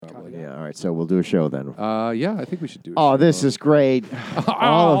we got. Yeah, all right. So we'll do a show then. Yeah, I think we should do. Oh, this is great. This is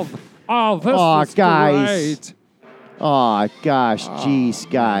guys. great. Oh, gosh. Jeez,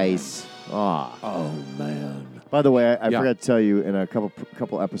 guys. Oh man. By the way, I Yeah. forgot to tell you in a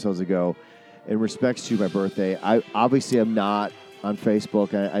couple episodes ago, in respects to my birthday, I obviously am not on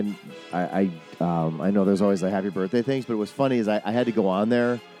Facebook. I know there's always the happy birthday things, but what was funny is I had to go on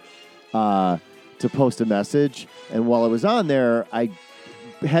there to post a message, and while I was on there, I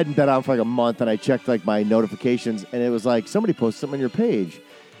hadn't been on for like a month, and I checked like my notifications, and it was like somebody posted something on your page,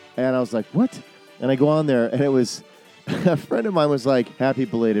 and I was like, what? And I go on there, and it was a friend of mine was like, happy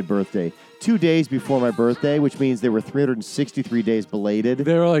belated birthday. 2 days before my birthday, which means they were 363 days belated.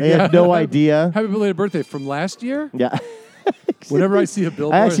 They were like, they had no idea. Happy belated birthday from last year. Yeah. Whenever I see a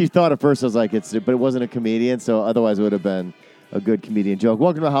billboard, I actually thought at first I was like, but it wasn't a comedian, so otherwise it would have been a good comedian joke.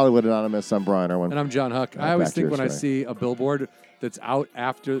 Welcome to Hollywood Anonymous. I'm Brian Irwin. and I'm John Huck. I always think when I see a billboard that's out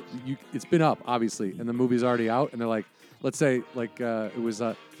after it's been up, obviously, and the movie's already out, and they're like, let's say, like it was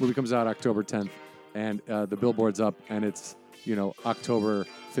movie comes out October 10th, and the billboard's up, and it's October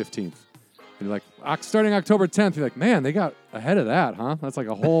 15th. And you're like, starting October 10th, you're like, man, they got ahead of that, huh? That's like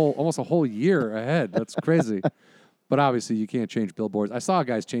almost a whole year ahead. That's crazy. But obviously, you can't change billboards. I saw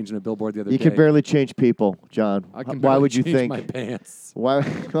guys changing a billboard the other day. You can barely change people, John. Why would you think? My pants. Why?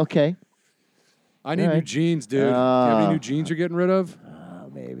 Okay. I need new jeans, dude. Do you have any new jeans you're getting rid of?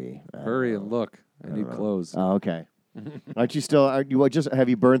 Maybe. Hurry and look. I need clothes. Oh, okay. Aren't you still? Have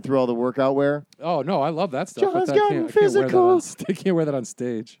you burned through all the workout wear? Oh no, I love that stuff. John's but gotten I physical. can't wear that on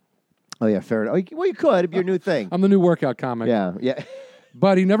stage. Oh yeah, fair enough. Well, you could if your new thing. I'm the new workout comic. Yeah.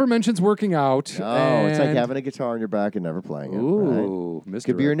 But he never mentions working out. Oh, it's like having a guitar on your back and never playing it. Ooh, right?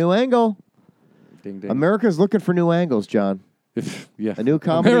 Could be your new angle. Ding ding. America's looking for new angles, John. Yeah. A new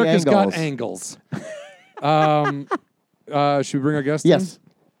comedy America's angles. got angles. Should we bring our guest Yes. in?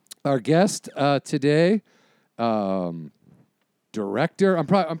 Our guest today, director. I'm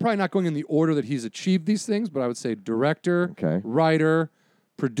probably not going in the order that he's achieved these things, but I would say director, writer,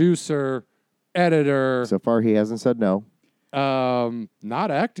 producer, editor. So far, he hasn't said no.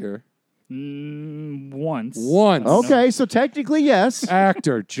 Not actor. Once. Okay, so technically, yes.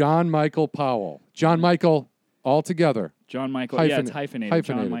 Actor, John Michael Powell. John Michael altogether. John Michael. Yeah, it's hyphenated.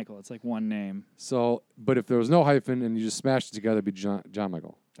 Hyphenated. John Michael. It's like one name. So, but if there was no hyphen and you just smashed it together, it'd be John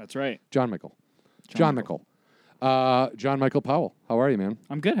Michael. That's right. John Michael. John Michael. John Michael Powell. How are you, man?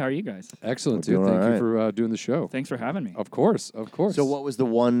 I'm good. How are you guys? Excellent, dude. Thank you for doing the show. Thanks for having me. Of course. So what was the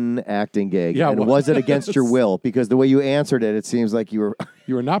one acting gig? Yeah, and was it against your will? Because the way you answered it, it seems like you were...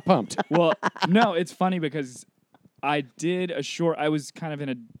 You were not pumped. Well, no, it's funny because I did a short... I was kind of in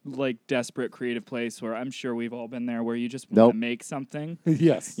a desperate creative place where I'm sure we've all been there where you just want to make something.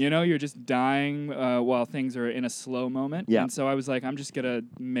 Yes. You're just dying while things are in a slow moment. Yeah. And so I was like, I'm just going to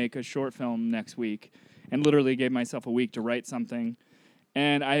make a short film next week. And literally gave myself a week to write something.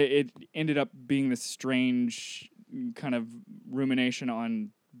 And it ended up being this strange kind of rumination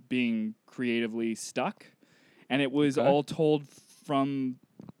on being creatively stuck. And it was all told from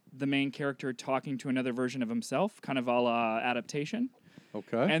the main character talking to another version of himself, kind of a la adaptation.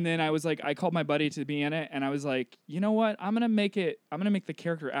 Okay. And then I was like, I called my buddy to be in it, and I was like, you know what? I'm gonna make the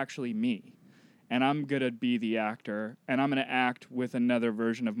character actually me. And I'm gonna be the actor, and I'm gonna act with another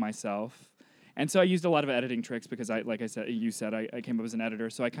version of myself. And so I used a lot of editing tricks because I came up as an editor,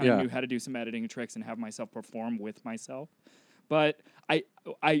 so I kind of knew how to do some editing tricks and have myself perform with myself. But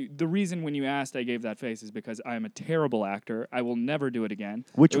the reason when you asked I gave that face is because I am a terrible actor. I will never do it again.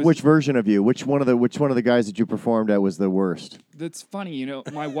 Which version of you? Which one of the guys that you performed at was the worst? That's funny,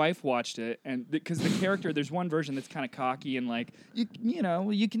 my wife watched it, and because the character, there's one version that's kind of cocky and like,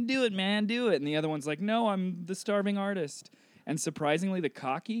 you can do it, man, do it, and the other one's like, no, I'm the starving artist. And surprisingly, the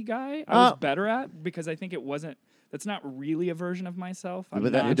cocky guy I was better at because I think that's not really a version of myself.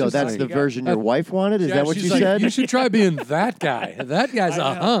 That's the version your wife wanted? Is that what you said? You should try being that guy. That guy's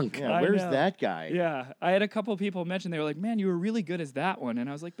a hunk. Yeah, where's that guy? Yeah. I had a couple people mention, they were like, man, you were really good as that one. And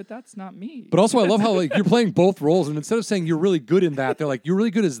I was like, but that's not me. But also, I love how you're playing both roles. And instead of saying you're really good in that, they're like, you're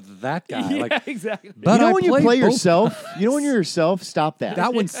really good as that guy. Yeah, exactly. But when you play yourself, when you're yourself, stop that.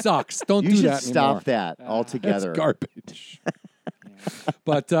 That one sucks. Don't you do should that anymore. Stop that altogether. That's garbage.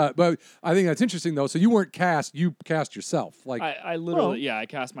 But I think that's interesting though. So you weren't cast; you cast yourself. Like I literally, I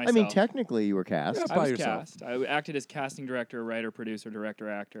cast myself. I mean, technically, you were cast. Yeah, I was yourself. Cast. I acted as casting director, writer, producer, director,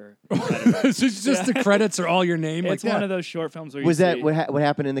 actor. It's just the credits are all your name. It's one of those short films where was that what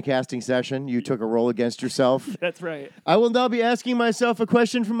happened in the casting session? You took a role against yourself. That's right. I will now be asking myself a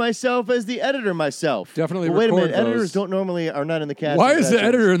question from myself as the editor myself. Definitely. Well, wait a minute. Those. Editors are not in the casting. Why is sessions. the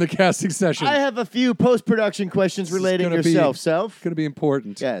editor in the casting session? I have a few post-production questions relating to yourself, self. Going going to be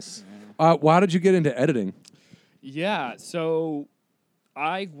important. Yes. Why did you get into editing? Yeah, so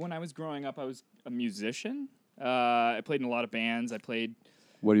when I was growing up, I was a musician. I played in a lot of bands. I played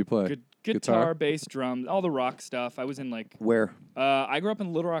What do you play? guitar, bass, drums, all the rock stuff. I was in Where? I grew up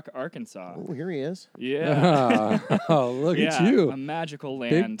in Little Rock, Arkansas. Oh, here he is. Yeah. Oh, look at you. A magical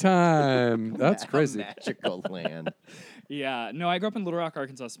land. Big time. That's crazy. Magical land. Yeah. No, I grew up in Little Rock,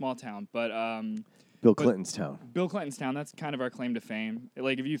 Arkansas, small town, but Bill Clinton's town. Bill Clinton's town, that's kind of our claim to fame.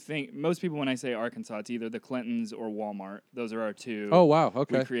 Like, if you think, most people when I say Arkansas, it's either the Clintons or Walmart. Those are our two. Oh, wow.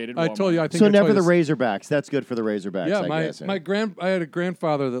 Okay. We created I Walmart. told you. I think So I told never you the this. Razorbacks. That's good for the Razorbacks. Yeah, I guess. I had a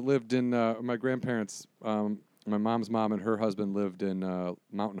grandfather that lived in my grandparents. My mom's mom and her husband lived in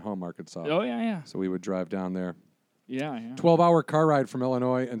Mountain Home, Arkansas. Oh, yeah. So we would drive down there. Yeah. 12-hour car ride from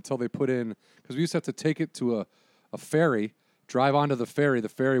Illinois until they put in, because we used to have to take it to a ferry, drive onto the ferry. The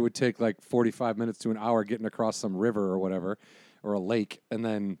ferry would take like 45 minutes to an hour getting across some river or whatever, or a lake, and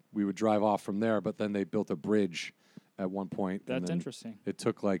then we would drive off from there. But then they built a bridge at one point. and That's then interesting. It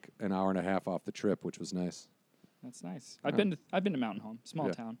took like an hour and a half off the trip, which was nice. That's nice. I've been to Mountain Home, small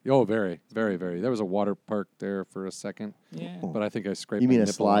Yeah. town. Oh, very, very, very. There was a water park there for a second, Yeah. but I think I scraped You my mean a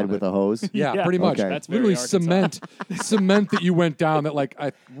nipple slide on with it. a hose? Yeah, pretty much. Okay. That's very literally Arkansas. cement that you went down. That like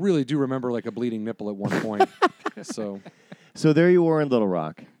I really do remember like a bleeding nipple at one point. So So there you were in Little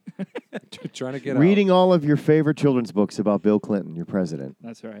Rock, trying to get reading all of your favorite children's books about Bill Clinton, your president,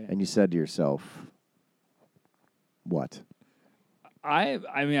 That's right. and you said to yourself, "What?" I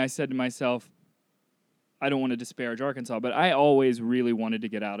mean, I said to myself, I don't want to disparage Arkansas, but I always really wanted to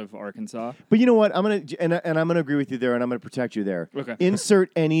get out of Arkansas. But you know what? I'm gonna and I'm gonna agree with you there, and I'm gonna protect you there. Okay.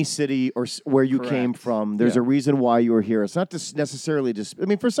 Insert any city or where you came Correct. from. There's Yeah. a reason why you were here. It's not just necessarily just. I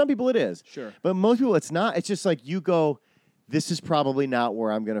mean, for some people it is. Sure. But most people, it's not. It's just like you go. This is probably not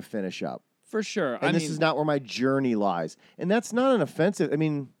where I'm gonna finish up, For sure. and this is not where my journey lies. And that's not an offensive. I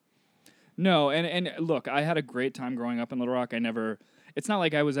mean, No, and look, I had a great time growing up in Little Rock. It's not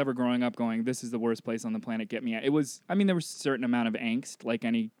like I was ever growing up going, this is the worst place on the planet, get me out. It was, I mean, there was a certain amount of angst, like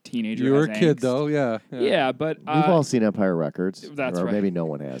any teenager You were has a kid angst. though, yeah. Yeah, but we've all seen Empire Records. That's or right. maybe no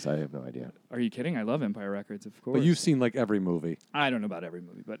one has. I have no idea. are you kidding? I love Empire Records, of course. But you've seen like every movie. I don't know about every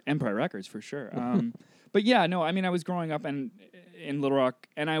movie, but Empire Records for sure. But yeah, no, I mean, I was growing up in Little Rock,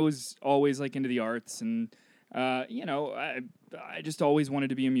 and I was always like into the arts, and I just always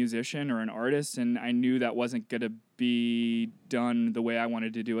wanted to be a musician or an artist, and I knew that wasn't going to be done the way I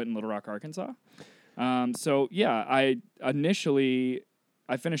wanted to do it in Little Rock, Arkansas. So yeah, I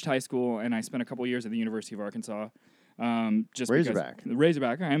finished high school, and I spent a couple years at the University of Arkansas. Just Razorback. Because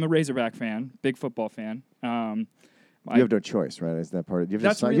Razorback. I'm a Razorback fan, big football fan. You have no choice, right? Isn't that part of it? You have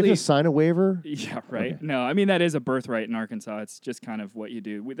That's to sign a waiver? Yeah, right. Okay. No, I mean, that is a birthright in Arkansas. It's just kind of what you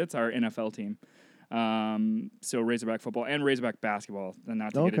do. That's our NFL team. So Razorback football and Razorback basketball, and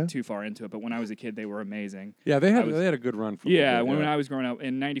not to get Okay. it too far into it, but when I was a kid, they were amazing. Yeah, they had was- a good run. For When I was growing up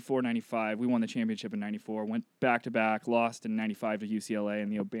in 94, 95, we won the championship in 94, went back-to-back, lost in 95 to UCLA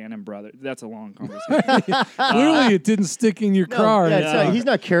and the O'Bannon brothers. That's a long conversation. Clearly, it didn't stick in your car. Yeah, it's not- he's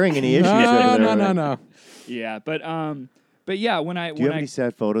not carrying any issues. No, over there. no. Yeah, but yeah, when I Do you have any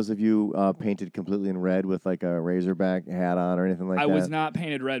sad photos of you painted completely in red with like a Razorback hat on or anything like that? I was not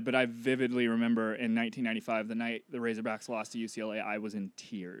painted red, but I vividly remember in 1995, the night the Razorbacks lost to UCLA, I was in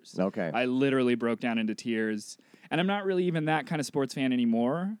tears. Okay. I literally broke down into tears. And I'm not really even that kind of sports fan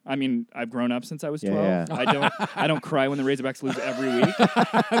anymore. I mean, I've grown up since I was 12. Yeah. I don't cry when the Razorbacks lose every week.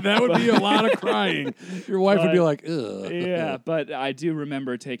 That would be a lot of crying. Your wife would be like, ugh. Yeah, but I do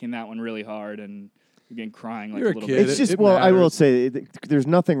remember taking that one really hard and again crying like You're a a little kid. bit. It's just, it I will matters. say, there's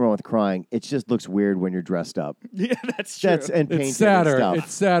nothing wrong with crying. It just looks weird when you're dressed up. Yeah, that's true. And painted It's sadder. and stuff.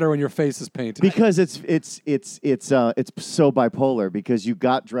 It's sadder when your face is painted. Because it's so bipolar because you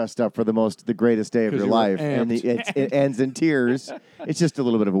got dressed up for the greatest day of 'Cause your you were life and amped. it ends in tears. It's just a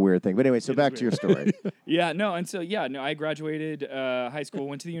little bit of a weird thing. But anyway, so back to your story. Yeah, no, and so I graduated high school,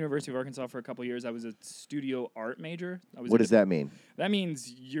 went to the University of Arkansas for a couple years. I was a studio art major. What does that mean? That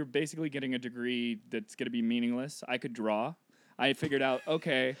means you're basically getting a degree that's going to be meaningless. I could draw. I figured out,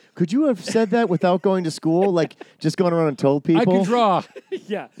 okay, Could you have said that without going to school? Like just going around and told people? I can draw.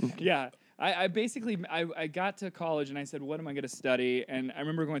 yeah. I basically I got to college and I said, what am I going to study? And I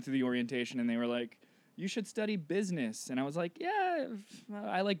remember going through the orientation and they were like, you should study business. And I was like, yeah,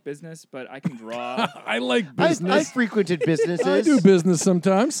 I like business, but I can draw. I like I business. frequented businesses. I do business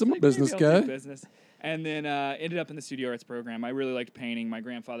sometimes. I'm a Like, business maybe I'll do guy. business. And then ended up in the studio arts program. I really liked painting. My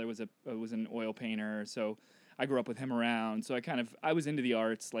grandfather was an oil painter, so I grew up with him around. So I was into the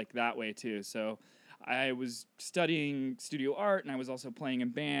arts like that way too. So I was studying studio art, and I was also playing in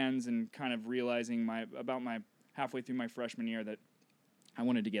bands, and kind of realizing about my halfway through my freshman year that I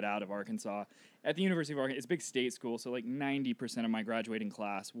wanted to get out of Arkansas. At the University of Arkansas, it's a big state school, so like 90% of my graduating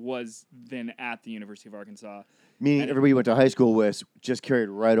class was then at the University of Arkansas. Meaning everybody you went to high school with just carried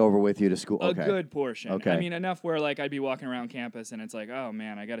right over with you to school. A good portion. Okay. I mean, enough where like I'd be walking around campus and it's like, oh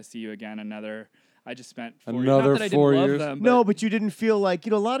man, I got to see you again. I just spent 4 years. Another Not that I 4 didn't years? love them, but No, but you didn't feel like,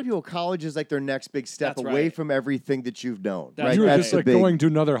 a lot of people, college is like their next big step That's away right. from everything that you've known. That's right? You were right. just the like big- going to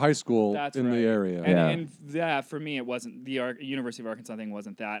another high school That's in right. the area. And for me, it wasn't the University of Arkansas thing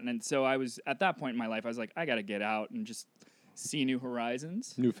wasn't that. And so I was at that point in my life, I was like, I got to get out and just see new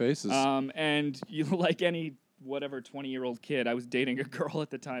horizons. New faces. And you like any 20-year-old kid, I was dating a girl at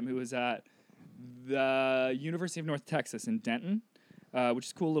the time who was at the University of North Texas in Denton, which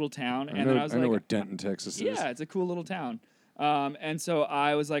is a cool little town. I And know, then I was I know like, where Denton, Texas is. yeah, it's a cool little town. And so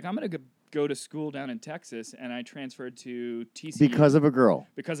I was like, I'm gonna go to school down in Texas, and I transferred to TCU Because of a girl.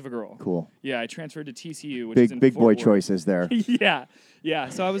 because of a girl. Cool. Yeah, I transferred to TCU, which is in Big boy Fort Worth. choices there. yeah.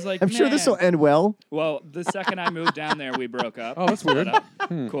 So I was like, I'm sure this will "Man." end well. Well, the second I moved down there, we broke up. Oh, that's weird.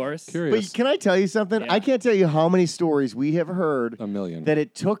 Of course. Curious. But can I tell you something? Yeah. I can't tell you how many stories we have heard A million. that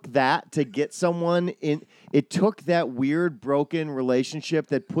it took that to get someone in. It took that weird broken relationship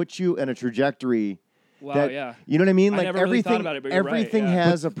that puts you in a trajectory. Wow, that, yeah. You know what I mean? I Like never really everything, thought about it, but you're right, everything yeah.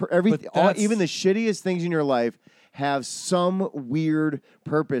 has that's- even the shittiest things in your life have some weird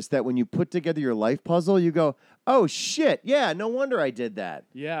purpose that when you put together your life puzzle, you go, "Oh shit, yeah, no wonder I did that."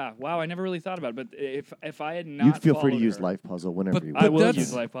 Yeah. Wow, I never really thought about it. But if I had not You feel free to followed use her- life puzzle whenever But- you I want. will that's-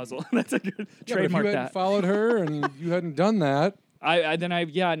 use Life Puzzle. That's a good Yeah, but if trademark you hadn't that. followed her and you hadn't done that, I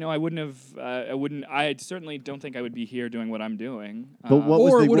wouldn't have. I wouldn't. I certainly don't think I would be here doing what I'm doing. But what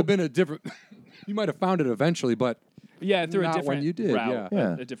was or the- it would have been a different. You might have found it eventually, but Yeah, through Not a when different you did, route,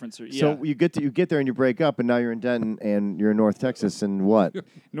 yeah. a different sort. So Yeah, you get there and you break up, and now you're in Denton and you're in North Texas, and what?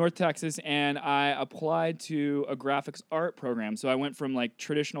 North Texas, and I applied to a graphics art program. So I went from like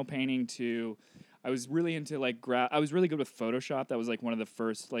traditional painting to, I was really into like I was really good with Photoshop. That was like one of the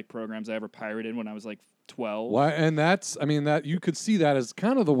first like programs I ever pirated when I was like 12. why? And that's, I mean, that you could see that as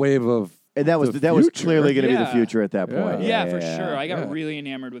kind of the wave of. And that was The that was future. clearly going to be the Yeah. future at that Yeah. point. Yeah, for sure. I got yeah. really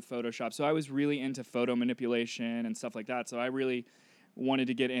enamored with Photoshop. So I was really into photo manipulation and stuff like that. So I really wanted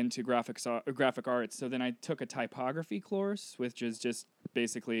to get into graphic arts. So then I took a typography course, which is just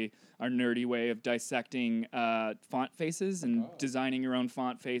basically our nerdy way of dissecting font faces and designing your own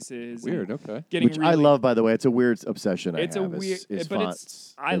font faces. and Weird, okay. Getting Which I really- love, by the way. It's a weird obsession. It's I a have, weird, is but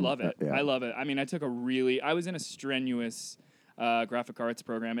fonts I and- love it. yeah. I love it. I mean, I was in a strenuous graphic arts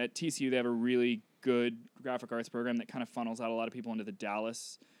program at TCU. They have a really good graphic arts program that kind of funnels out a lot of people into the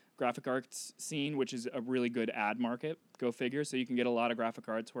Dallas graphic arts scene, which is a really good ad market. Go figure. So you can get a lot of graphic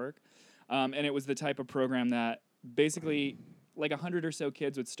arts work, and it was the type of program that basically like 100 or so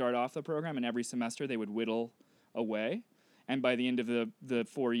kids would start off the program, and every semester they would whittle away. And by the end of the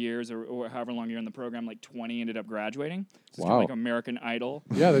 4 years or however long you're in the program, like 20 ended up graduating. So it's kind Wow. of like American Idol.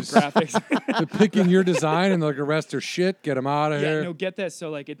 Yeah, there's graphics. they're picking your design and they're like, arrest her shit, get them out of Yeah, here. no, get this. So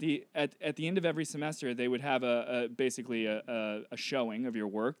like at the end of every semester, they would have basically a showing of your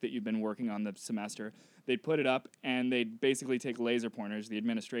work that you've been working on the semester. They'd put it up, and they'd basically take laser pointers. The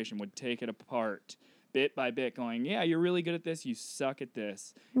administration would take it apart bit by bit, going, "Yeah, you're really good at this. You suck at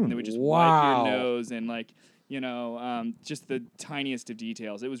this." And they would just Wow. wipe your nose and like. Just the tiniest of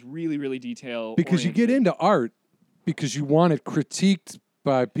details. It was really, really detail. Because you get into art because you want it critiqued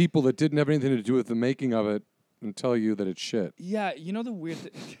by people that didn't have anything to do with the making of it and tell you that it's shit. Yeah, you know the weird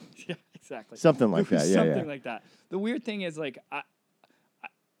thing. Yeah, exactly. Something like that. Yeah, Something yeah. like that. The weird thing is like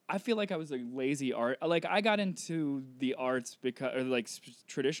I feel like I was a lazy art. Like I got into the arts because, or like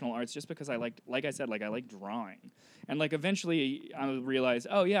traditional arts, just because I like I said, like I like drawing, and like eventually I realized,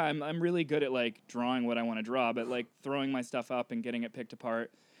 oh yeah, I'm really good at like drawing what I want to draw, but like throwing my stuff up and getting it picked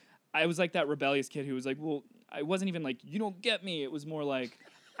apart. I was like that rebellious kid who was like, well, I wasn't even like, you don't get me. It was more like,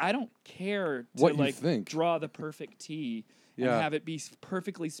 I don't care to What you like think. draw the perfect T and Yeah. have it be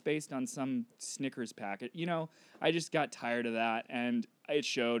perfectly spaced on some Snickers packet. I just got tired of that, and it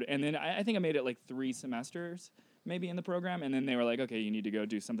showed. And then I think I made it like 3 semesters maybe in the program, and then they were like, okay, you need to go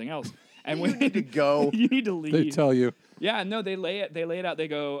do something else. And You need to go. you need to leave. They tell you. Yeah, no, they lay it out. They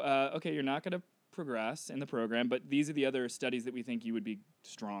go, okay, you're not going to progress in the program, but these are the other studies that we think you would be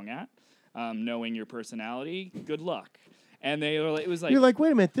strong at. Knowing your personality, good luck. And they were like, it was like, You're like,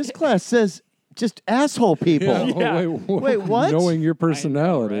 wait a minute. This class says just asshole people. Yeah. Yeah. Wait, what? Knowing your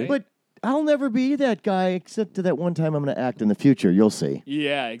personality. right? But I'll never be that guy except to that one time I'm going to act in the future. You'll see.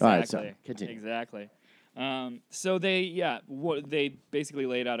 yeah, All right, exactly. so continue. Exactly. So they basically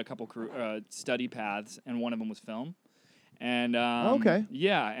laid out a couple study paths, and one of them was film. And Okay.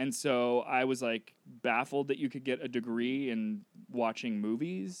 yeah, and so I was like baffled that you could get a degree in watching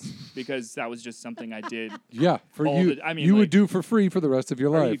movies because that was just something I did. Yeah, for all you, the- I mean, you like- would do for free for the rest of your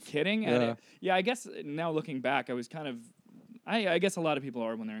Are life. you kidding? Yeah. Yeah, I guess now looking back, I was kind of. I guess a lot of people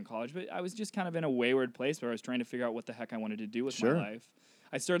are when they're in college, but I was just kind of in a wayward place where I was trying to figure out what the heck I wanted to do with Sure. my life.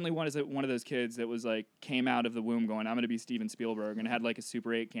 I certainly was one of those kids that was like came out of the womb going, I'm going to be Steven Spielberg, and had like a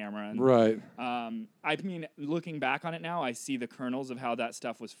Super 8 camera. And, Right. I mean, looking back on it now, I see the kernels of how that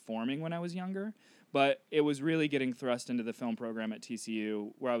stuff was forming when I was younger, but it was really getting thrust into the film program at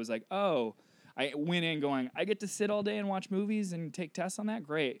TCU where I was like, oh, I went in going, I get to sit all day and watch movies and take tests on that?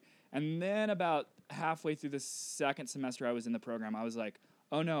 Great. And then about halfway through the second semester I was in the program, I was like,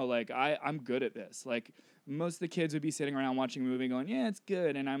 oh no, like I'm good at this. Like most of the kids would be sitting around watching a movie going, yeah, it's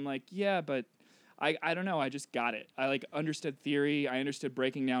good. And I'm like, yeah, but I don't know. I just got it. I like understood theory. I understood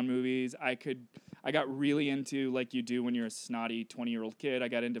breaking down movies. I got really into, like you do when you're a snotty 20-year-old kid, I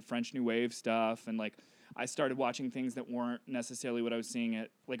got into French New Wave stuff, and like I started watching things that weren't necessarily what I was seeing at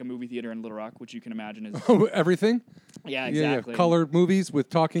like a movie theater in Little Rock, which you can imagine is Everything. yeah, exactly. Yeah. Colored movies with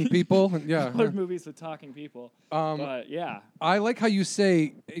talking people. Yeah. Colored movies with talking people. But yeah. I like how you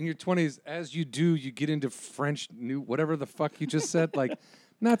say in your 20s, as you do, you get into French new, whatever the fuck you just said. Like,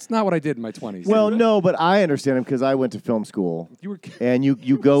 that's not what I did in my 20s. Well, no, but I understand him because I went to film school, you were and you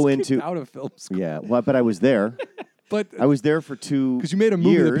go kicked into out of film school. yeah. Well, but I was there. But I was there for 2 because you made a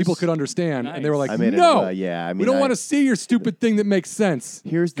movie years. that people could understand, and they were Nice. like, I made "No, it. Yeah, I mean, we don't want to see your stupid thing that makes sense."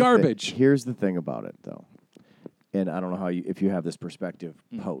 Here's the garbage. Here's the thing about it, though, and I don't know if you have this perspective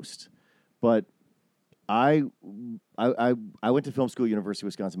post, but I went to film school, University of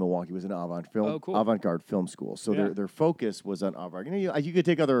Wisconsin Milwaukee. It was an avant-garde film school. So Yeah. their focus was on avant-garde. You know, you could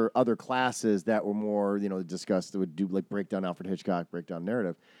take other classes that were more discussed that would do like break down Alfred Hitchcock, break down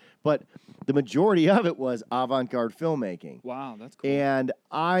narrative, but the majority of it was avant-garde filmmaking. Wow, that's cool. And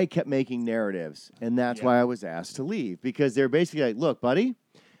I kept making narratives, and that's why I was asked to leave, because they're basically like, look, buddy,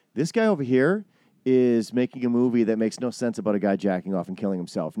 this guy over here is making a movie that makes no sense about a guy jacking off and killing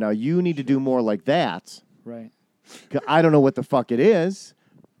himself. Now, you need to do more like that. Right. 'Cause I don't know what the fuck it is,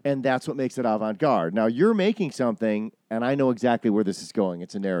 and that's what makes it avant-garde. Now, you're making something, and I know exactly where this is going.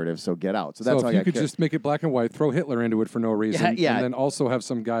 It's a narrative, so get out. So that's So how if I you got could just make it black and white, throw Hitler into it for no reason, yeah. and then also have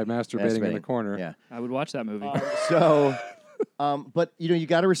some guy masturbating in the corner. Yeah. I would watch that movie. So, but you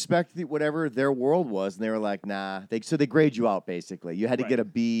got to respect whatever their world was, and they were like, nah. So they grade you out basically. You had to Right. get a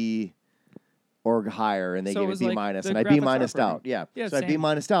B or higher, and they So it gave it was B like minus, the and I B graphics minused art out. program. Yeah, Yeah, so I B same.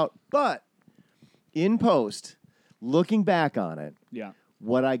 minused out. But in post, looking back on it, yeah.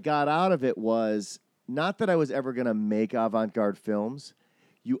 what I got out of it was not that I was ever going to make avant-garde films.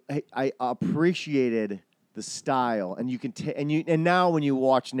 I appreciated the style, and you can and now when you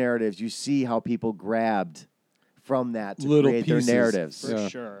watch narratives, you see how people grabbed from that to Little create pieces. their narratives. For Yeah.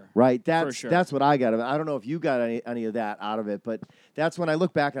 sure. Right, that's sure. that's what I got of it. I don't know if you got any of that out of it, but that's when I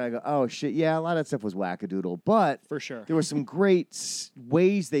look back and I go, oh shit, yeah, a lot of that stuff was wackadoodle, but For sure. there were some great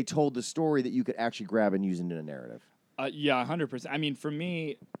ways they told the story that you could actually grab and use into a narrative. Yeah, 100%. I mean, for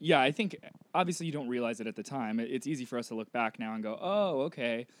me, yeah, I think obviously you don't realize it at the time. It's easy for us to look back now and go, oh,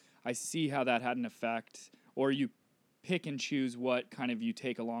 okay, I see how that had an effect. Or you pick and choose what kind of you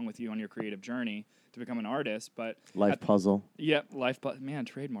take along with you on your creative journey to become an artist. But Life puzzle. Yep, man,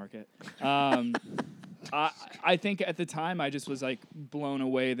 trademark it. I think at the time I just was like blown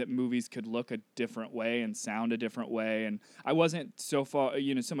away that movies could look a different way and sound a different way, and I wasn't so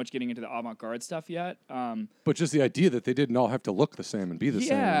much getting into the avant-garde stuff yet. But just the idea that they didn't all have to look the same and be the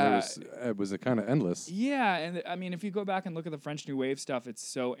Yeah. same, it was kind of endless. Yeah, and I mean, if you go back and look at the French New Wave stuff, it's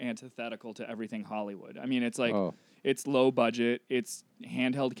so antithetical to everything Hollywood. I mean, it's like it's low budget, it's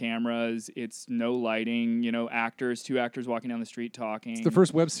handheld cameras, it's no lighting, two actors walking down the street talking. It's the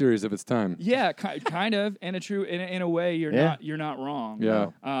first web series of its time. Yeah, kind of. In a way, you're not wrong.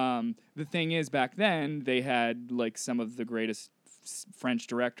 Yeah. The thing is, back then they had like some of the greatest French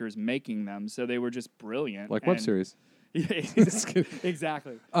directors making them, so they were just brilliant. Like web series. Yeah,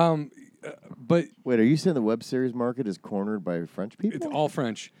 exactly. But Wait, are you saying the web series market is cornered by French people? it's all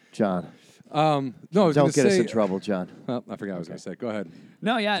French. John, No, I was don't gonna get us say, in trouble, John. Well, I forgot what I was going to say. Go ahead.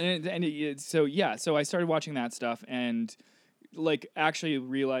 No, yeah, so I started watching that stuff and like actually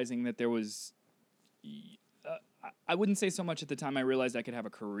realizing that there was. I wouldn't say so much at the time I realized I could have a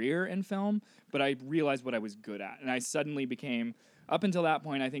career in film, but I realized what I was good at. And I suddenly became, up until that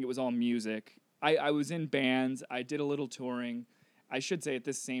point, I think it was all music. I was in bands. I did a little touring. I should say at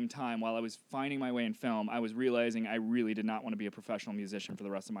this same time, while I was finding my way in film, I was realizing I really did not want to be a professional musician for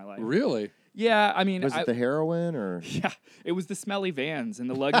the rest of my life. Really? Yeah, I mean, Was it the heroin or? yeah, it was the smelly vans and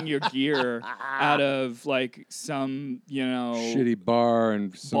the lugging your gear out of like some, Shitty bar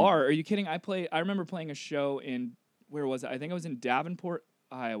and bar. Are you kidding? I remember playing a show in, where was it? I think I was in Davenport,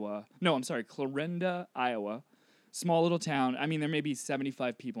 Iowa. No, I'm sorry, Clarinda, Iowa. Small little town. I mean, there may be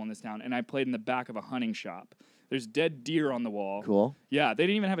 75 people in this town, and I played in the back of a hunting shop. There's dead deer on the wall. Cool. Yeah, they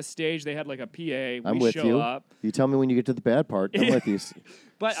didn't even have a stage. They had like a PA. I'm with you. Up. You tell me when you get to the bad part. I'm with you.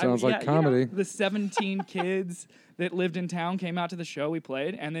 But Sounds like comedy. The 17 kids that lived in town came out to the show. We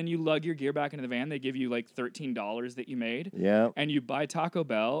played, and then you lug your gear back into the van. They give you like $13 that you made. Yeah. And you buy Taco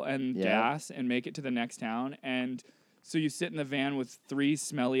Bell and gas and make it to the next town. And so you sit in the van with 3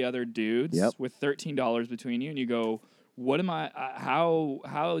 smelly other dudes with $13 between you, and you go, what am I,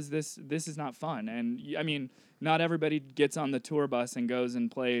 how is this is not fun. And I mean, not everybody gets on the tour bus and goes and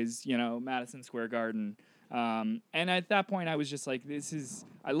plays, Madison Square Garden. And at that point I was just like,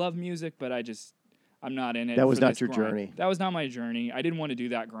 I love music, but I'm not in it. That was for not this your grind. journey. That was not my journey. I didn't want to do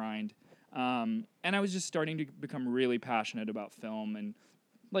that grind. And I was just starting to become really passionate about film and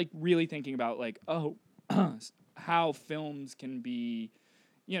like really thinking about like, how films can be,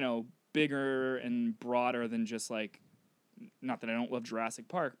 bigger and broader than just like, not that I don't love Jurassic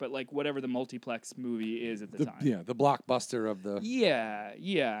Park, but like whatever the multiplex movie is at the time. Yeah, the blockbuster of the...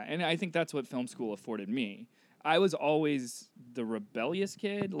 Yeah. And I think that's what film school afforded me. I was always the rebellious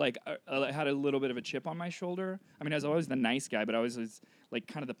kid. Like, I had a little bit of a chip on my shoulder. I mean, I was always the nice guy, but I was like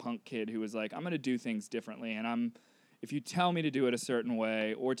kind of the punk kid who was like, I'm going to do things differently. And if you tell me to do it a certain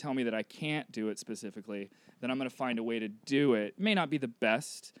way or tell me that I can't do it specifically, then I'm going to find a way to do it. It may not be the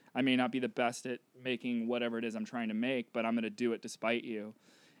best. I may not be the best at making whatever it is I'm trying to make, but I'm going to do it despite you.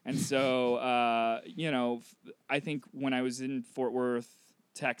 And so, I think when I was in Fort Worth,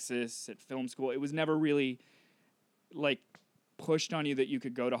 Texas at film school, it was never really like pushed on you that you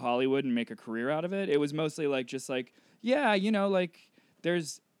could go to Hollywood and make a career out of it. It was mostly like, just like,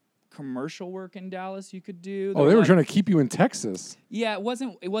 there's commercial work in Dallas you could do. They were trying to keep you in Texas. Yeah, it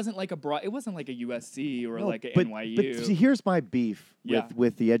wasn't like a USC or like a NYU. But see, here's my beef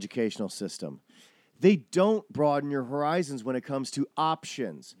with the educational system. They don't broaden your horizons when it comes to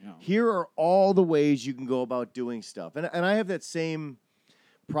options. No. Here are all the ways you can go about doing stuff. And I have that same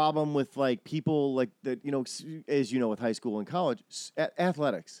problem with like people like that, as you know, with high school and college,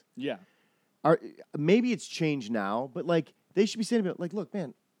 athletics. Yeah. Maybe it's changed now, but like they should be saying about like, look,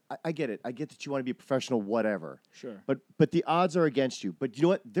 man, I get it. I get that you want to be a professional, whatever. Sure. But the odds are against you. But you know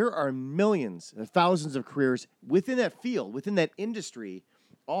what? There are millions, thousands of careers within that field, within that industry,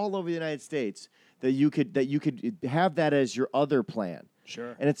 all over the United States that you could have that as your other plan.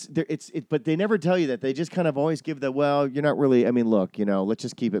 Sure. And but they never tell you that. They just kind of always give the, well, you're not really. I mean, look, let's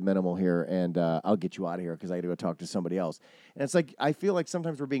just keep it minimal here, and I'll get you out of here because I got to go talk to somebody else. And it's like I feel like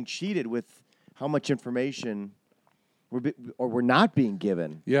sometimes we're being cheated with how much information we're not being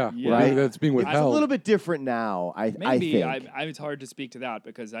given. Yeah. Right? That's being withheld. It's a little bit different now, I Maybe. think. It's hard to speak to that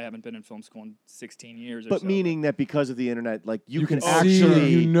because I haven't been in film school in 16 years or but so. meaning that because of the internet, like you can see,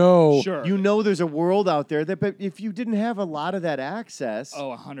 actually... Sure. There's a world out there that, but if you didn't have a lot of that access...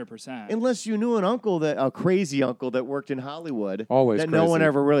 100%. Unless you knew a crazy uncle that worked in Hollywood. Always that crazy. no one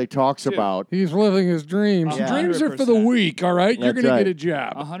ever really talks about. He's living his dreams. Yeah. Dreams are for the 100%. weak, all right? You're That's going to right. get a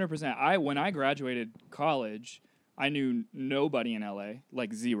job. 100%. When I graduated college, I knew nobody in LA,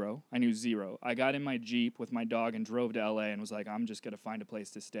 like zero. I knew zero. I got in my Jeep with my dog and drove to LA and was like, I'm just going to find a place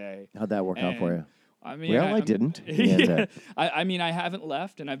to stay. How'd that work out for you? I mean, Well, I didn't. Yeah. I mean, I haven't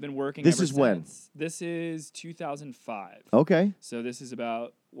left, and I've been working. This ever is when? since. This is 2005. Okay. So this is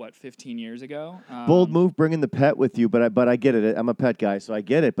about 15 years ago. Bold move, bringing the pet with you, but I get it. I'm a pet guy, so I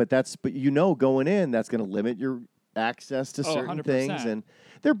get it. But going in, that's going to limit your access to certain 100%. things, and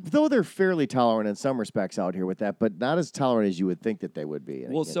they're fairly tolerant in some respects out here with that, but not as tolerant as you would think that they would be.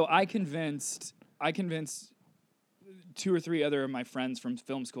 Well, so I convinced 2 or 3 other of my friends from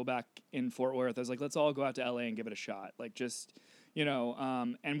film school back in Fort Worth. I was like, let's all go out to LA and give it a shot. Like, just,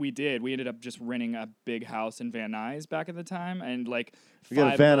 and we did. We ended up just renting a big house in Van Nuys back at the time. And like, we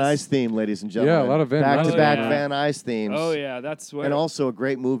got a Van Nuys theme, ladies and gentlemen. Yeah, a lot of Van Nuys. Back-to-back Oh, yeah. Van Nuys themes. Oh, yeah, that's what. And also a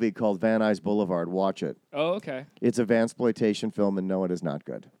great movie called Van Nuys Boulevard. Watch it. Oh, okay. It's a Vansploitation film, and no, it is not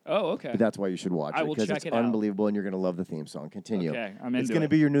good. Oh, okay. But that's why you should watch I it, will because check it's it out. unbelievable, and you're going to love the theme song. Continue. Okay, I'm into It's going to it.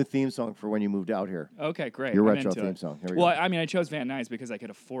 be your new theme song for when you moved out here. Okay, great. Your I'm retro into theme it. song. Here we Well, go. I mean, I chose Van Nuys because I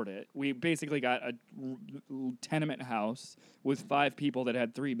could afford it. We basically got a tenement house with with 5 people that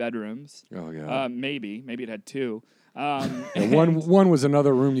had 3 bedrooms. Oh yeah. Maybe it had 2. And one was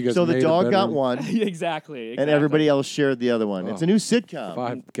another room you guys. So the made a dog got bedroom. one, exactly. and everybody else shared the other one. Oh. It's a new sitcom.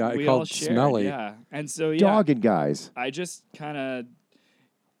 5 guy We all called shared, Smelly. Yeah, and so Dog and guys. I just kind of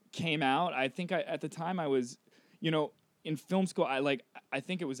came out. I think at the time I was, in film school. I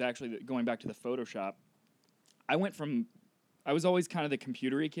think it was actually going back to the Photoshop. I was always kind of the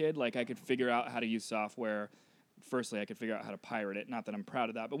computery kid. Like I could figure out how to use software. Firstly, I could figure out how to pirate it. Not that I'm proud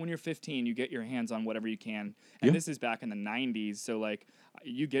of that, but when you're 15, you get your hands on whatever you can. And this is back in the 90s, so like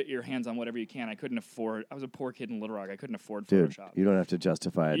you get your hands on whatever you can. I was a poor kid in Little Rock. I couldn't afford Dude, Photoshop. you don't have to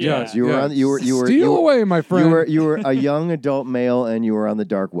justify it. Yeah. Yes, you were Steal away, my friend. You were a young adult male, and you were on the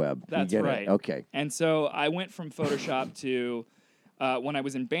dark web. That's you get right. It. Okay. And so I went from Photoshop to when I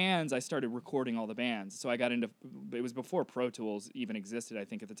was in bands, I started recording all the bands. So I got into it was before Pro Tools even existed. I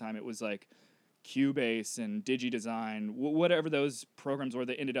think at the time it was like Cubase and DigiDesign, whatever those programs were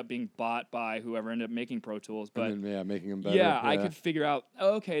that ended up being bought by whoever ended up making Pro Tools. But And then, making them better. yeah, I could figure out,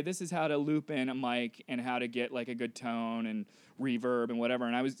 okay, this is how to loop in a mic and how to get like a good tone and reverb and whatever.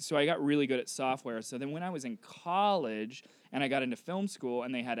 And I got really good at software. So then when I was in college and I got into film school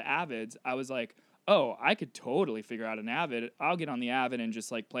and they had Avids, I was like, oh, I could totally figure out an Avid. I'll get on the Avid and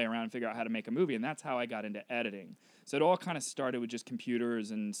just like play around and figure out how to make a movie. And that's how I got into editing. So it all kind of started with just computers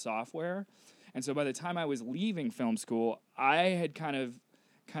and software. And so by the time I was leaving film school, I had kind of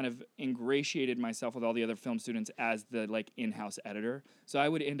ingratiated myself with all the other film students as the like in-house editor. So I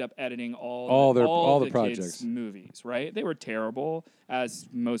would end up editing all the projects, kids' movies, right? They were terrible, as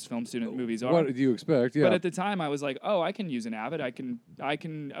most film student movies are. What did you expect? Yeah. But at the time I was like, oh, I can use an Avid. I can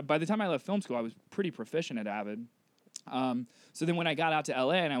by the time I left film school, I was pretty proficient at Avid. So then when I got out to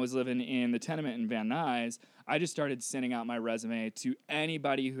LA and I was living in the tenement in Van Nuys, I just started sending out my resume to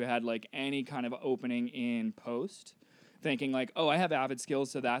anybody who had like any kind of opening in post, thinking like, oh, I have Avid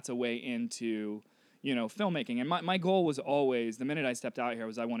skills, so that's a way into, filmmaking. And my goal was always, the minute I stepped out here,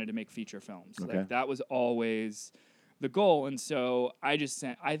 was I wanted to make feature films. Okay. Like that was always the goal. And so I just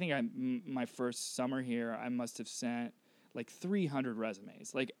sent, my first summer here, I must have sent like 300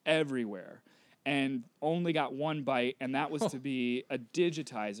 resumes, like everywhere. And only got one bite, and that was to be a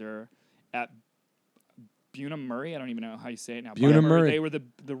digitizer at Bunim-Murray. I don't even know how you say it now. Bunim-Murray. They were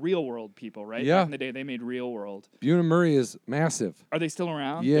the Real World people, right? Yeah. Back in the day, they made Real World. Bunim-Murray is massive. Are they still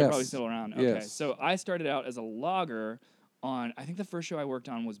around? Yes. They're probably still around. Okay. Yes. So I started out as a logger on, I think the first show I worked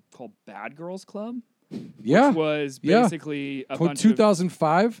on was called Bad Girls Club. Yeah. Which was basically a bunch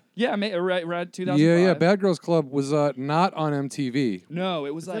 2005? of... Yeah, right, 2005. Yeah. Bad Girls Club was not on MTV. No,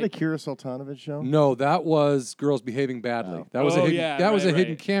 it was Is like... that a Kira Sultanovich show? No, that was Girls Behaving Badly. Oh. That was a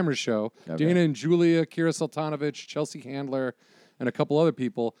hidden right. camera show. Okay. Dana and Julia, Kira Sultanovich, Chelsea Handler, and a couple other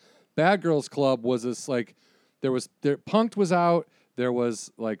people. Bad Girls Club was this like Punk'd was out. There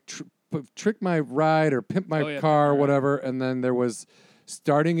was like Trick My Ride or Pimp My Car or whatever, and then there was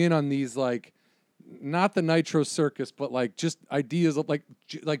starting in on these like. Not the Nitro Circus, but like just ideas of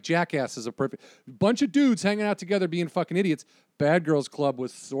like Jackass is a perfect bunch of dudes hanging out together being fucking idiots. Bad Girls Club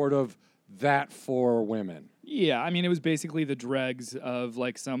was sort of that for women. Yeah, I mean, it was basically the dregs of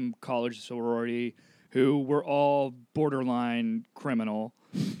like some college sorority who were all borderline criminal.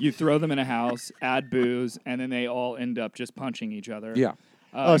 You throw them in a house, add booze, and then they all end up just punching each other. Yeah.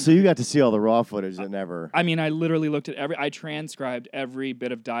 So you got to see all the raw footage that never... I mean, I literally looked at I transcribed every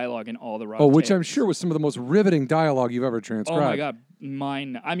bit of dialogue in all the raw which tapes. I'm sure was some of the most riveting dialogue you've ever transcribed. Oh my God,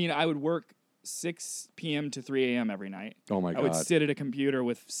 mine. I mean, I would work 6 p.m. to 3 a.m. every night. Oh my God. I would sit at a computer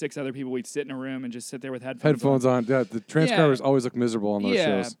with 6 other people. We'd sit in a room and just sit there with headphones on. Yeah, the transcribers always look miserable on those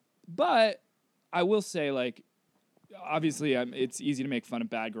shows. But I will say, like, obviously it's easy to make fun of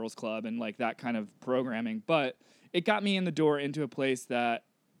Bad Girls Club and like that kind of programming, but it got me in the door into a place that,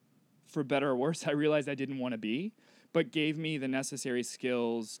 for better or worse, I realized I didn't want to be, but gave me the necessary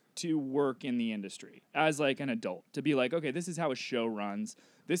skills to work in the industry as like an adult, to be like, okay, this is how a show runs.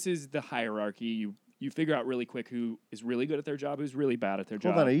 This is the hierarchy. You figure out really quick who is really good at their job, who's really bad at their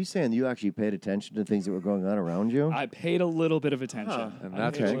job. Hold on, are you saying you actually paid attention to things that were going on around you? I paid a little bit of attention. And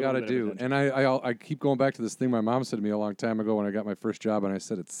that's what you got to do. And I keep going back to this thing my mom said to me a long time ago when I got my first job, and I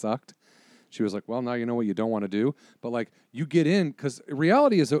said it sucked. She was like, well, now you know what you don't want to do. But, like, you get in, because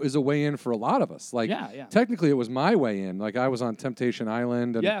reality is a way in for a lot of us. Like, technically it was my way in. Like, I was on Temptation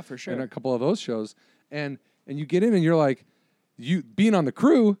Island and, for sure. and a couple of those shows. And you get in and you're like, you being on the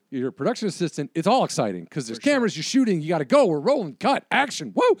crew, you're a production assistant, it's all exciting because there's cameras, you're shooting, you got to go, we're rolling, cut,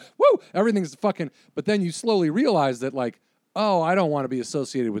 action, woo, everything's fucking. But then you slowly realize that, like, oh, I don't want to be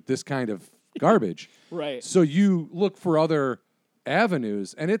associated with this kind of garbage. Right. So you look for other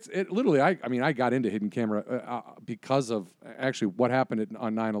avenues, and it literally. I mean, I got into hidden camera because of actually what happened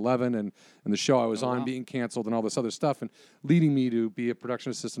on 9/11 and the show I was on being canceled and all this other stuff, and leading me to be a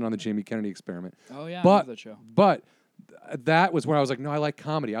production assistant on the Jamie Kennedy Experiment. Oh yeah, I but love that show. but that was where I was like, no, I like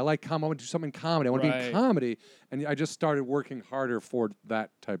comedy. I want to do something in comedy. I want to be in comedy, and I just started working harder for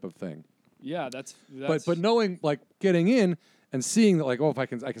that type of thing. Yeah, that's but knowing, like, getting in and seeing that, like, oh, if I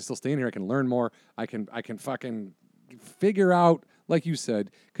can still stay in here, I can learn more. I can fucking figure out, like you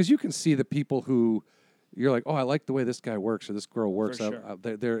said, because you can see the people who you're like, oh, I like the way this guy works or this girl works. For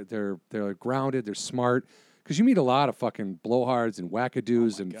sure. They're grounded. They're smart. Because you meet a lot of fucking blowhards and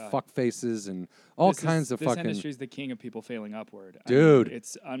wackadoos and fuck faces and all kinds of this fucking. This industry is the king of people failing upward. Dude. I mean,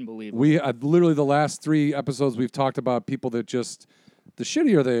 it's unbelievable. We literally the last 3 episodes we've talked about people that just, the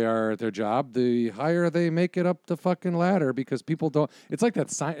shittier they are at their job, the higher they make it up the fucking ladder because people don't. It's like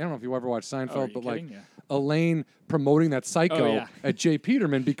that. I don't know if you ever watched Seinfeld, but like Elaine promoting that psycho at Jay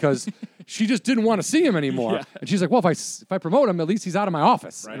Peterman because she just didn't want to see him anymore, and she's like, well, if I promote him, at least he's out of my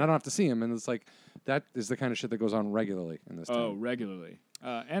office and I don't have to see him, and it's like. That is the kind of shit that goes on regularly in this town. Oh, regularly.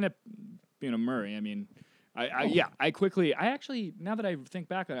 And at Murray, I mean, I quickly, now that I think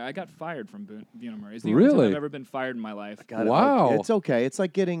back on it, I got fired from Buena Murray. It's the only time I've ever been fired in my life. Wow. It's okay. It's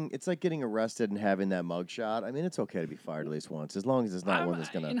like getting arrested and having that mugshot. I mean, it's okay to be fired at least once, as long as it's not one that's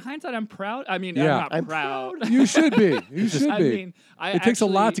going to... In hindsight, I'm proud. I mean, I'm I'm not proud. You should be. You should be. I mean, it takes a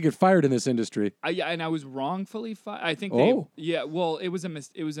lot to get fired in this industry. And I was wrongfully fired. I think well, it was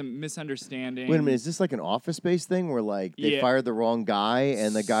a misunderstanding. Wait a minute, is this like an office-based thing where like they fired the wrong guy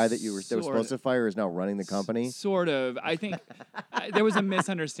and the guy that they were supposed to fire is now running the company? Sort of. I think there was a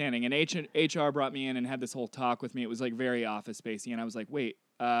misunderstanding, and HR brought me in and had this whole talk with me. It was like very office-spacey, and I was like, wait,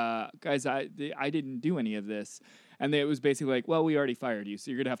 guys, I didn't do any of this. And it was basically like, well, we already fired you,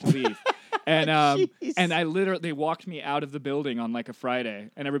 so you're going to have to leave. And I literally, they walked me out of the building on like a Friday,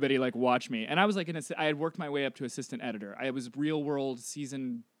 and everybody like watched me. And I was like, I had worked my way up to assistant editor. I was Real World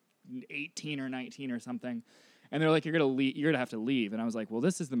season 18 or 19 or something. And they're like, you're gonna have to leave. And I was like, well,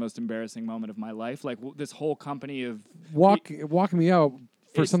 this is the most embarrassing moment of my life. Like this whole company of walk me out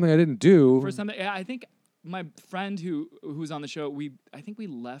for something I didn't do. For something, I think my friend who's on the show, I think we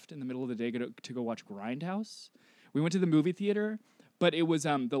left in the middle of the day to go watch Grindhouse. We went to the movie theater, but it was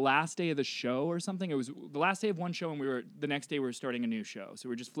the last day of the show or something. It was the last day of one show, and the next day we were starting a new show. So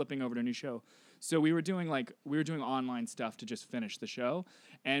we were just flipping over to a new show. So we were doing online stuff to just finish the show,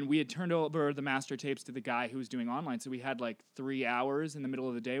 and we had turned over the master tapes to the guy who was doing online. So we had like 3 hours in the middle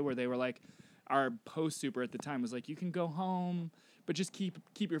of the day where they were like, our post super at the time was like, you can go home, but just keep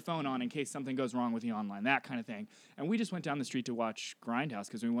your phone on in case something goes wrong with the online, that kind of thing. And we just went down the street to watch Grindhouse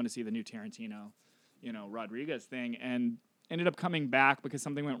because we wanted to see the new Tarantino, Rodriguez thing, and ended up coming back because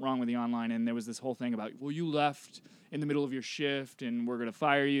something went wrong with the online, and there was this whole thing about, well, you left in the middle of your shift, and we're going to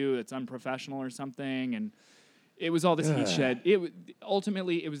fire you. It's unprofessional or something, and it was all this heat shed.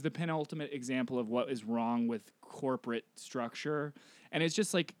 Ultimately, it was the penultimate example of what is wrong with corporate structure, and it's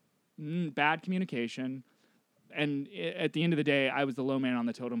just like bad communication. And at the end of the day, I was the low man on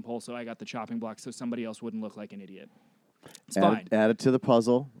the totem pole, so I got the chopping block so somebody else wouldn't look like an idiot. It's fine. Add it to the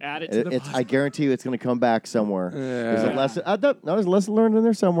puzzle. Puzzle. I guarantee you it's going to come back somewhere. There's a lesson. There's a lesson learned in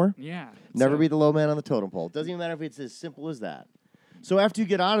there somewhere. Yeah. Never be the low man on the totem pole. Doesn't even matter if it's as simple as that. So after you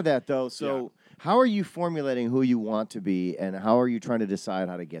get out of that, though, how are you formulating who you want to be, and how are you trying to decide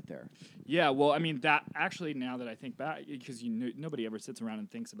how to get there? Yeah, well, I mean, that actually, now that I think back, because nobody ever sits around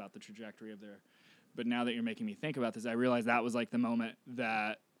and thinks about the trajectory of their... But now that you're making me think about this, I realize that was like the moment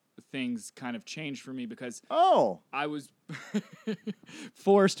that things kind of changed for me because I was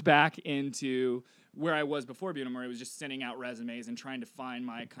forced back into where I was before Buena Murray. Was just sending out resumes and trying to find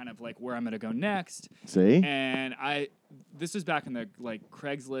my kind of like where I'm going to go next. See? And this was back in the like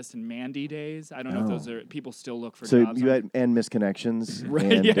Craigslist and Mandy days. I don't know if those are people still look for jobs. So you had misconnections. Right,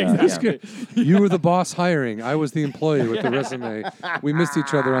 and, exactly. You were the boss hiring. I was the employee with the resume. We missed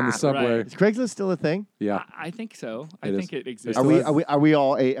each other on the subway. Right. Is Craigslist still a thing? Yeah, I think so. I think it exists. Have we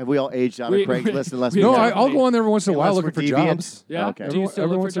all aged out of Craigslist? Unless no, I'll go on there every once in a while looking for jobs. Yeah. Okay. Every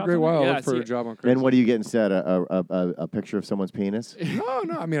once in a great while, I look for a job on Craigslist. Then what do you get instead? A picture of someone's penis? No.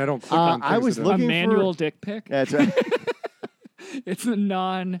 I mean, I don't click on things. I was looking a manual dick pic. That's right. It's a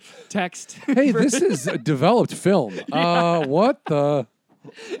non-text. Hey, this is a developed film. What the?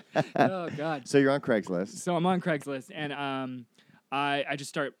 Oh God. So you're on Craigslist. So I'm on Craigslist, and I just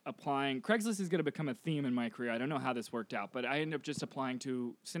start applying. Craigslist is going to become a theme in my career. I don't know how this worked out, but I ended up just applying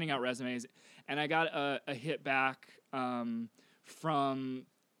to sending out resumes, and I got a hit back from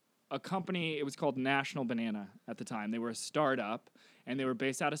a company. It was called National Banana at the time. They were a startup, and they were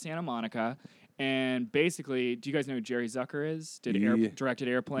based out of Santa Monica. And basically, do you guys know who Jerry Zucker is? Directed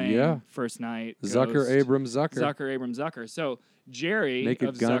Airplane, Yeah. First Night, Zucker, Ghost. Abrams, Zucker. Zucker, Abrams, Zucker. So Jerry Naked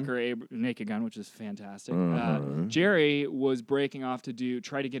of Gun. Naked Gun, which is fantastic. Mhm. Jerry was breaking off to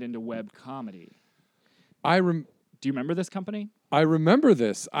try to get into web comedy. I Do you remember this company? remember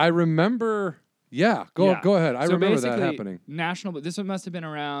this. I remember. Yeah, go ahead. I So remember that basically, happening. National, but this must have been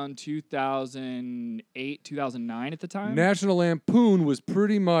around 2008, 2009 at the time. National Lampoon was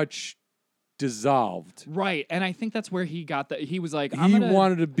pretty much dissolved. Right, and I think that's where he got that. He was like, He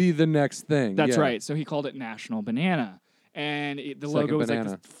wanted to be the next thing. That's yeah. right. So he called it National Banana. And the It's like logo a was like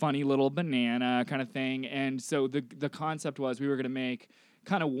banana. this funny little banana kind of thing. And so the concept was we were going to make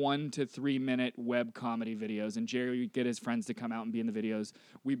kind of 1 to 3 minute web comedy videos. And Jerry would get his friends to come out and be in the videos.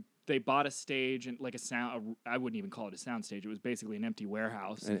 They bought a stage and like I wouldn't even call it a sound stage. It was basically an empty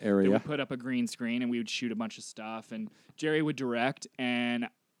warehouse. An They area. would put up a green screen and we would shoot a bunch of stuff. And Jerry would direct, and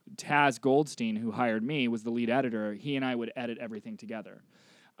Taz Goldstein, who hired me, was the lead editor. He and I would edit everything together.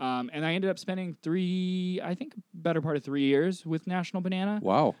 And I ended up spending better part of 3 years with National Banana.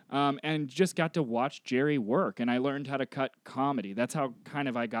 Wow. And just got to watch Jerry work. And I learned how to cut comedy. That's how kind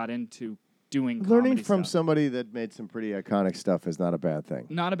of I got into doing Learning comedy from stuff. somebody that made some pretty iconic stuff is not a bad thing.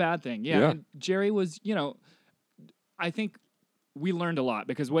 Not a bad thing. Yeah. Yeah. And Jerry was, I think we learned a lot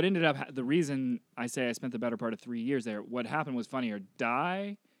because what ended up, the reason I say I spent the better part of 3 years there, what happened was Funny or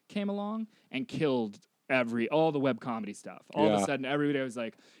Die came along and killed all the web comedy stuff. All of a sudden, everybody was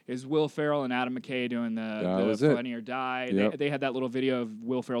like, is Will Ferrell and Adam McKay doing the Funny or Die? Yep. They had that little video of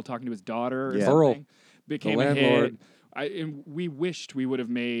Will Ferrell talking to his daughter or Yeah. something. Ferrell, Became the a landlord. hit. And we wished we would have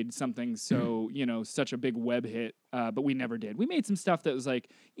made something so, such a big web hit, but we never did. We made some stuff that was like,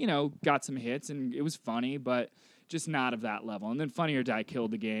 got some hits and it was funny, but just not of that level. And then Funny or Die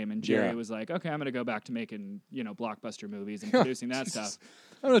killed the game, and Jerry was like, okay, I'm going to go back to making, blockbuster movies and producing that stuff.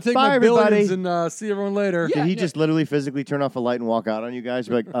 I'm going to take Bye, my everybody. billions and see everyone later. Yeah. Did he just literally physically turn off a light and walk out on you guys?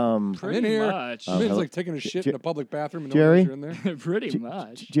 Be like, Pretty in here. much. I mean, it's hello? like taking a shit Jer- in a public bathroom and Jerry? no one knows you're in there. Pretty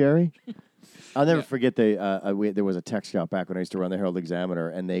much. Jerry? I'll never forget there was a tech scout back when I used to run the Herald Examiner,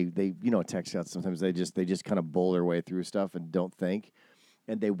 and they tech scouts sometimes they just kind of bowl their way through stuff and don't think.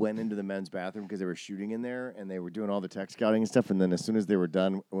 And they went into the men's bathroom because they were shooting in there, and they were doing all the tech scouting and stuff. And then as soon as they were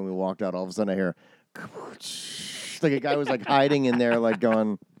done, when we walked out, all of a sudden I hear, like a guy was like hiding in there, like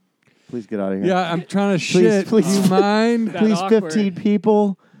going, "Please get out of here." Yeah, I'm trying to shit. please. Do you mind? That Please, awkward. 15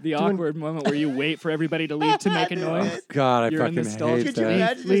 people. The doing- awkward moment where you wait for everybody to leave to make a noise. God, I You're in the fucking stalls. hate Could you that.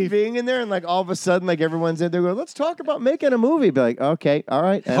 imagine Leave. just being in there and like all of a sudden like everyone's in there going, "Let's talk about making a movie." Be like, "Okay, all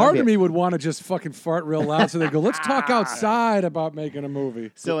right." And I'll Part be- of me would want to just fucking fart real loud, so they go, "Let's talk outside about making a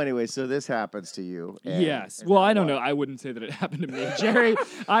movie." So anyway, so this happens to you. and- Yes. and Well, now I don't what? know. I wouldn't say that it happened to me. Jerry,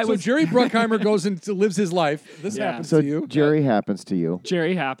 So Jerry Bruckheimer goes and lives his life. This Yeah. happens So to you. Jerry happens to you.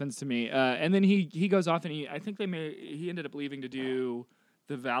 Jerry happens to me, and then he goes off and I think he ended up leaving to do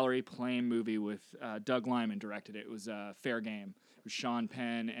the Valerie Plame movie with Doug Liman directed it. It was Fair Game. It was Sean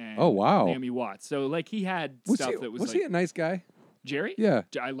Penn and Oh, wow. Naomi Watts. So like he had Was stuff he, that was was like he a nice guy? Jerry. Yeah.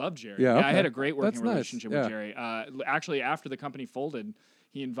 I love Jerry. Yeah, I okay. had a great working That's nice. relationship Yeah. with Jerry. Actually, after the company folded,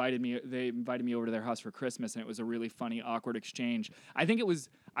 they invited me over to their house for Christmas, and it was a really funny, awkward exchange. I think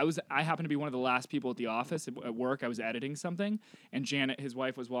I happened to be one of the last people at the office at work. I was editing something, and Janet, his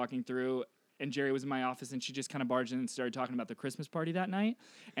wife, was walking through, and Jerry was in my office, and she just kind of barged in and started talking about the Christmas party that night,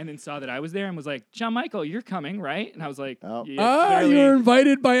 and then saw that I was there and was like, "John Michael, you're coming, right?" And I was like, Oh. Ah, clearly- you were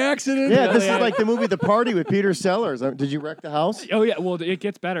invited by accident. Yeah, this is Yeah. like the movie The Party with Peter Sellers. Did you wreck the house? Oh yeah, well it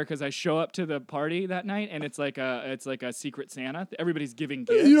gets better because I show up to the party that night and it's like a secret Santa. Everybody's giving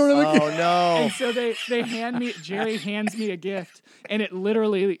gifts. You don't know the Oh no! And so Jerry hands me a gift, and it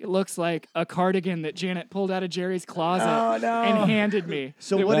literally looks like a cardigan that Janet pulled out of Jerry's closet Oh, no. and handed me.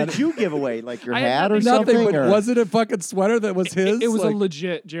 So It what was- did you give away? Like your I had hat or nothing- Nothing, something? but or? was it a fucking sweater that was his? It was Like, a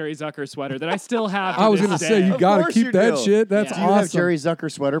legit Jerry Zucker sweater that I still have. I was going gonna to say you Of gotta course keep you that do. shit. That's Yeah. Do you have awesome. Jerry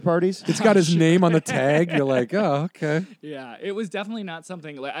Zucker sweater parties? It's got his name on the tag. You're like, oh, okay. Yeah, it was definitely not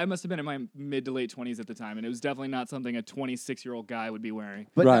something. Like I must have been in my mid to late 20s at the time, and it was definitely not something a 26-year-old guy would be wearing.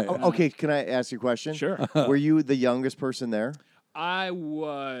 But Right. Okay, can I ask you a question? Sure. Were you the youngest person there? I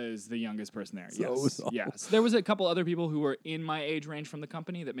was the youngest person there. So- Yes. Yes. There was a couple other people who were in my age range from the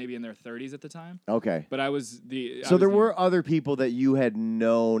company that maybe in their 30s at the time. Okay. But I was the. So there were other people that you had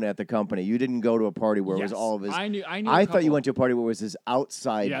known at the company. You didn't go to a party where it was all of his. I knew. I thought you went to a party where it was his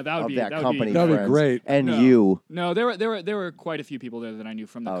outside Yeah, that would of be- that that would company. be- That would be friends. great. And No. you. No, there were quite a few people there that I knew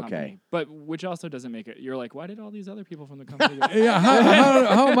from the Okay. company. But which also doesn't make it. You're like, why did all these other people from the company go? Yeah,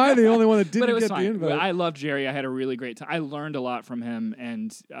 how am I the only one that But didn't it was get the fine. invite? I loved Jerry. I had a really great time. I learned a lot that from him,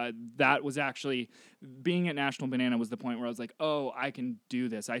 and that was actually being at National Banana was the point where I was like, oh, I can do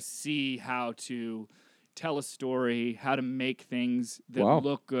this. I see how to tell a story, how to make things that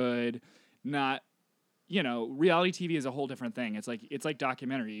look good, not. Reality TV is a whole different thing. It's like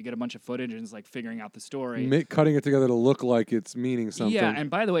documentary. You get a bunch of footage and it's like figuring out the story. Cutting it together to look like it's meaning something. Yeah, and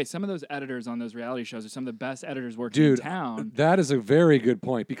by the way, some of those editors on those reality shows are some of the best editors working in town. That is a very good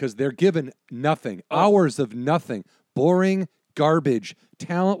point because they're given nothing. Hours of nothing. Boring garbage.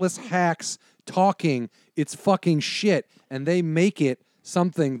 Talentless hacks talking. It's fucking shit. And they make it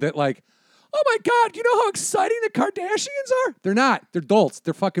something that like, oh my God, you know how exciting the Kardashians are? They're not. They're dolts.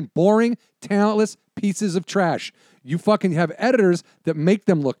 They're fucking boring, talentless pieces of trash. You fucking have editors that make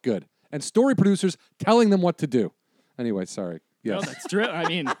them look good and story producers telling them what to do. Anyway, sorry. Yes. No, that's true. I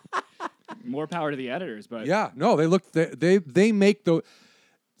mean, more power to the editors, but yeah, no, they make the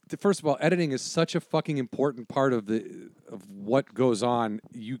first of all, editing is such a fucking important part of what goes on.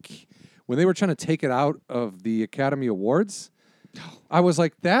 When they were trying to take it out of the Academy Awards, I was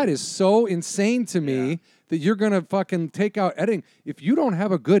like, that is so insane to me that you're going to fucking take out editing. If you don't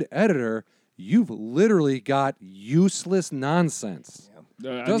have a good editor, you've literally got useless nonsense.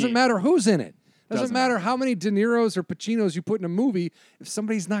 Doesn't matter who's in it. Doesn't matter how many De Niro's or Pacinos you put in a movie. If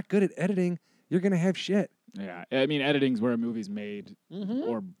somebody's not good at editing, you're going to have shit. Yeah, I mean, editing's where a movie's made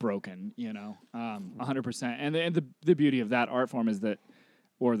or broken, 100%. And the beauty of that art form is that,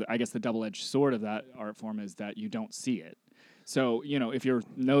 I guess the double-edged sword of that art form is that you don't see it. So, if you're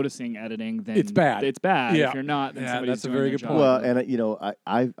noticing editing, then it's bad. It's bad. Yeah. If you're not, then somebody's that's a doing very their good job. point. Well,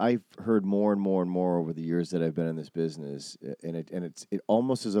 and I've heard more and more and more over the years that I've been in this business, and it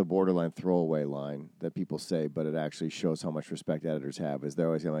almost is a borderline throwaway line that people say, but it actually shows how much respect editors have. Is they're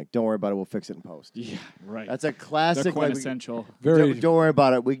always like, "Don't worry about it, we'll fix it in post." Yeah, right. That's a classic. They're quintessential. Don't worry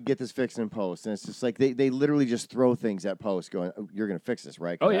about it. We can get this fixed in post, and it's just like they literally just throw things at post, going, oh, "You're going to fix this,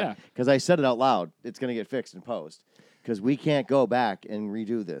 right?" Oh yeah, because I said it out loud. It's going to get fixed in post. Because we can't go back and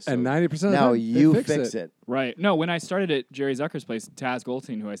redo this. And 90% of the now time, you they fix it. Right. No, when I started at Jerry Zucker's place, Taz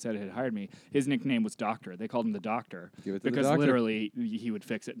Goldstein, who I said had hired me, his nickname was Doctor. They called him the Doctor. Give it to because the doctor. literally he would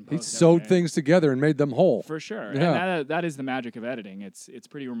fix it in post. He sewed things together and made them whole. For sure. Yeah. And that is the magic of editing. It's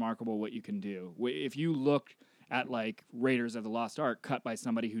pretty remarkable what you can do. If you look at like Raiders of the Lost Ark cut by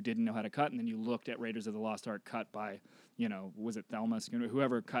somebody who didn't know how to cut, and then you looked at Raiders of the Lost Ark cut by, was it Thelma?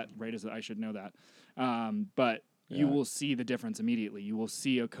 Whoever cut Raiders, I should know that. But you will see the difference immediately. You will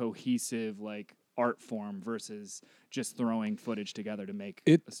see a cohesive like art form versus just throwing footage together to make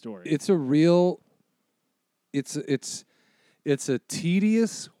a story. It's a real. It's a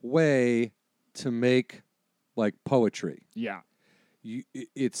tedious way to make like poetry. Yeah.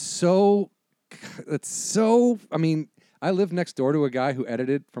 It's so. I mean, I lived next door to a guy who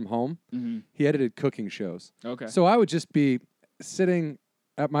edited from home. Mm-hmm. He edited cooking shows. Okay. So I would just be sitting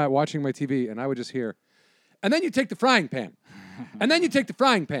at watching my TV, and I would just hear. And then you take the frying pan. And then you take the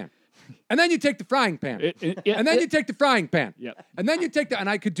frying pan. And then you take the frying pan. And then you take the frying pan. Yep. And then you take and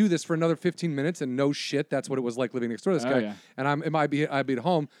I could do this for another 15 minutes and no shit. That's what it was like living next door to this guy. Yeah. And I'd be at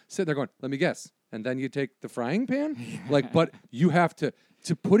home sitting there going, let me guess. And then you take the frying pan? But you have to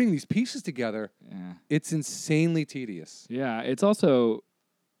putting these pieces together, it's insanely tedious. Yeah. It's also,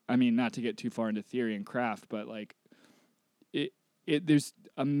 I mean, not to get too far into theory and craft, but like there's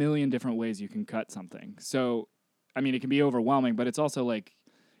a million different ways you can cut something. So, I mean, it can be overwhelming, but it's also like,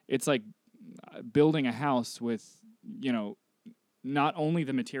 it's like building a house with, not only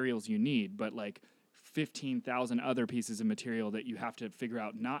the materials you need, but like 15,000 other pieces of material that you have to figure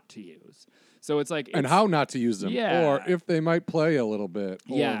out not to use. So it's like... and how not to use them. Yeah. Or if they might play a little bit.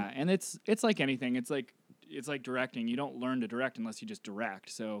 Yeah, and it's like anything. It's like directing. You don't learn to direct unless you just direct.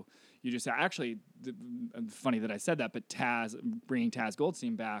 So you just... Actually, funny that I said that, but bringing Taz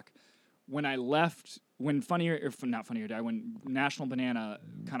Goldstein back, when I left... when National Banana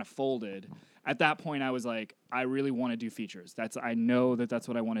kind of folded, at that point I was like, I really want to do features. I know that's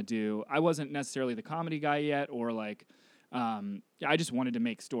what I want to do. I wasn't necessarily the comedy guy yet, or like, I just wanted to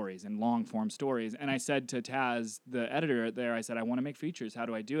make stories and long form stories. And I said to Taz, the editor there, I said, I want to make features. How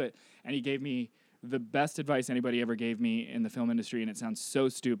do I do it? And he gave me the best advice anybody ever gave me in the film industry. And it sounds so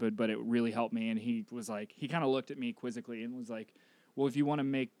stupid, but it really helped me. And he was like, he kind of looked at me quizzically and was like, well, if you want to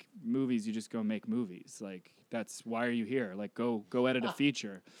make movies, you just go make movies. Like, why are you here? Like, go edit a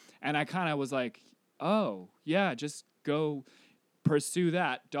feature. And I kind of was like, oh, yeah, just go pursue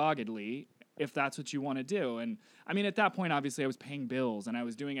that doggedly if that's what you want to do. And, I mean, at that point, obviously, I was paying bills, and I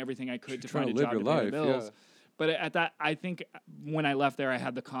was doing everything I could to find a job to pay the bills. Yeah. But at that, I think when I left there, I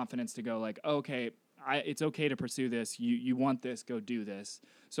had the confidence to go like, okay, it's okay to pursue this. You want this, go do this.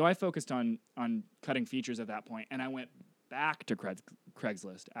 So I focused on cutting features at that point, and I went back to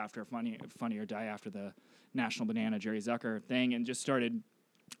Craigslist after Funny or Die after the National Banana Jerry Zucker thing, and just started.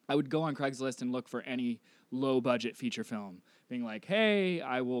 I would go on Craigslist and look for any low-budget feature film, being like, hey,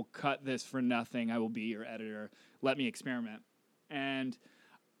 I will cut this for nothing. I will be your editor. Let me experiment. And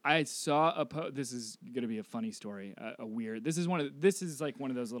I saw this is going to be a funny story, this is like one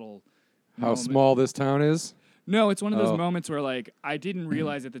of those little How small this town is? No, it's one of those moments where, like, I didn't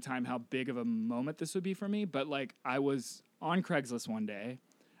realize at the time how big of a moment this would be for me, but, like, I was on Craigslist one day.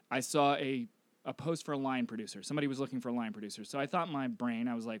 I saw a post for a line producer. Somebody was looking for a line producer. So I thought in my brain,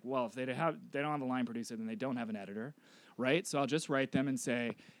 I was like, well, if they don't have a line producer, then they don't have an editor, right? So I'll just write them and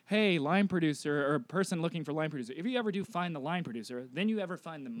say, hey, line producer, or person looking for line producer, if you ever do find the line producer, then you ever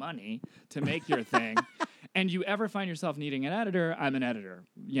find the money to make your thing, and you ever find yourself needing an editor, I'm an editor,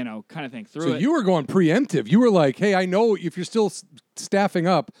 kind of thing. So you were going preemptive. You were like, hey, I know if you're still staffing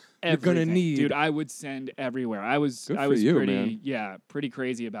up, you're going to need... Dude, I would send everywhere. I was pretty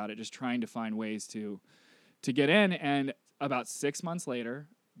crazy about it, just trying to find ways to get in. And about 6 months later,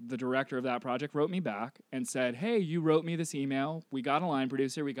 the director of that project wrote me back and said, hey, you wrote me this email. We got a line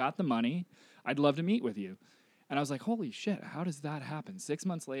producer. We got the money. I'd love to meet with you. And I was like, holy shit, how does that happen? 6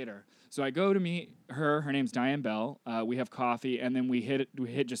 months later. So I go to meet her. Her name's Diane Bell. We have coffee, and then we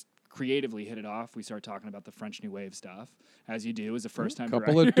just creatively hit it off. We started talking about the French New Wave stuff, as you do as a first-time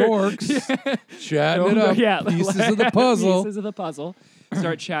director. Couple of dorks chatting it up. Yeah, pieces of the puzzle. Pieces of the puzzle.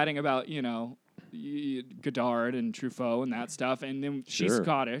 Start chatting about, Godard and Truffaut and that stuff. And then she's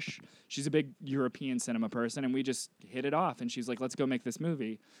Scottish. She's a big European cinema person, and we just hit it off. And she's like, let's go make this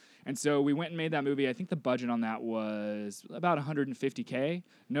movie. And so we went and made that movie. I think the budget on that was about $150K.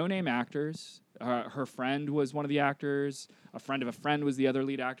 No-name actors. Her friend was one of the actors. A friend of a friend was the other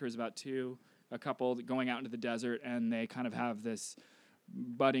lead actor. It was about two. A couple going out into the desert, and they kind of have this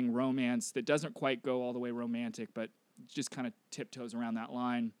budding romance that doesn't quite go all the way romantic, but just kind of tiptoes around that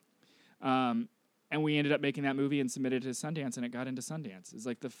line. And we ended up making that movie and submitted it to Sundance, and it got into Sundance. It's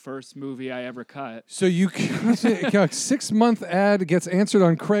like the first movie I ever cut. So you a 6-month ad gets answered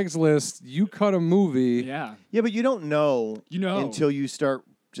on Craigslist. You cut a movie. Yeah. Yeah, but you don't know until you start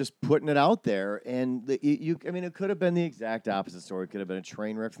just putting it out there. And it could have been the exact opposite story. It could have been a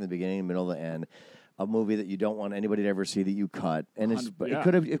train wreck from the beginning, middle, to the end. A movie that you don't want anybody to ever see that you cut, and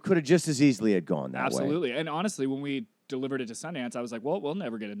it could have just as easily had gone that way. Absolutely. And honestly, when we delivered it to Sundance, I was like, well, we'll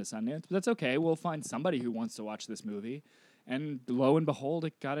never get into Sundance, but that's okay. We'll find somebody who wants to watch this movie. And lo and behold,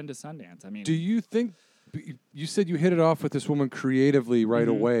 it got into Sundance. I mean, do you think you said you hit it off with this woman creatively right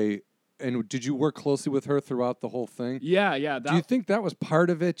away? And did you work closely with her throughout the whole thing? Yeah. Do you think that was part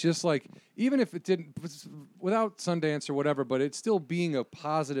of it? Just like, even if it didn't, without Sundance or whatever, but it's still being a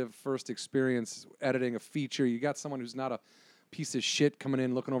positive first experience editing a feature. You got someone who's not a piece of shit coming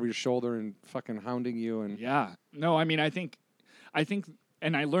in, looking over your shoulder and fucking hounding you. And yeah. No, I mean, I think,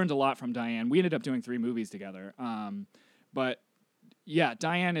 and I learned a lot from Diane. We ended up doing 3 movies together. But yeah,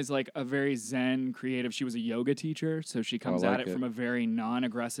 Diane is like a very zen creative. She was a yoga teacher, so she comes at it from a very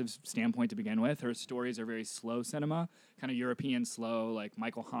non-aggressive standpoint to begin with. Her stories are very slow cinema, kind of European slow, like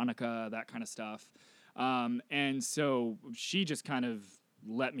Michael Haneke, that kind of stuff. And so she just kind of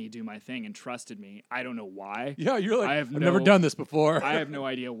let me do my thing and trusted me. I don't know why. Yeah, you're like, I've never done this before. I have no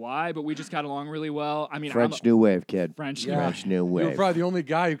idea why, but we just got along really well. I mean, French New Wave, kid. French New Wave. You're probably the only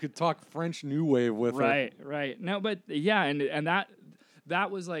guy who could talk French New Wave with her. Right. No, but yeah, and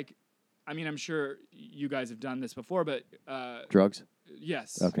that was like, I mean, I'm sure you guys have done this before, but drugs?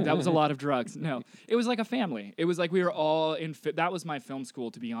 Yes. Okay. That was a lot of drugs. No, it was like a family. It was like we were all in. That was my film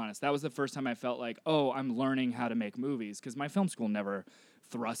school, to be honest. That was the first time I felt like, oh, I'm learning how to make movies, because my film school never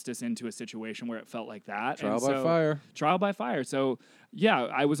thrust us into a situation where it felt like that. Trial by fire. So, yeah,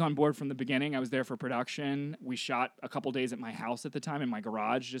 I was on board from the beginning. I was there for production. We shot a couple days at my house at the time, in my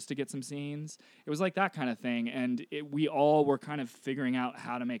garage, just to get some scenes. It was like that kind of thing. And we all were kind of figuring out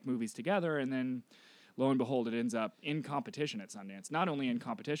how to make movies together. And then, lo and behold, it ends up in competition at Sundance. Not only in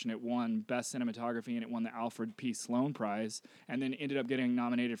competition, it won Best Cinematography, and it won the Alfred P. Sloan Prize, and then ended up getting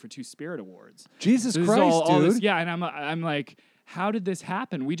nominated for 2 Spirit Awards. Jesus Christ, dude. Yeah, and I'm like, how did this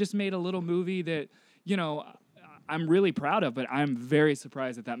happen? We just made a little movie that, I'm really proud of, but I'm very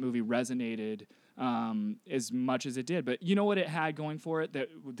surprised that movie resonated as much as it did. But you know what it had going for it? That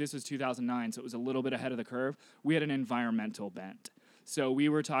this was 2009, so it was a little bit ahead of the curve. We had an environmental bent. So we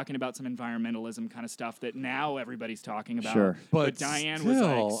were talking about some environmentalism kind of stuff that now everybody's talking about. Sure. But Diane was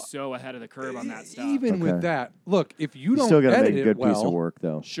like so ahead of the curve on that stuff. Even with that, look, if you don't still gotta edit make a good it well, piece of work,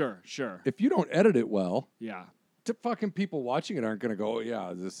 though. Sure. If you don't edit it well, yeah, fucking people watching it aren't going to go, oh,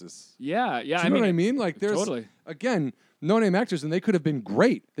 yeah, this is... Yeah. Do you know what I mean? Like, there's... Totally. Again, no-name actors, and they could have been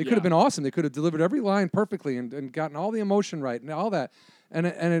great. They could Yeah. have been awesome. They could have delivered every line perfectly and gotten all the emotion right and all that. And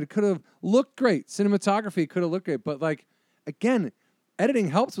it could have looked great. Cinematography could have looked great. But, like, again, editing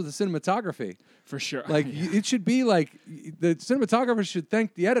helps with the cinematography. For sure. Like, it should be like the cinematographer should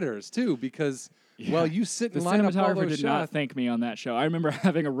thank the editors, too, because, well, you sit The and line up all cinematographer those did not shots. thank me on that show. I remember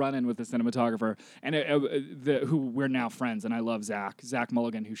having a run-in with the cinematographer, and who we're now friends, and I love Zach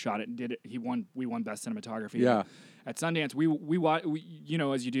Mulligan, who shot it and did it. We won best cinematography. Yeah. At Sundance, we you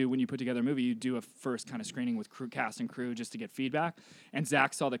know, as you do when you put together a movie, you do a first kind of screening with cast and crew just to get feedback. And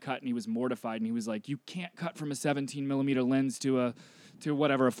Zach saw the cut and he was mortified, and he was like, "You can't cut from a 17 millimeter lens to a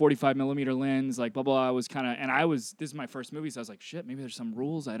 45 millimeter lens, like blah blah." I was kind of, and this is my first movie, so I was like, shit, maybe there's some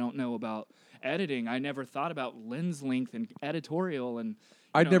rules I don't know about editing. I never thought about lens length and editorial, and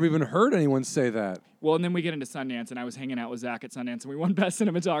I'd never even heard anyone say that. well, and then we get into Sundance, and I was hanging out with Zach at Sundance, and we won best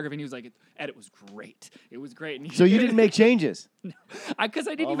cinematography, and he was like, "Edit was great. It was great." And So you didn't make changes? because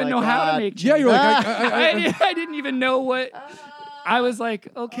I didn't Oh even my know how to God. make. Yeah, changes. you're like, I didn't even know what. I was like,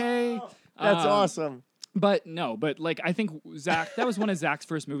 okay. That's awesome. But like I think Zach, that was one of Zach's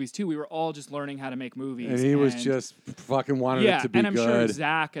first movies too. We were all just learning how to make movies. And he was just fucking wanted it to be and I'm good. sure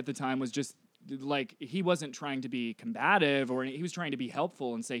Zach at the time was just like, he wasn't trying to be combative, or he was trying to be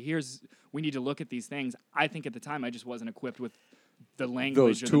helpful and say, we need to look at these things. I think at the time I just wasn't equipped with the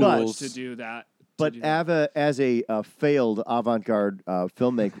language Those or the tools. words to do that. But as a failed avant-garde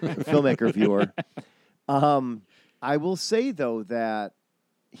filmmaker viewer, I will say though that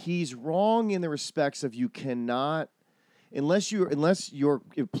he's wrong in the respects of you cannot, unless your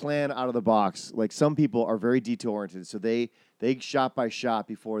plan out of the box. Like, some people are very detail oriented, so they shot by shot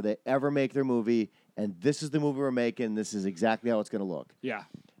before they ever make their movie, and this is the movie we're making. This is exactly how it's going to look. Yeah.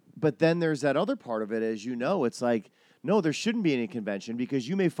 But then there's that other part of it, as you know, it's like, no, there shouldn't be any convention, because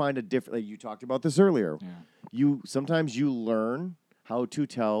you may find a different. Like you talked about this earlier. Yeah. Sometimes you learn how to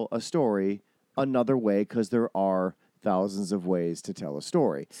tell a story another way, because there are thousands of ways to tell a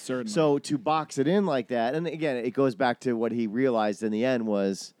story. Certainly. So to box it in like that, and again, it goes back to what he realized in the end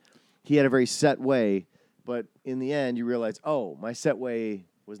was he had a very set way, but in the end you realize, oh, my set way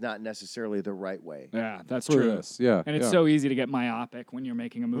was not necessarily the right way. Yeah, that's For true. this, yeah, And it's yeah. so easy to get myopic when you're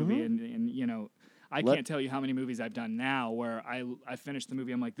making a movie, Mm-hmm. and you know, I can't tell you how many movies I've done now where I finish the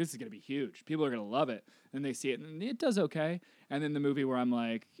movie, I'm like, this is gonna be huge. People are gonna love it. And they see it, and it does okay. And then the movie where I'm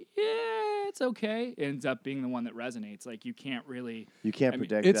like, yeah, it's okay, ends up being the one that resonates. Like, you can't really. You can't I mean,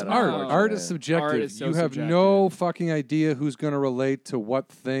 predict It's that. art. unfortunately. Art is subjective. Art is so you have subjective. no fucking idea who's going to relate to what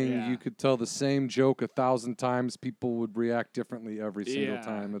thing. Yeah. You could tell the same joke 1,000 times. People would react differently every single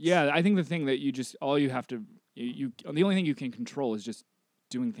time. It's, Yeah, I think the thing that the only thing you can control is just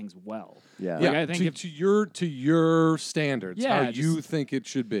doing things well. Yeah. Like, Yeah, I think to your standards, Yeah, how you just- think it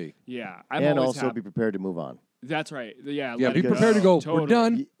should be. Yeah, I'm And always also happy. be prepared to move on. That's right. Yeah, Yeah, let be it prepared to go. Totally. We're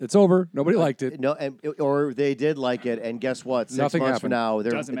done. It's over. Nobody liked it. No, or they did like it, and guess what? 6 Nothing months from happened.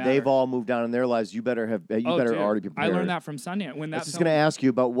 now, Doesn't they've matter. all moved on in their lives. You better Dude, already be prepared. I learned that from Sundance. When I that was just film, going to ask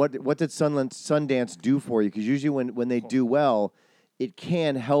you about what did Sundance do for you? Because usually when they do well, it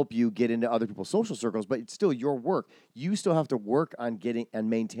can help you get into other people's social circles, but it's still your work. You still have to work on getting and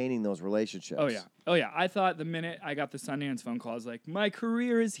maintaining those relationships. Oh yeah. I thought the minute I got the Sundance phone call, I was like, my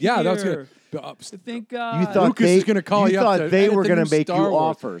career is here. Yeah, that's good. Thank God. You thought Lucas is gonna call you up thought to they edit were the going new to make Star you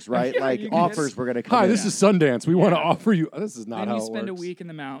Wars. offers, right? Yeah, Like you offers guys- were going to come Hi, in. this is Sundance. We want to Yeah. offer you. This is not Then how you it spend a works. week in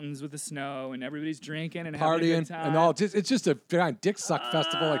the mountains with the snow, and everybody's drinking and having a good Partying time. and all. It's just a giant dick suck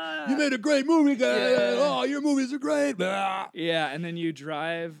festival. Like, you made a great movie, guys. Yeah. Oh, your movies are great. Blah. Yeah, and then you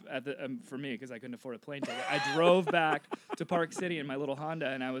drive at the for me, because I couldn't afford a plane ticket. I drove back to Park City in my little Honda,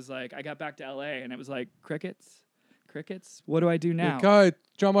 and I was like, I got back to LA, and it was like, crickets. What do I do now? Hey,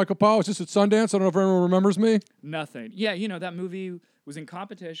 John Michael Powell was just at Sundance. I don't know if anyone remembers me. Nothing. Yeah, that movie was in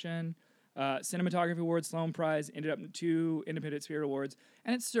competition. Cinematography Award, Sloan Prize, ended up in 2 Independent Spirit Awards,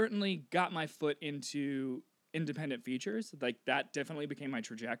 and it certainly got my foot into independent features. Like, that definitely became my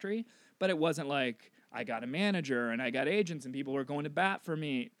trajectory, but it wasn't like I got a manager and I got agents and people were going to bat for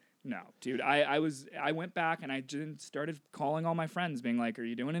me. No, dude, I went back and I just started calling all my friends, being like, are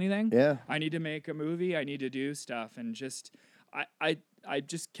you doing anything? Yeah. I need to make a movie. I need to do stuff. And just, I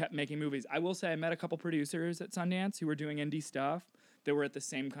just kept making movies. I will say I met a couple producers at Sundance who were doing indie stuff that were at the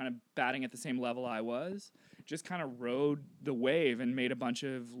same kind of batting at the same level I was. Just kind of rode the wave and made a bunch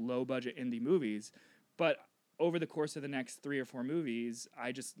of low budget indie movies. But over the course of the next 3 or 4 movies,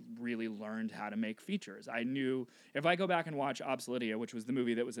 I just really learned how to make features. I knew if I go back and watch Obsoletia, which was the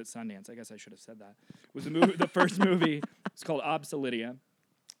movie that was at Sundance, I guess I should have said that, was the movie, the first movie. It's called Obsoletia,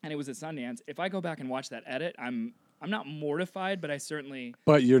 and it was at Sundance. If I go back and watch that edit, I'm not mortified, but I certainly.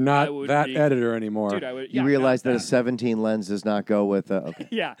 But you're not that editor anymore. Dude, I would. You realize that a 17 lens does not go with a. Okay.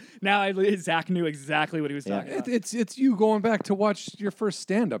 Yeah. Now Zach knew exactly what he was talking about. It's you going back to watch your first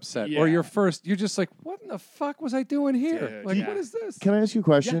stand-up set or your first. You're just like, what in the fuck was I doing here? Dude, what is this? Can I ask you a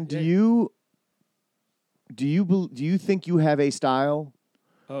question? Yeah. Do you think you have a style?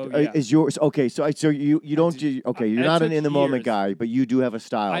 Oh, yeah. Is yours okay? So you don't do okay. You're not an in the moment guy, but you do have a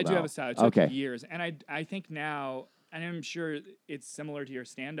style. I now. do have a style. It took years, and I think now, and I'm sure it's similar to your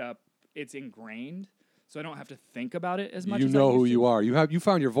stand up. It's ingrained, so I don't have to think about it as much. You know who you are. You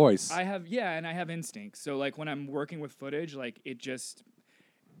found your voice. I have and I have instincts. So like when I'm working with footage, like it just.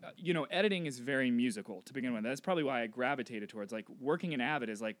 Editing is very musical to begin with. That's probably why I gravitated towards working in Avid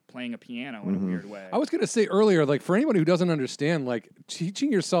is like playing a piano in a weird way. I was going to say earlier, like for anyone who doesn't understand, like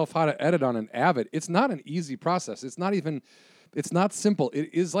teaching yourself how to edit on an Avid, it's not an easy process. It's not simple.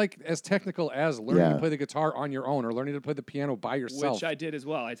 It is like as technical as learning to play the guitar on your own or learning to play the piano by yourself. Which I did as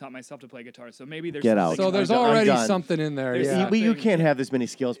well. I taught myself to play guitar. So maybe there's So there's already something in there. You can't have this many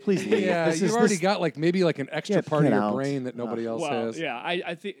skills. Please leave. Yeah, you've already got maybe an extra part of your brain that nobody else has. Yeah,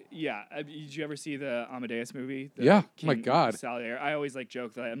 I think did you ever see the Amadeus movie? My God. Salieri. I always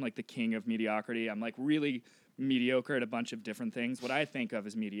joke that I'm like the king of mediocrity. I'm like really mediocre at a bunch of different things. What I think of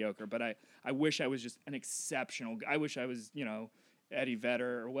as mediocre, but I wish I was just an exceptional. I wish I was Eddie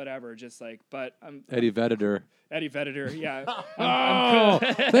Vedder or whatever, but Eddie Vedder. Eddie Vedder, yeah.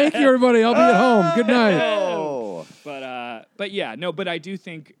 Thank you, everybody. I'll be at home. Good night. Oh. But I do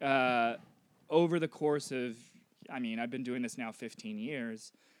think over the course of, I've been doing this now 15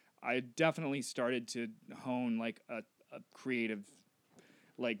 years. I definitely started to hone a creative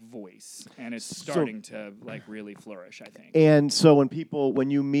voice, and it's starting to really flourish, I think. And so when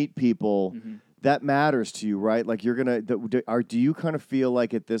you meet people. Mm-hmm. That matters to you, right? Like you're gonna. Do you kind of feel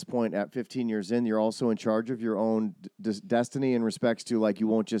like at this point, at 15 years in, you're also in charge of your own destiny in respects to you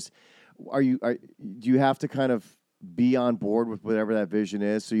won't just. Do you have to kind of be on board with whatever that vision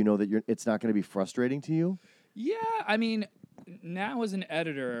is, so you know that it's not going to be frustrating to you? Yeah, now as an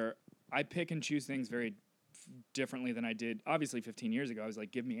editor, I pick and choose things very differently than I did. Obviously, 15 years ago, I was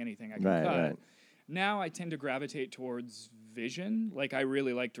like, give me anything I can cut. Right. Now I tend to gravitate towards vision. I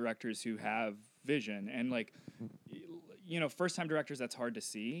really like directors who have vision, and first time directors, that's hard to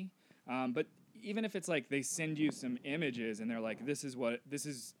see, but even if it's they send you some images and they're like, this is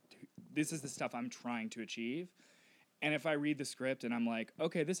the stuff I'm trying to achieve, and if I read the script and I'm like,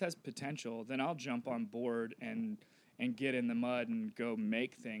 okay, this has potential, then I'll jump on board and get in the mud and go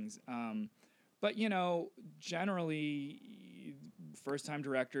make things. But generally first-time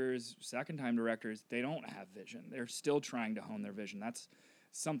directors, second-time directors, they don't have vision. They're still trying to hone their vision. That's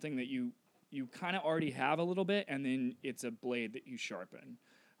something that you kind of already have a little bit, and then it's a blade that you sharpen.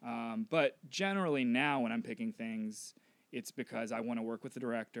 But generally now when I'm picking things, it's because I want to work with the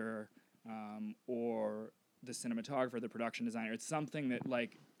director or the cinematographer, the production designer. It's something that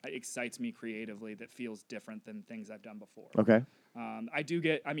excites me creatively that feels different than things I've done before. Okay. I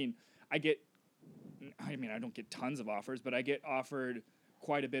don't get tons of offers, but I get offered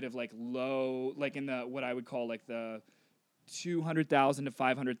quite a bit of low, in the what I would call the $200,000 to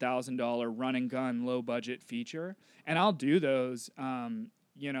 $500,000 run and gun low budget feature, and I'll do those.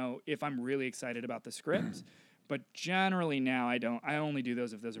 If I'm really excited about the script. But generally now I only do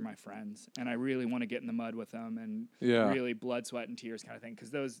those if those are my friends, and I really want to get in the mud with them and really blood, sweat, and tears kind of thing,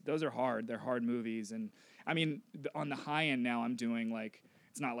 because those are hard. They're hard movies, and on the high end now I'm doing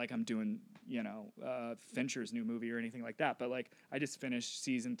it's not like I'm doing Fincher's new movie or anything like that, but I just finished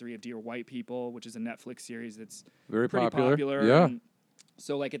season 3 of Dear White People, which is a Netflix series that's very pretty popular. Yeah. And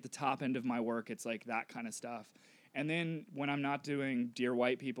so at the top end of my work, it's that kind of stuff. And then when I'm not doing Dear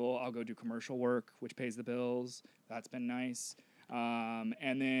White People, I'll go do commercial work, which pays the bills. That's been nice.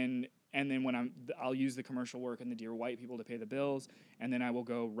 And then when I'll use the commercial work and the Dear White People to pay the bills, and then I will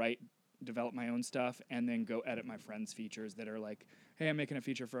go develop my own stuff, and then go edit my friends' features that are hey, I'm making a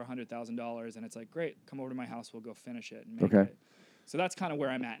feature for $100,000, and it's great, come over to my house, we'll go finish it and make it. So that's kind of where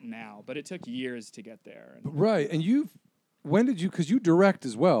I'm at now, but it took years to get there. Right, and when did you, because you direct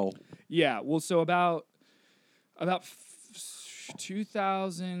as well. Yeah, well, so about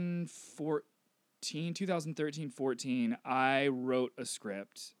 2013, 14, I wrote a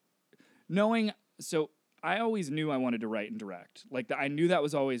script so I always knew I wanted to write and direct. I knew that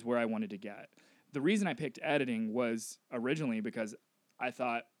was always where I wanted to get. The reason I picked editing was originally because I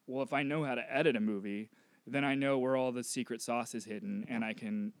thought, well, if I know how to edit a movie, then I know where all the secret sauce is hidden, and I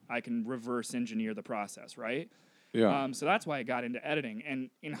can reverse engineer the process, right? Yeah. So that's why I got into editing, and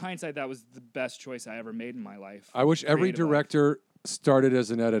in hindsight, that was the best choice I ever made in my life. I wish every director started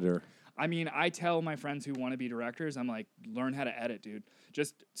as an editor. I mean, I tell my friends who want to be directors, I'm like, learn how to edit, dude.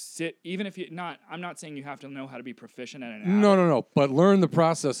 Just sit, even if I'm not saying you have to know how to be proficient at an No. But learn the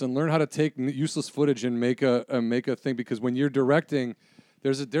process and learn how to take useless footage and make a thing. Because when you're directing,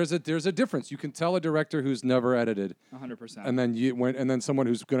 there's a difference. You can tell a director who's never edited, 100%, and then someone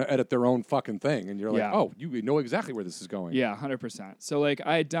who's going to edit their own fucking thing, and you're like, Yeah. oh, you know exactly where this is going. Yeah, 100%. So like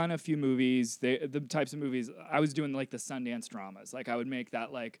I had done a few movies. The types of movies I was doing, like the Sundance dramas. Like I would make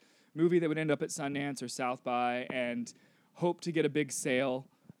that like movie that would end up at Sundance or South by and hope to get a big sale.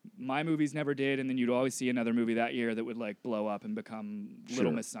 My movies never did, and then you'd always see another movie that year that would like blow up and become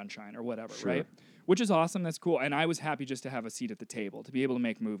Little Miss Sunshine or whatever, right? Which is awesome. That's cool. And I was happy just to have a seat at the table, to be able to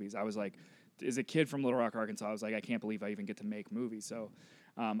make movies. I was like, as a kid from Little Rock, Arkansas, I was like, I can't believe I even get to make movies. So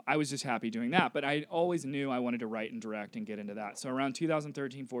I was just happy doing that. But I always knew I wanted to write and direct and get into that. So around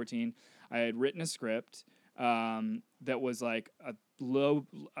 2013, 14, I had written a script that was like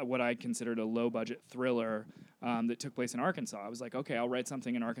what I considered a low-budget thriller that took place in Arkansas. I was like, okay, I'll write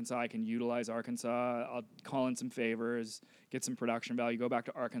something in Arkansas. I can utilize Arkansas. I'll call in some favors, get some production value, go back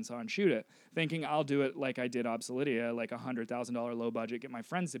to Arkansas and shoot it, thinking I'll do it like I did Obsoletia, like $100,000 low budget, get my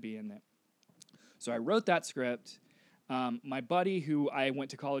friends to be in it. So I wrote that script. My buddy, who I went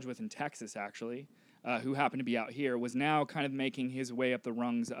to college with in Texas, actually, who happened to be out here, was now kind of making his way up the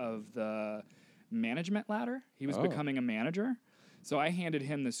rungs of the management ladder. He was becoming a manager. So I handed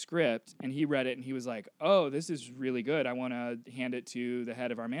him the script, and he read it, and he was like, oh, this is really good. I want to hand it to the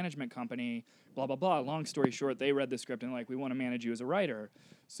head of our management company, blah, blah, blah. Long story short, they read the script, and like, we want to manage you as a writer.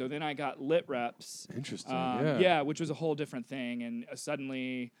 So then I got lit reps. Interesting, Yeah, which was a whole different thing. And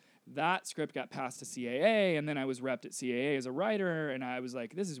suddenly that script got passed to CAA, and then I was repped at CAA as a writer, and I was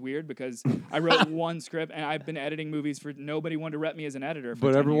like, this is weird because I wrote one script, and I've been editing movies for nobody wanted to rep me as an editor. For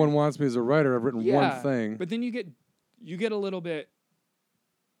But 10 everyone years. wants me as a writer. I've written one thing. But then you get a little bit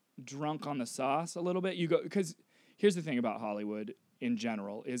drunk on the sauce a little bit. You go, because here's the thing about Hollywood in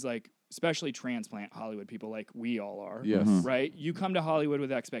general is like, especially transplant Hollywood people like we all are. Yes. Right? You come to Hollywood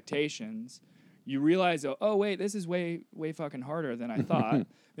with expectations. You realize, oh wait, this is way fucking harder than I thought.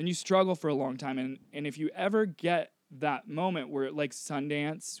 Then you struggle for a long time, and if you ever get that moment where like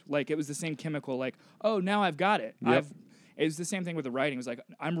Sundance, like it was the same chemical, like, oh, now I've got it. Yep. It was the same thing with the writing. It was like,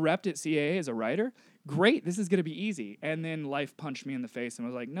 I'm repped at CAA as a writer. Great, this is going to be easy. And then life punched me in the face and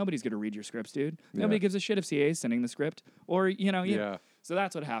was like, nobody's going to read your scripts, dude. Nobody gives a shit if CAA is sending the script. Or, So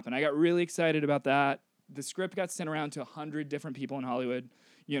that's what happened. I got really excited about that. The script got sent around to 100 different people in Hollywood.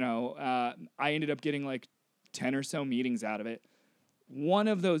 I ended up getting like 10 or so meetings out of it. One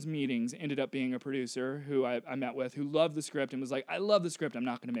of those meetings ended up being a producer who I met with who loved the script and was like, I love the script. I'm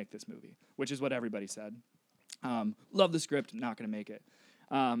not going to make this movie, which is what everybody said. Love the script, not going to make it.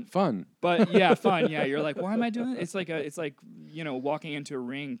 Fun. But yeah, fun. Yeah, you're like, why am I doing it? It's like walking into a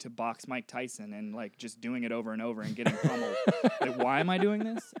ring to box Mike Tyson and like just doing it over and over and getting pummeled. Like, why am I doing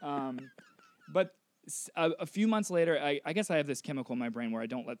this? But a few months later, I guess I have this chemical in my brain where I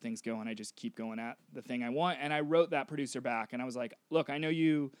don't let things go and I just keep going at the thing I want. And I wrote that producer back and I was like, look, I know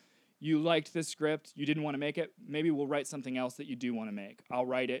you liked this script. You didn't want to make it. Maybe we'll write something else that you do want to make. I'll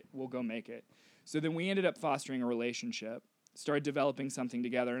write it. We'll go make it. So then we ended up fostering a relationship, started developing something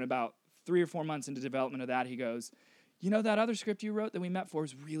together. And about 3 or 4 months into development of that, he goes, that other script you wrote that we met for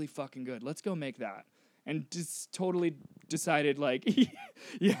is really fucking good. Let's go make that. And just totally decided like,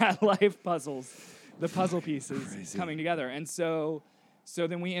 life puzzles. The puzzle pieces coming together. And so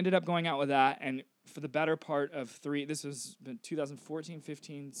then we ended up going out with that. And for the better part of this was 2014,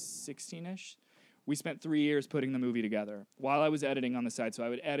 15, 16-ish. We spent 3 years putting the movie together while I was editing on the side. So I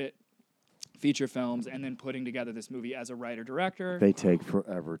would edit feature films and then putting together this movie as a writer-director. They take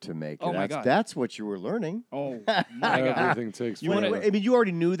forever to make. Oh, my God. That's what you were learning. Oh, my God. Everything takes forever. I mean, you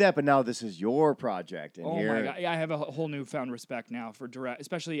already knew that, but now this is your project. And Oh, my God. Yeah, I have a whole newfound respect now for direct,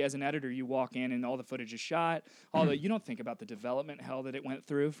 especially as an editor. You walk in and all the footage is shot. You don't think about the development hell that it went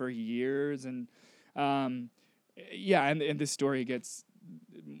through for years. And, and this story gets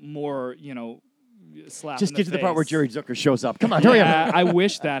more, slap Just in get to the part face. where Jerry Zucker shows up. Come on, hurry up. I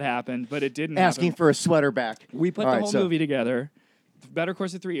wish that happened, but it didn't Asking happen. for a sweater back. We put All the right, whole so- movie together. Better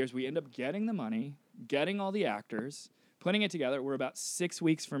course of 3 years. We end up getting the money, getting all the actors, putting it together. We're about 6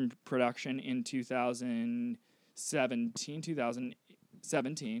 weeks from production in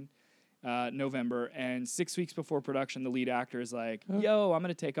 2017, November. And 6 weeks before production, the lead actor is like, yo, I'm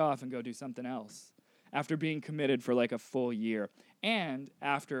going to take off and go do something else. After being committed for like a full year. And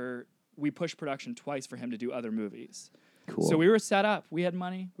after we pushed production twice for him to do other movies. Cool. So we were set up. We had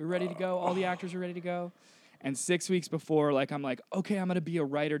money. We were ready to go. All the actors were ready to go. And 6 weeks before, I'm like, okay, I'm going to be a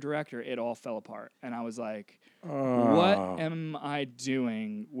writer-director. It all fell apart. And I was like, what am I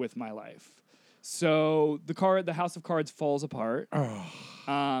doing with my life? So the House of Cards falls apart.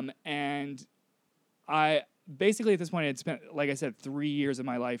 And I basically at this point had spent, like I said, 3 years of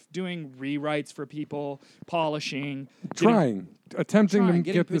my life doing rewrites for people, polishing, attempting to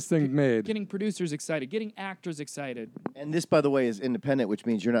get this thing made. Getting producers excited, getting actors excited. And this, by the way, is independent, which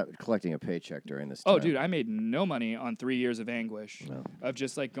means you're not collecting a paycheck during this time. Oh, dude, I made no money on 3 years of anguish of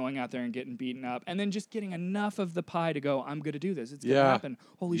just like going out there and getting beaten up and then just getting enough of the pie to go, I'm going to do this. It's going to happen.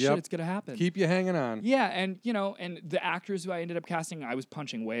 Holy shit, it's going to happen. Keep you hanging on. Yeah, and, you know, and the actors who I ended up casting, I was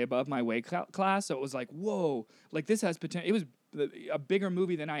punching way above my weight class, so it was like, whoa, like this has potential. It was a bigger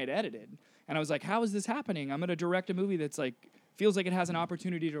movie than I had edited. And I was like, how is this happening? I'm going to direct a movie that's like, feels like it has an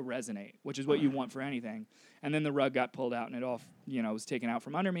opportunity to resonate, which is what you want for anything. And then the rug got pulled out and it all, you know, was taken out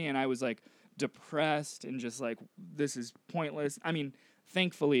from under me. And I was like depressed and just like, this is pointless. I mean,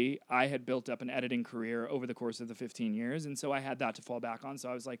 thankfully, I had built up an editing career over the course of the 15 years. And so I had that to fall back on. So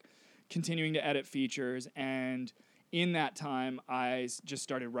I was like continuing to edit features. And in that time, I just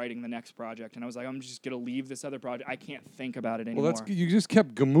started writing the next project. And I was like, I'm just going to leave this other project. I can't think about it anymore. Well, you just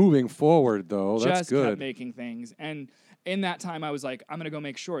kept moving forward, though. That's good. Just kept making things. And in that time, I was like, I'm going to go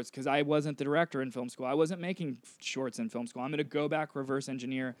make shorts because I wasn't the director in film school. I wasn't making shorts in film school. I'm going to go back, reverse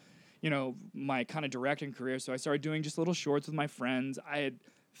engineer, you know, my kind of directing career. So I started doing just little shorts with my friends. I had,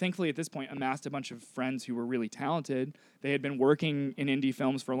 thankfully, at this point, amassed a bunch of friends who were really talented. They had been working in indie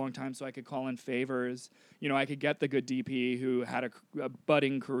films for a long time, so I could call in favors. You know, I could get the good DP who had a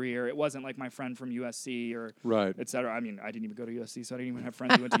budding career. It wasn't like my friend from USC or et cetera. I mean, I didn't even go to USC, so I didn't even have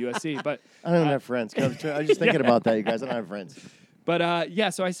friends who went to USC. But I don't have friends. I was just thinking about that, you guys. I don't have friends. But yeah,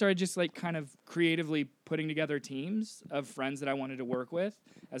 so I started just like kind of creatively putting together teams of friends that I wanted to work with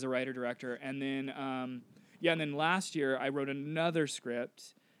as a writer-director. And then, and then last year I wrote another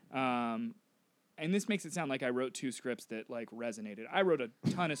script. And this makes it sound like I wrote 2 scripts that like resonated. I wrote a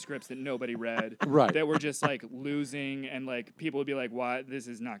ton of scripts that nobody read, that were just like losing, and like people would be like, "Why? This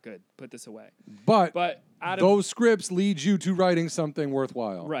is not good. Put this away." But out of those scripts lead you to writing something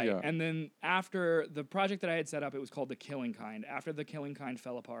worthwhile, right? Yeah. And then after the project that I had set up, it was called The Killing Kind. After The Killing Kind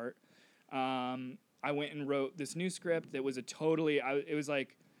fell apart, I went and wrote this new script that was it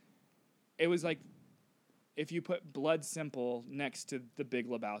was like if you put Blood Simple next to The Big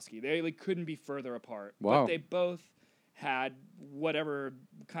Lebowski, they like couldn't be further apart. Wow. But they both had whatever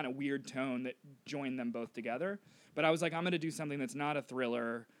kind of weird tone that joined them both together. But I was like, I'm going to do something that's not a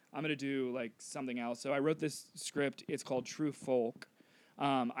thriller. I'm going to do like something else. So I wrote this script. It's called True Folk.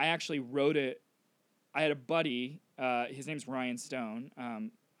 I actually wrote it. I had a buddy. His name's Ryan Stone.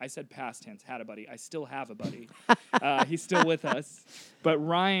 I said past tense, had a buddy. I still have a buddy. He's still with us. But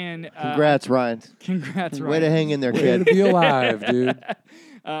Ryan... Congrats, Ryan. Congrats, Ryan. Way to hang in there, kid. Way to be alive, dude.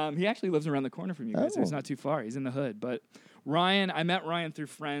 He actually lives around the corner from you guys, so he's not too far. He's in the hood. But Ryan, I met Ryan through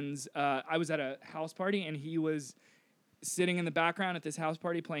friends. I was at a house party, and he was sitting in the background at this house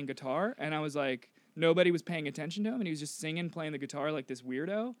party playing guitar. And I was like, nobody was paying attention to him, and he was just singing, playing the guitar like this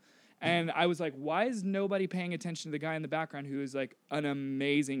weirdo. And I was like, why is nobody paying attention to the guy in the background who is like an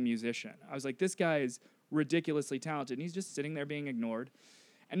amazing musician? I was like, this guy is ridiculously talented, and he's just sitting there being ignored.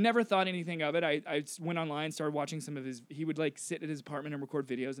 And never thought anything of it. I went online, started watching some of his... He would like sit at his apartment and record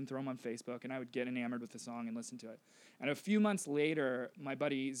videos and throw them on Facebook, and I would get enamored with the song and listen to it. And a few months later, my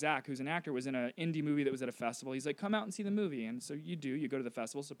buddy Zach, who's an actor, was in an indie movie that was at a festival. He's like, come out and see the movie. And so you go to the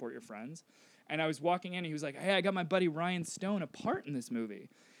festival, support your friends. And I was walking in, and he was like, hey, I got my buddy Ryan Stone a part in this movie.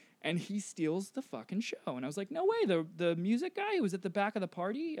 And he steals the fucking show. And I was like, no way, the music guy who was at the back of the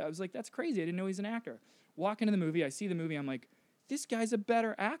party? I was like, that's crazy. I didn't know he's an actor. Walk into the movie, I see the movie, I'm like, this guy's a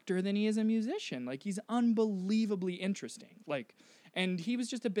better actor than he is a musician. Like, he's unbelievably interesting. Like, and he was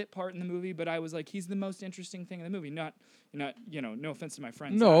just a bit part in the movie, but I was like, he's the most interesting thing in the movie. Not, no offense to my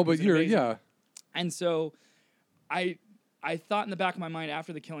friends. No, but you're, yeah. And so I thought in the back of my mind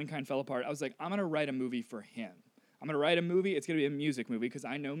after The Killing Kind fell apart, I was like, I'm going to write a movie for him. I'm going to write a movie. It's going to be a music movie because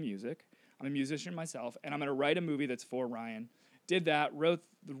I know music. I'm a musician myself, and I'm going to write a movie that's for Ryan. Did that,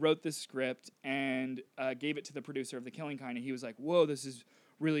 wrote this script, and gave it to the producer of The Killing Kind, and he was like, whoa, this is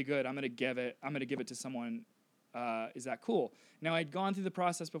really good. I'm going to give it to someone. Is that cool? Now, I'd gone through the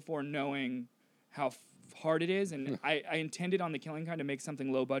process before knowing how hard it is, and I intended on The Killing Kind to make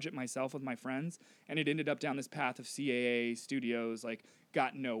something low budget myself with my friends, and it ended up down this path of CAA studios, like,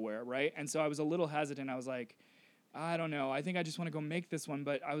 got nowhere, right? And so I was a little hesitant. I was like, I don't know. I think I just want to go make this one.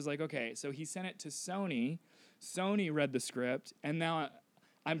 But I was like, okay. So he sent it to Sony. Sony read the script. And now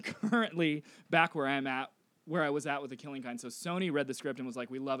I'm currently back where I was at with The Killing Kind. So Sony read the script and was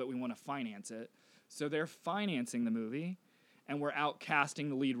like, we love it. We want to finance it. So they're financing the movie. and we're out casting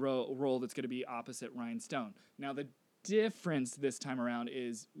the lead role that's going to be opposite Ryan Stone. Now, the difference this time around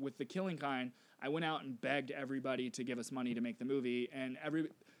is with The Killing Kind, I went out and begged everybody to give us money to make the movie, and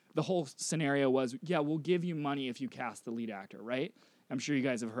the whole scenario was, yeah, we'll give you money if you cast the lead actor, right? I'm sure you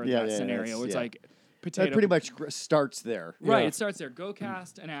guys have heard that scenario where it's like potato. That pretty much starts there. Right, it starts there. Go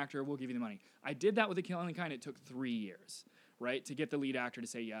cast an actor, we'll give you the money. I did that with The Killing Kind. It took 3 years, right, to get the lead actor to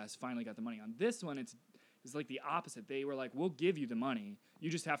say yes, finally got the money. On this one, it's like the opposite. They were like, we'll give you the money.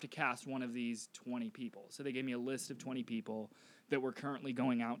 You just have to cast one of these 20 people. So they gave me a list of 20 people that we're currently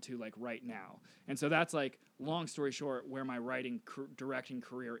going out to like right now. And so that's like, long story short, where my directing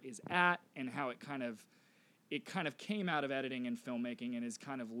career is at and how it kind of came out of editing and filmmaking and has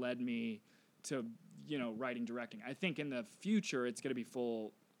kind of led me to, writing, directing. I think in the future it's going to be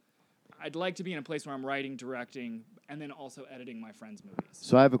full. I'd like to be in a place where I'm writing, directing, and then also editing my friends' movies.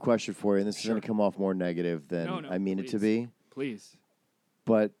 So I have a question for you, and this is going to come off more negative than I mean it to be. Please.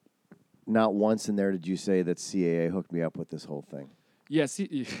 But not once in there did you say that CAA hooked me up with this whole thing. Yes.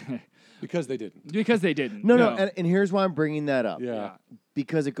 Because they didn't. No. And here's why I'm bringing that up. Yeah.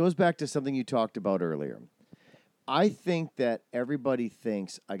 Because it goes back to something you talked about earlier. I think that everybody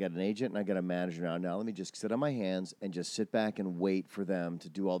thinks, I got an agent and I got a manager now. Now let me just sit on my hands and just sit back and wait for them to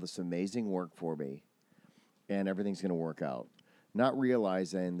do all this amazing work for me, and everything's going to work out. Not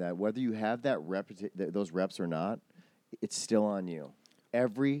realizing that whether you have those reps or not, it's still on you.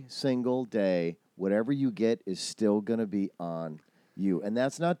 Every single day, whatever you get is still going to be on you. And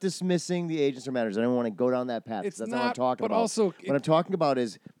that's not dismissing the agents or managers. I don't want to go down that path. That's not what I'm talking about. Also, what I'm talking about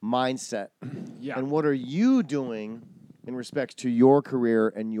is mindset. Yeah. And what are you doing in respect to your career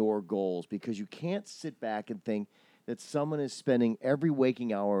and your goals? Because you can't sit back and think that someone is spending every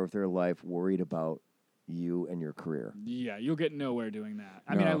waking hour of their life worried about you and your career. Yeah, you'll get nowhere doing that.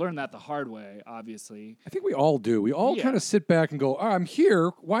 I mean, I learned that the hard way, obviously. I think we all do. We all kind of sit back and go, I'm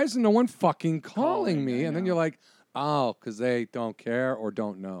here. Why isn't no one fucking calling me? And then you're like, oh, because they don't care or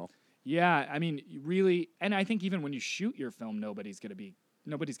don't know. Yeah, I mean, really, and I think even when you shoot your film, nobody's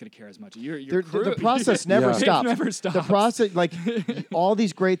gonna care as much. Your crew, the process never stops. It never stops. The process, like all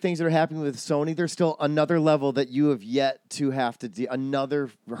these great things that are happening with Sony, there's still another level that you have yet to have to do, another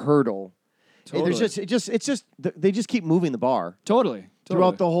hurdle. Totally. They just keep moving the bar. Totally.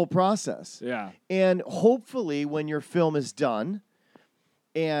 Throughout the whole process. Yeah. And hopefully when your film is done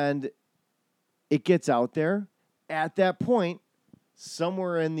and it gets out there, at that point,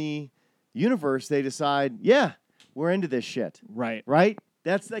 somewhere in the universe, they decide, yeah, we're into this shit. Right. Right?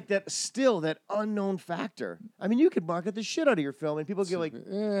 That's like that unknown factor. I mean, you could market the shit out of your film and people get like,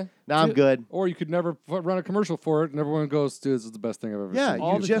 I'm good. Or you could never run a commercial for it and everyone goes, dude, this is the best thing I've ever seen.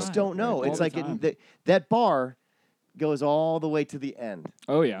 Yeah, you just don't know. It's like that bar goes all the way to the end.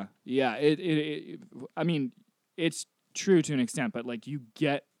 Oh, yeah. Yeah. I mean, it's true to an extent, but like you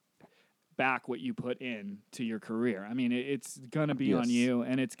get back what you put in to your career. I mean, it's going to be on you,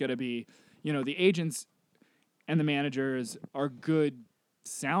 and it's going to be, the agents and the managers are good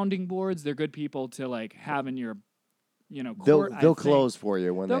sounding boards. They're good people to like have in your, court. They'll close for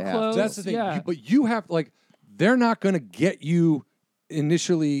you when they have to. That's the thing. Yeah. But you have, they're not going to get you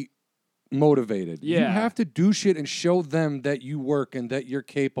initially motivated. Yeah. You have to do shit and show them that you work and that you're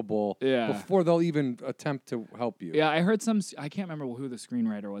capable before they'll even attempt to help you. Yeah, I heard I can't remember who the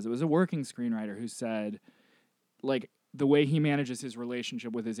screenwriter was. It was a working screenwriter who said, like, the way he manages his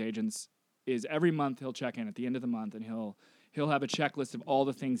relationship with his agents is every month he'll check in at the end of the month and he'll have a checklist of all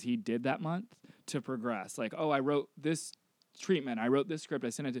the things he did that month to progress. Like, I wrote this treatment, I wrote this script, I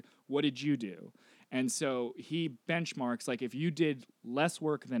sent it to, what did you do? And so he benchmarks, like, if you did less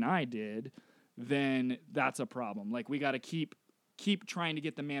work than I did, then that's a problem. Like, we got to keep trying to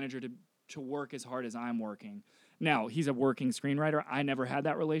get the manager to work as hard as I'm working. Now, he's a working screenwriter. I never had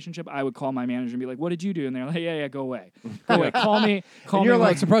that relationship. I would call my manager and be like, what did you do? And they're like, yeah, go away. Go away. Call me. And you're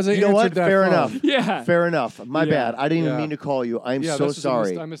like, surprised they you know what? answered that Fair phone. enough. Yeah. Fair enough. My bad. I didn't even Yeah. mean to call you. I'm so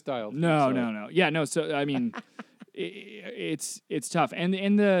sorry. I misdialed. No. Yeah, no. So, I mean, it's tough.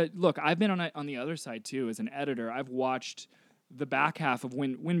 And look, I've been on the other side too as an editor. I've watched the back half of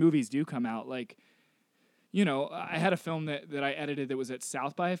when movies do come out. Like, I had a film that I edited that was at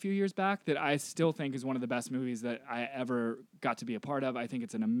South by a few years back that I still think is one of the best movies that I ever got to be a part of. I think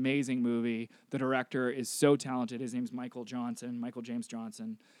it's an amazing movie. The director is so talented. His name's Michael James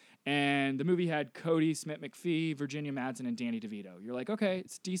Johnson. And the movie had Cody Smith-McPhee, Virginia Madsen, and Danny DeVito. You're like, okay,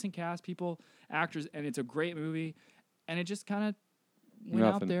 it's decent cast, actors, and it's a great movie. And it just kind of went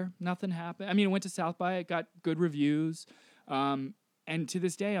out there. Nothing happened. I mean, it went to South by. It got good reviews. And to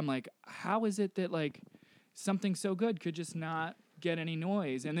this day, I'm like, how is it that, like, something so good could just not get any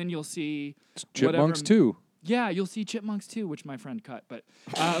noise? And then you'll see Chipmunks too. Yeah, you'll see chipmunks too, which my friend cut. But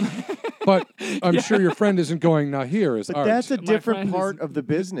But I'm sure your friend isn't going, now here is But art. that's a My different friend part is- of the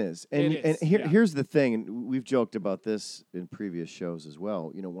business. And It is, and yeah. here's the thing, and we've joked about this in previous shows as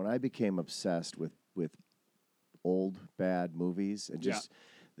well. You know, when I became obsessed with old bad movies and Yeah. just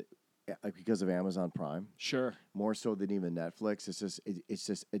like because of Amazon Prime, sure. more so than even Netflix,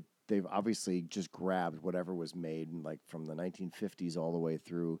 they've obviously just grabbed whatever was made in like from the 1950s all the way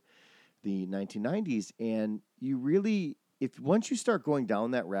through the 1990s, and you really, if once you start going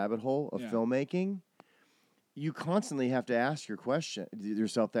down that rabbit hole of Yeah. filmmaking, you constantly have to ask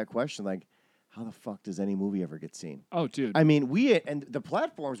yourself that question, like, how the fuck does any movie ever get seen? Oh, dude. I mean, and the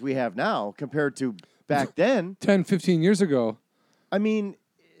platforms we have now compared to back then, 10, 15 years ago, I mean,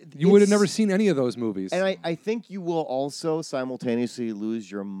 you would have it's- never seen any of those movies. And I think you will also simultaneously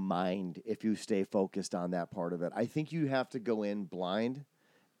lose your mind if you stay focused on that part of it. I think you have to go in blind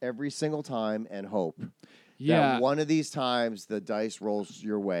every single time and hope yeah. that one of these times the dice rolls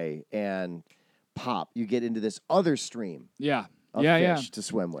your way and pop, you get into this other stream Yeah. of Yeah. fish to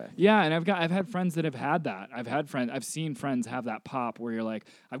swim with. Yeah, and I've had friends that have had that. I've seen friends have that pop where you're like,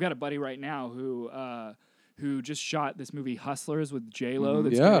 I've got a buddy right now who just shot this movie Hustlers with J-Lo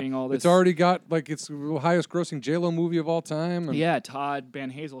that's yeah, getting all this. it's already got like it's the highest grossing J-Lo movie of all time. And Yeah, Todd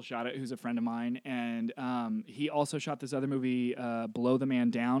Van Hazel shot it, who's a friend of mine, and he also shot this other movie, Below the Man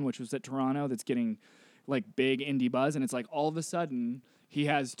Down, which was at Toronto, that's getting like big indie buzz, and it's like all of a sudden he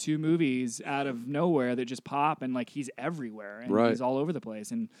has two movies out of nowhere that just pop, and like he's everywhere, and Right. he's all over the place.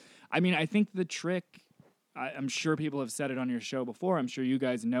 And I mean, I think the trick, I'm sure people have said it on your show before, I'm sure you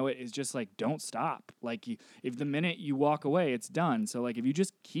guys know it, is just like don't stop. Like if the minute you walk away, it's done. So like if you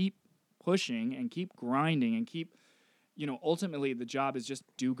just keep pushing and keep grinding and keep, ultimately the job is just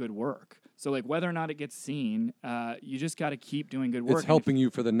do good work. So like whether or not it gets seen, you just got to keep doing good work. it's helping you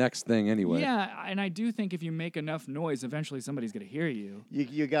for the next thing anyway. Yeah, and I do think if you make enough noise, eventually somebody's going to hear you.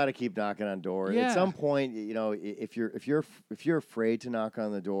 You got to keep knocking on doors. Yeah. At some point, if you're afraid to knock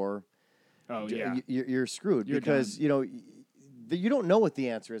on the door, Oh yeah. you're screwed You're because you don't know what the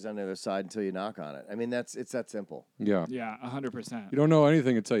answer is on the other side until you knock on it. I mean, it's that simple. Yeah. Yeah, 100%. You don't know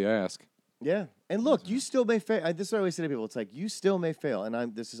anything until you ask. Yeah, and look, you still may fail. This is what I always say to people. It's like you still may fail, and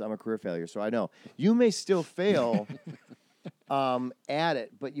I'm a career failure, so I know you may still fail at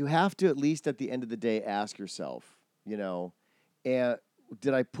it, but you have to at least at the end of the day ask yourself, and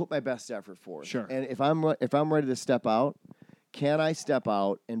did I put my best effort forth? Sure. And if I'm ready to step out, can I step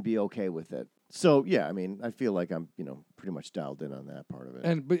out and be okay with it? So yeah, I mean, I feel like I'm pretty much dialed in on that part of it.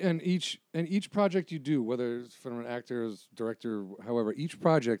 And each project you do, whether it's from an actor, as director, however, each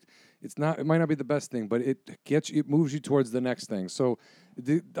project, it might not be the best thing, but it moves you towards the next thing. So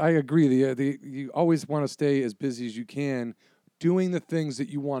I agree. You always want to stay as busy as you can, doing the things that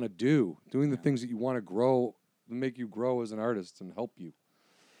you want to do, doing the things that you want to grow, make you grow as an artist and help you.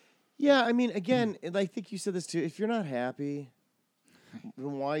 Yeah, I mean, again, and I think you said this too. If you're not happy,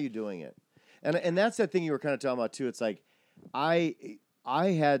 then why are you doing it? And that's that thing you were kind of talking about too. It's like I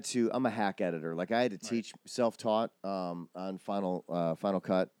had to. I'm a hack editor. Like I had to teach self-taught on Final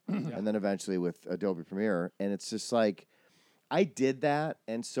Cut, and then eventually with Adobe Premiere. And it's just like I did that,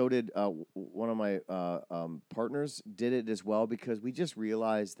 and so did one of my partners did it as well, because we just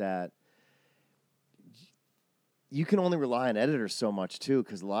realized that you can only rely on editors so much too,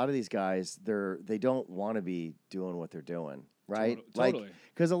 because a lot of these guys they don't want to be doing what they're doing. Right? Totally.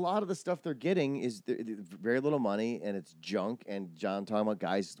 Because a lot of the stuff they're getting is very little money, and it's junk. And John talking about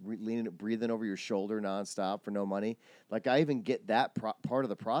guys breathing over your shoulder nonstop for no money. Like I even get that part of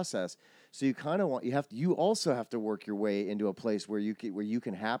the process. So you kind of you also have to work your way into a place where you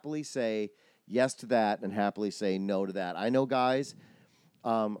can happily say yes to that and happily say no to that. I know guys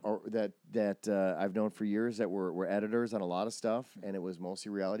that I've known for years that were editors on a lot of stuff, and it was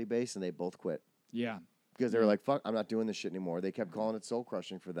mostly reality based, and they both quit. Yeah. Because they were like, "Fuck, I'm not doing this shit anymore." They kept calling it soul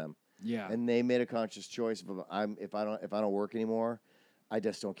crushing for them. Yeah. And they made a conscious choice of if I don't work anymore, I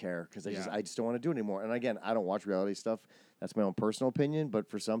just don't care, because I just don't want to do it anymore. And again, I don't watch reality stuff. That's my own personal opinion. But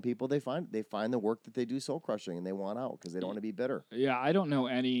for some people, they find the work that they do soul crushing, and they want out because they don't want to be bitter. Yeah, I don't know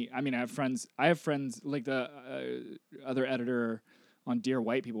any. I mean, I have friends like the other editor on Dear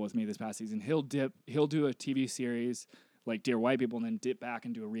White People with me this past season. He'll do a TV series like Dear White People, and then dip back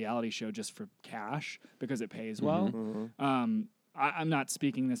and do a reality show just for cash because it pays well. Mm-hmm. I'm not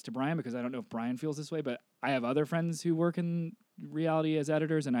speaking this to Brian because I don't know if Brian feels this way, but I have other friends who work in reality as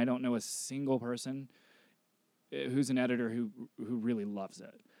editors, and I don't know a single person who's an editor who really loves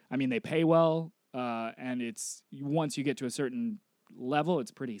it. I mean, they pay well, and it's once you get to a certain level,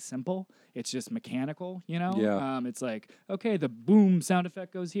 it's pretty simple. It's just mechanical, you know? Yeah. It's like, okay, the boom sound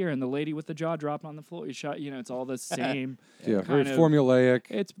effect goes here, and the lady with the jaw dropped on the floor, you shot, you know, it's all the same. Yeah, very kind of- formulaic.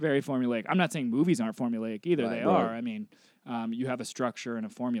 It's very formulaic. I'm not saying movies aren't formulaic either. Right. They Right. are. I mean, you have a structure and a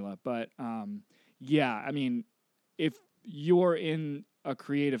formula. But, yeah, I mean, if you're in a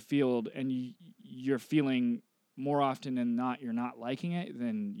creative field and you're feeling more often than not you're not liking it,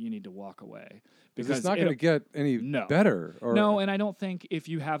 then you need to walk away. Because it's not going to get any better. Or no, and I don't think if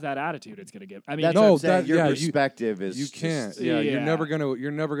you have that attitude, it's going to get. I mean, That's No, what I'm saying. that- Your yeah, you- perspective is you just- can't. Yeah. You're never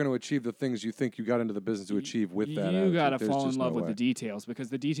gonna achieve the things you think you got into the business to achieve with that. You attitude. got to There's fall in just love no with way. the details, because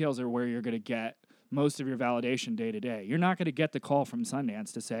the details are where you're going to get most of your validation day to day. You're not going to get the call from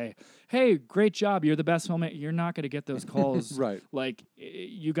Sundance to say, "Hey, great job, you're the best filmmaker." You're not going to get those calls. Right. Like,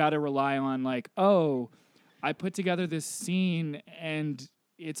 you got to rely on, like, oh, I put together this scene and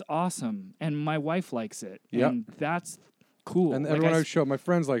it's awesome, and my wife likes it, Yep. and that's cool. And Like, everyone I I show, my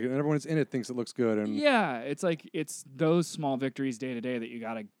friends like it, and everyone that's in it thinks it looks good. And yeah, it's like it's those small victories day to day that you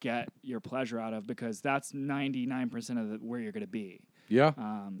got to get your pleasure out of, because that's 99% of where you're going to be. yeah,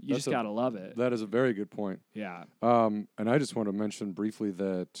 You That's just a- got to love it. that is a very good point. Yeah. And I just want to mention briefly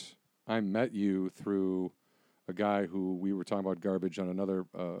that I met you through a guy who we were talking about garbage on another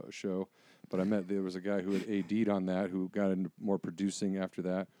show, but there was a guy who had AD'd on that, who got into more producing after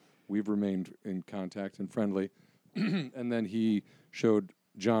that. We've remained in contact and friendly. And then he showed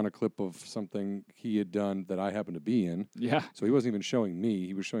John a clip of something he had done that I happened to be in. Yeah. So he wasn't even showing me.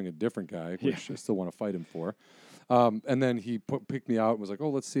 He was showing a different guy, which Yeah. I still want to fight him for. And then he picked me out and was like, oh,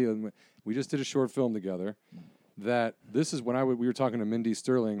 let's see. And we just did a short film together. That this is when we were talking to Mindy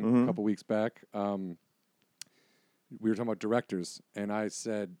Sterling a couple weeks back. We were talking about directors. And I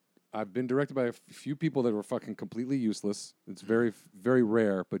said, I've been directed by a few people that were fucking completely useless. It's very, very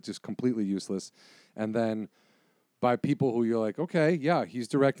rare, but just completely useless. And then by people who you're like, okay, yeah, he's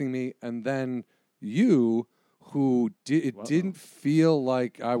directing me. And then you, who didn't feel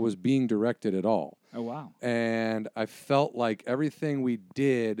like I was being directed at all. Oh, wow. And I felt like everything we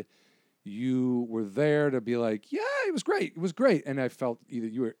did, you were there to be like, yeah, it was great. It was great. And I felt either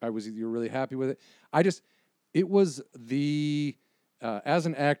you were really happy with it. It was as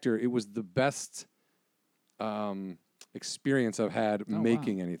an actor, it was the best experience I've had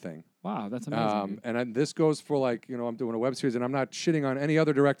making anything. Wow, that's amazing. This goes for I'm doing a web series, and I'm not shitting on any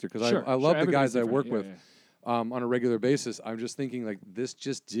other director because I love the guys I work with on a regular basis. I'm just thinking like this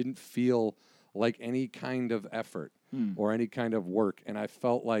just didn't feel like any kind of effort or any kind of work, and I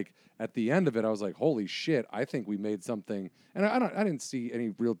felt like at the end of it, I was like, holy shit, I think we made something. And I didn't see any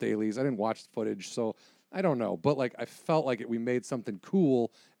real dailies. I didn't watch the footage, so I don't know. But like I felt like we made something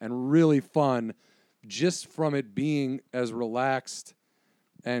cool and really fun just from it being as relaxed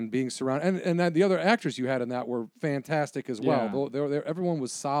and being surrounded, and the other actors you had in that were fantastic as well. Everyone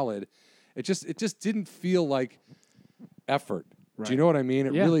was solid. It just didn't feel like effort. Right. Do you know what I mean?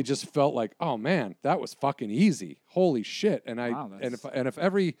 It Yeah. really just felt like, oh man, that was fucking easy. Holy shit! And if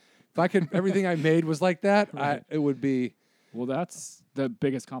everything I made was like that, Right. it would be. Well, that's the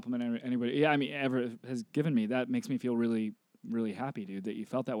biggest compliment anybody, ever has given me. That makes me feel really, really happy, dude, that you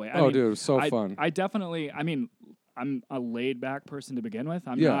felt that way. Dude, it was so fun. I definitely, I'm a laid-back person to begin with.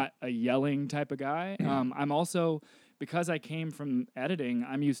 I'm Yeah. not a yelling type of guy. I'm also, because I came from editing,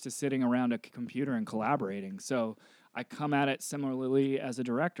 I'm used to sitting around a computer and collaborating. So I come at it similarly as a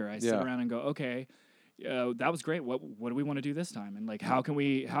director. I sit around and go, okay, that was great. What do we want to do this time? And like, how can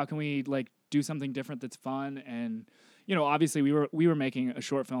we like do something different that's fun? And obviously we were making a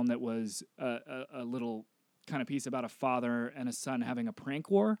short film that was a little kind of piece about a father and a son having a prank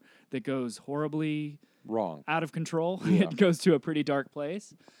war that goes horribly Wrong. out of control. Yeah. It goes to a pretty dark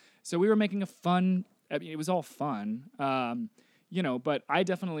place. So we were making a fun. It was all fun, But I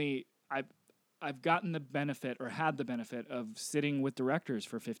definitely I've gotten the benefit or had the benefit of sitting with directors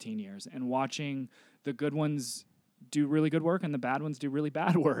for 15 years and watching the good ones do really good work and the bad ones do really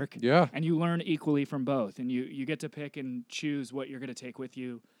bad work. Yeah. And you learn equally from both, and you get to pick and choose what you're going to take with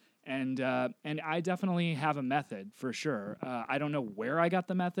you. And I definitely have a method for sure. I don't know where I got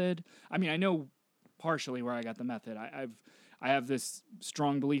the method. I mean, I know partially where I got the method. I have this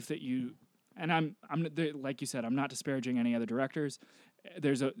strong belief that I'm like you said, I'm not disparaging any other directors.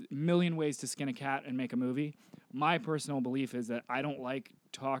 There's a million ways to skin a cat and make a movie. My personal belief is that I don't like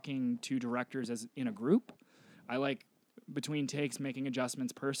talking to directors as in a group. I like between takes making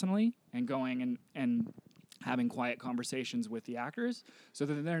adjustments personally and going and having quiet conversations with the actors so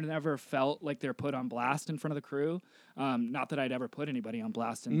that they're never felt like they're put on blast in front of the crew. Not that I'd ever put anybody on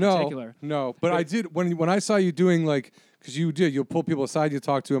blast in particular. No, but I did when I saw you doing you'll pull people aside, you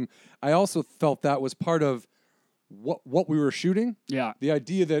talk to them. I also felt that was part of what we were shooting. Yeah. The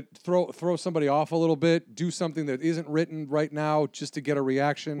idea that throw somebody off a little bit, do something that isn't written right now just to get a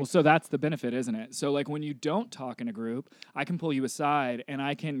reaction. Well, so that's the benefit, isn't it? So like when you don't talk in a group, I can pull you aside and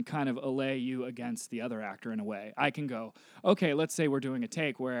I can kind of allay you against the other actor in a way. I can go, okay, let's say we're doing a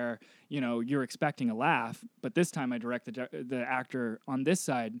take where, you're expecting a laugh, but this time I direct the actor on this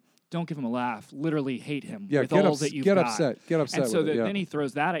side. Don't give him a laugh. Literally hate him with all that you've got. Get upset. And so with it, then he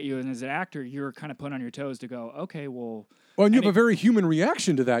throws that at you, and as an actor, you're kind of put on your toes to go, okay, well. Well, and you have a very human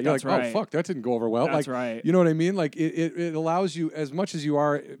reaction to that. You're like, right. oh, fuck, that didn't go over well. That's like, right. You know what I mean? Like, it allows you, as much as you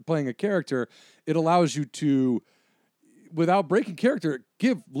are playing a character, it allows you to, without breaking character,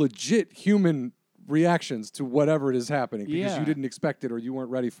 give legit human reactions to whatever it is happening because you didn't expect it or you weren't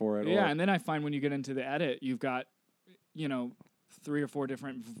ready for it. Yeah, and then I find when you get into the edit, you've got, 3 or 4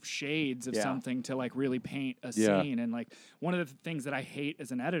 different shades of something to like really paint a scene. And like one of the things that I hate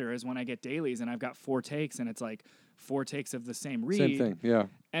as an editor is when I get dailies and I've got 4 takes and it's like 4 takes of the same read. Same thing, yeah.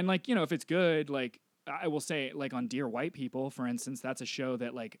 And like, if it's good, like I will say like on Dear White People, for instance, that's a show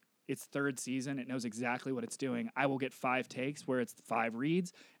that like its 3rd season, it knows exactly what it's doing. I will get 5 takes where it's 5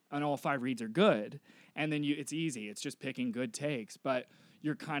 reads and all 5 reads are good. And then it's easy. It's just picking good takes. But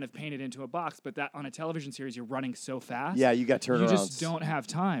you're kind of painted into a box, but that on a television series, you're running so fast. Yeah, you got turnarounds. You just don't have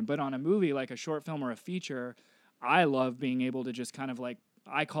time. But on a movie, like a short film or a feature, I love being able to just kind of like,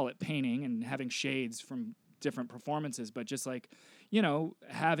 I call it painting and having shades from different performances, but just like,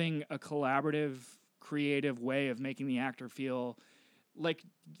 having a collaborative, creative way of making the actor feel like,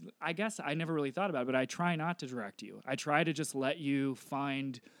 I guess I never really thought about it, but I try not to direct you. I try to just let you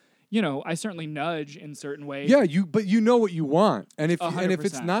find... I certainly nudge in certain ways. Yeah, but you know what you want, and if 100%.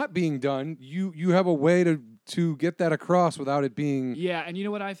 it's not being done, you have a way to get that across without it being. Yeah, and you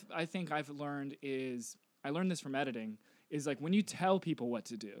know what I think I've learned is I learned this from editing is like when you tell people what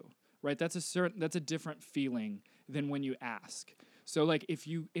to do, right? That's a different feeling than when you ask. So like if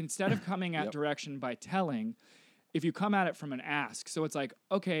you instead of coming at direction by telling, if you come at it from an ask, so it's like,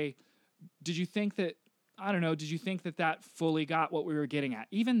 okay, did you think that? I don't know, did you think that fully got what we were getting at?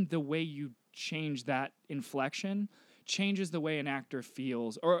 Even the way you change that inflection changes the way an actor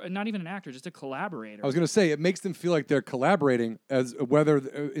feels, or not even an actor, just a collaborator. I was going to say, it makes them feel like they're collaborating as whether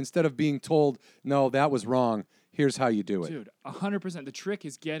instead of being told, no, that was wrong, here's how you do it. Dude, 100%. The trick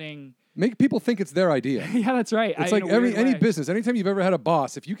is make people think it's their idea. Yeah, that's right. It's like any business. Anytime you've ever had a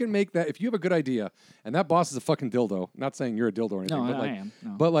boss, if you can make that, if you have a good idea, and that boss is a fucking dildo. Not saying you're a dildo or anything, no, but like, I am.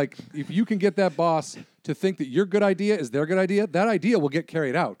 No. But like, if you can get that boss to think that your good idea is their good idea, that idea will get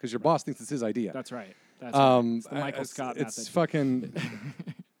carried out because your boss thinks it's his idea. That's right. That's right. It's the Michael Scott method. It's fucking.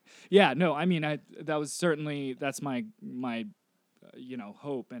 Yeah. No. I mean, that's my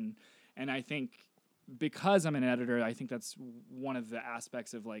hope, and I think. Because I'm an editor, I think that's one of the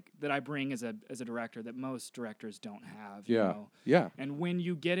aspects of like that I bring as a director that most directors don't have. Yeah. Yeah. And when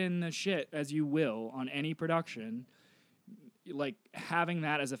you get in the shit, as you will on any production, like having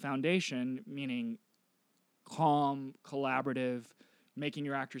that as a foundation, meaning calm, collaborative, making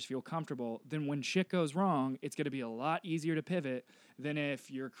your actors feel comfortable, then when shit goes wrong, it's going to be a lot easier to pivot than if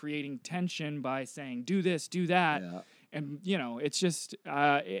you're creating tension by saying, do this, do that. Yeah. And, it's just,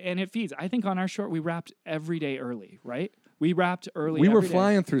 and it feeds. I think on our short, we wrapped every day early, right? We wrapped early. We were every day.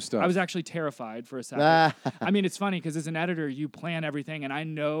 flying through stuff. I was actually terrified for a second. I mean, it's funny because as an editor, you plan everything, and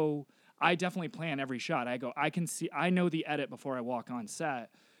I definitely plan every shot. I know the edit before I walk on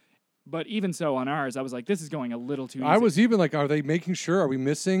set. But even so, on ours, I was like, this is going a little too easy. I was even like, are they making sure? Are we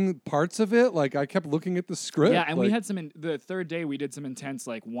missing parts of it? Like, I kept looking at the script. Yeah, and we had the third day, we did some intense,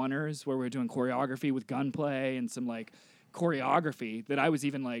 like, one-ers where we were doing choreography with gunplay and some, like, choreography that I was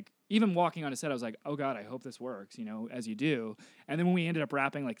even walking on a set, I was like, oh God, I hope this works, as you do. And then when we ended up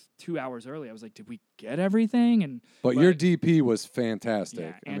wrapping like 2 hours early, I was like, did we get everything? But your DP was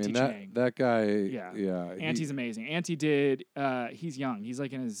fantastic. Yeah, I mean, that guy, Anti's amazing. Anti did, he's young. He's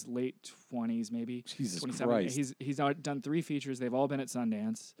like in his late 20s, maybe. Jesus 27. Christ. He's done 3 features. They've all been at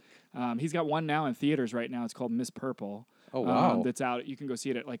Sundance. He's got one now in theaters right now. It's called Miss Purple. Oh, wow. That's out. You can go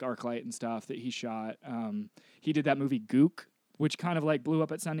see it at like ArcLight and stuff that he shot. He did that movie Gook, which kind of like blew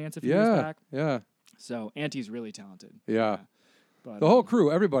up at Sundance a few years back. Yeah. So Anti's really talented. Yeah. But the whole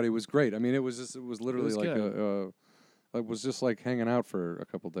crew, everybody was great. I mean, it was literally it it was just like hanging out for a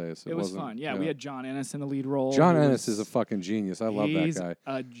couple days. It was fun. Yeah, we had John Ennis in the lead role. John Ennis is a fucking genius. I love that guy. He's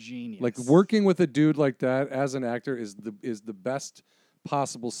a genius. Like working with a dude like that as an actor is the best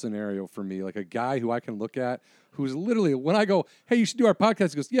possible scenario for me. Like a guy who I can look at who's literally, when I go, hey, you should do our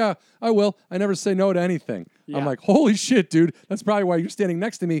podcast, he goes, yeah, I will. I never say no to anything. Yeah. I'm like, holy shit, dude. That's probably why you're standing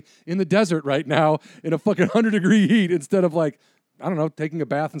next to me in the desert right now in a fucking 100-degree heat instead of like, I don't know, taking a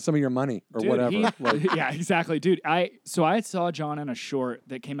bath in some of your money or Dude, whatever. yeah, exactly, dude. I saw John in a short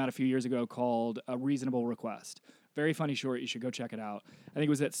that came out a few years ago called A Reasonable Request. Very funny short. You should go check it out. I think it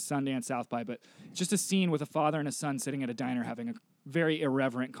was at Sundance South by, but it's just a scene with a father and a son sitting at a diner having a very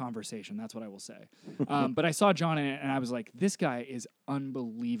irreverent conversation. That's what I will say. But I saw John in it, and I was like, this guy is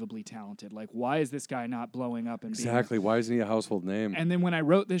unbelievably talented. Like, why is this guy not blowing up and Exactly. Why isn't he a household name? And then when I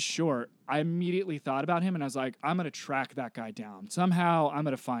wrote this short, I immediately thought about him, and I was like, I'm going to track that guy down. Somehow, I'm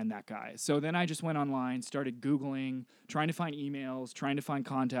going to find that guy. So then I just went online, started Googling, trying to find emails, trying to find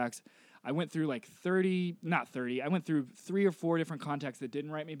contacts. I went through like I went through 3 or 4 different contacts that didn't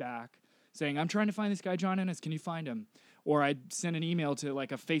write me back saying, I'm trying to find this guy, John Ennis. Can you find him? Or I'd send an email to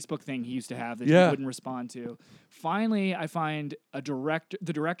like a Facebook thing he used to have that he wouldn't respond to. Finally, I find the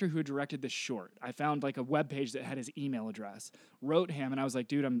director who had directed this short. I found like a web page that had his email address, wrote him, and I was like,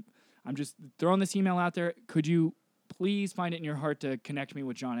 dude, I'm just throwing this email out there. Could you please find it in your heart to connect me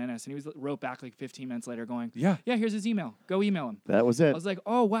with John Ennis? And he wrote back like 15 minutes later going, yeah, here's his email. Go email him. That was it. I was like,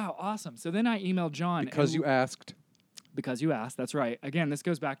 oh, wow, awesome. So then I emailed John. Because you asked. Because you asked, that's right. Again, this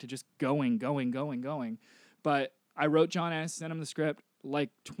goes back to just going. But I wrote John Ennis, sent him the script. Like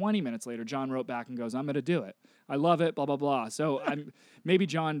 20 minutes later, John wrote back and goes, I'm going to do it. I love it, blah, blah, blah. So maybe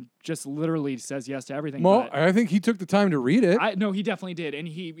John just literally says yes to everything. Well, I think he took the time to read it. No, he definitely did. And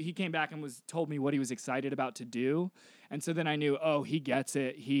he came back and told me what he was excited about to do. And so then I knew, oh, he gets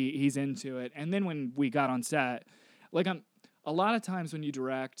it. He's into it. And then when we got on set, like a lot of times when you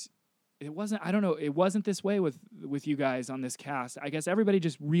direct, it wasn't this way with you guys on this cast. I guess everybody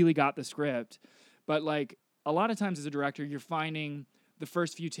just really got the script. But like a lot of times as a director, you're finding the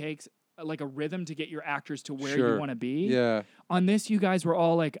first few takes like a rhythm to get your actors to where you want to be. Yeah. On this, you guys were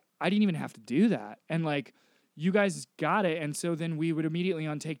all like, I didn't even have to do that. And like, you guys got it. And so then we would immediately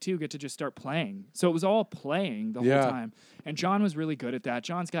on take 2 get to just start playing. So it was all playing the whole time. And John was really good at that.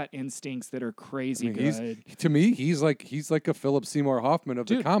 John's got instincts that are crazy good. To me, he's like a Philip Seymour Hoffman of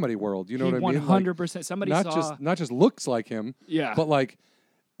the comedy world. You know what I mean? 100%. Somebody not just looks like him. Yeah. But like,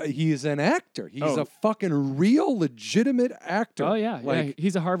 he's an actor. He's a fucking real, legitimate actor. Oh, yeah.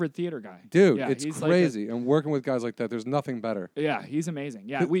 He's a Harvard theater guy. Dude, it's crazy. And working with guys like that, there's nothing better. Yeah, he's amazing.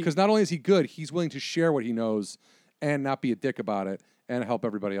 Yeah, because not only is he good, he's willing to share what he knows and not be a dick about it and help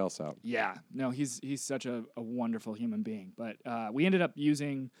everybody else out. Yeah. No, he's such a wonderful human being. But we ended up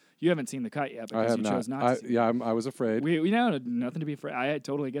using... You haven't seen the cut yet because you chose not to see it. Yeah, I was afraid. We know nothing to be afraid. I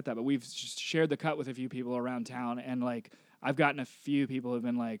totally get that. But we've shared the cut with a few people around town, and like... I've gotten a few people who've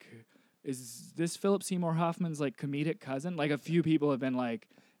been like, is this Philip Seymour Hoffman's like comedic cousin? Like a few people have been like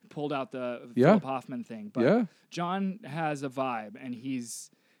pulled out the Philip Hoffman thing. But John has a vibe and he's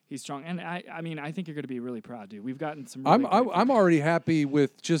strong. And I mean, I think you're going to be really proud, dude. We've gotten some really I'm already happy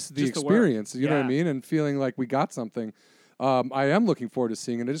with just the experience, you know what I mean? And feeling like we got something. I am looking forward to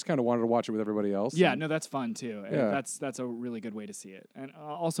seeing it. I just kind of wanted to watch it with everybody else. Yeah, no, that's fun too. Yeah. That's a really good way to see it. And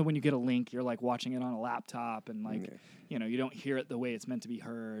also when you get a link, you're like watching it on a laptop and like, you know, you don't hear it the way it's meant to be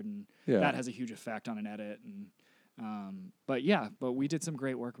heard. And that has a huge effect on an edit. And but we did some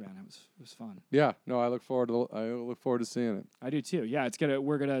great work, man. It was fun. Yeah, no, I look forward to seeing it. I do too. Yeah,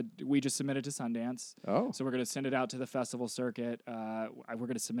 we just submitted to Sundance. Oh. So we're gonna send it out to the festival circuit. We're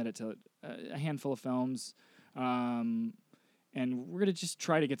gonna submit it to a handful of films. And we're going to just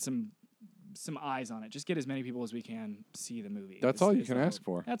try to get some eyes on it. Just get as many people as we can see the movie. That's all you can ask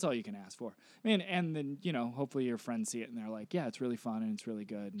for. That's all you can ask for. And then, you know, hopefully your friends see it and they're like, yeah, it's really fun and it's really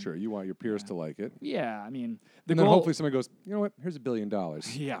good. And sure, you want your peers to like it. Yeah, I mean, and then hopefully somebody goes, you know what, here's $1 billion.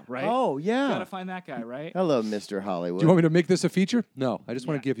 Yeah, right? Oh, yeah. Got to find that guy, right? Hello, Mr. Hollywood. Do you want me to make this a feature? No, I just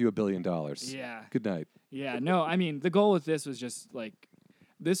want to give you $1 billion. Yeah. Good night. Yeah, no, I mean, the goal with this was just like,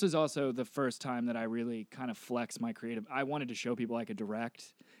 this was also the first time that I really kind of flexed my creative. I wanted to show people I could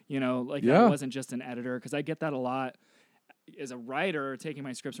direct, you know, like I wasn't just an editor, because I get that a lot as a writer taking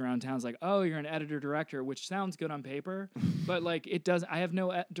my scripts around town. It's like, oh, you're an editor director, which sounds good on paper, but like it does. I have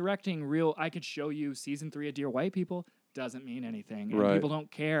no directing real. I could show you season 3 of Dear White People, doesn't mean anything, and people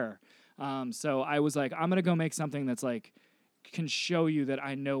don't care. So I was like, I'm gonna go make something that's like can show you that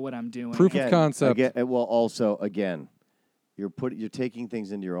I know what I'm doing. Proof of concept. Well, also again. You're taking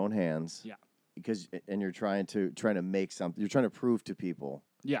things into your own hands. Yeah. And you're trying to make something. You're trying to prove to people.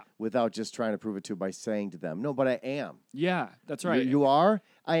 Yeah. Without just trying to prove it to by saying to them, no, but I am. Yeah, that's right. You are?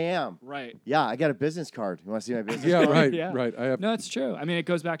 I am. Right. Yeah, I got a business card. You want to see my business card? Right. Yeah, right. No, it's true. I mean, it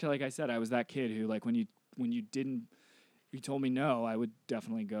goes back to, like I said, I was that kid who, like, when you told me no, I would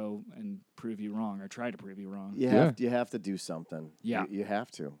definitely go and prove you wrong or try to prove you wrong. You have to do something. Yeah. You have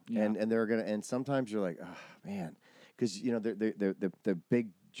to. Yeah. And sometimes you're like, oh man. Because, you know, the big,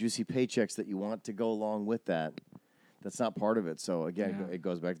 juicy paychecks that you want to go along with that, That's not part of it. So again, Yeah. it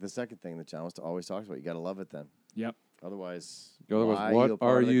goes back to the second thing that John always talks about. You got to love it then. Yep. Otherwise, What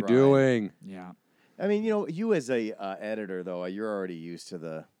are you doing? Yeah. I mean, you as a editor though, you're already used to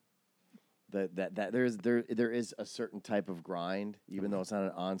that there is a certain type of grind, even though it's not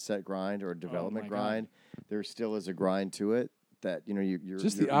an on-set grind or a development grind. There still is a grind to it that you're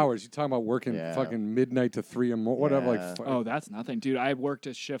just the hours. You're talking about working fucking midnight to 3 and more, whatever. Like, that's nothing, dude. I worked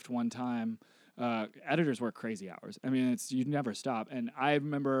a shift one time. Editors work crazy hours. I mean, you never stop. And I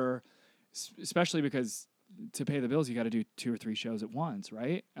remember, especially because to pay the bills, you got to do 2 or 3 shows at once,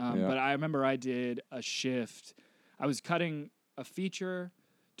 right? But I remember I did a shift. I was cutting a feature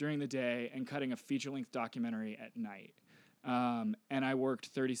during the day and cutting a feature-length documentary at night. And I worked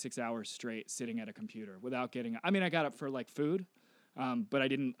 36 hours straight sitting at a computer without getting... I mean, I got up for, like, food, but I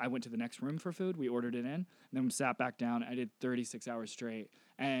didn't... I went to the next room for food. We ordered it in, and then sat back down. I did 36 hours straight.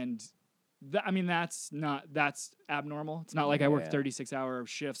 And... that's abnormal. It's not like I work 36-hour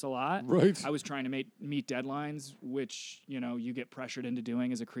shifts a lot. Right. I was trying to meet deadlines, which, you get pressured into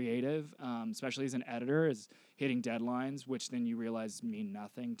doing as a creative, especially as an editor, is hitting deadlines, which then you realize mean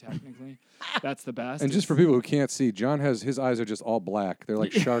nothing technically. That's the best. And just for people who can't see, John his eyes are just all black. They're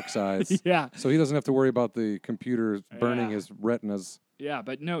like shark's eyes. Yeah. So he doesn't have to worry about the computer burning his retinas. Yeah,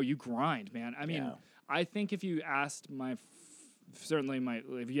 but no, you grind, man. I mean, I think if you asked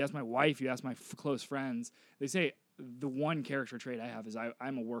if you ask my wife, you ask my close friends, they say the one character trait I have is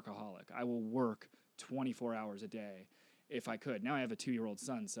I'm a workaholic. I will work 24 hours a day if I could. Now I have a 2-year-old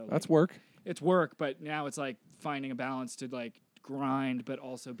son, so that's work. It's work, but now it's like finding a balance to like grind, but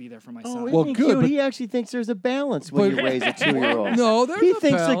also be there for my son. Well, good. He actually thinks there's a balance when you raise a 2-year-old. No, there's he a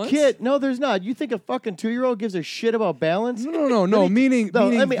thinks balance. a kid. No, there's not. You think a fucking 2-year-old gives a shit about balance? No. Meaning.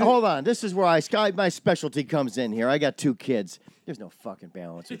 Hold on. This is where my specialty comes in here. I got 2 kids. There's no fucking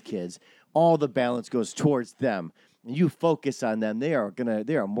balance with kids. All the balance goes towards them. You focus on them. They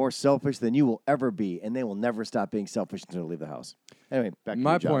are more selfish than you will ever be, and they will never stop being selfish until they leave the house. Anyway, back to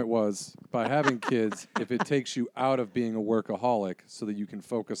my you, John. point was, by having kids, if it takes you out of being a workaholic so that you can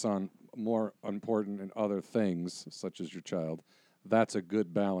focus on more important and other things, such as your child, that's a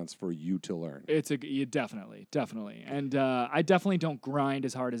good balance for you to learn. Definitely. And I definitely don't grind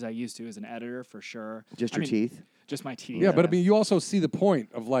as hard as I used to as an editor, for sure. Just your teeth? Just my teeth. Yeah, but I mean, you also see the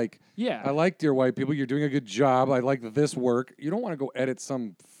point of like, I like Dear White People. You're doing a good job. I like this work. You don't want to go edit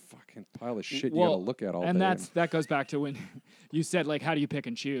some fucking pile of shit you got to look at all day. And that goes back to when you said, like, how do you pick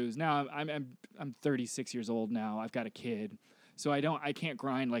and choose? Now I'm 36 years old now. I've got a kid. So I can't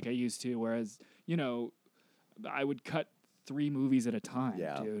grind like I used to, whereas, I would cut 3 movies at a time,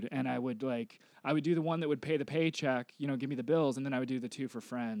 dude. And I would do the one that would pay the paycheck, give me the bills, and then I would do the 2 for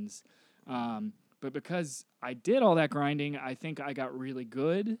friends. But because I did all that grinding, I think I got really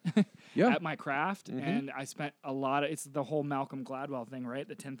good at my craft. Mm-hmm. And I spent it's the whole Malcolm Gladwell thing, right?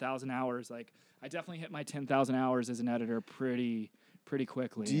 The 10,000 hours. Like, I definitely hit my 10,000 hours as an editor pretty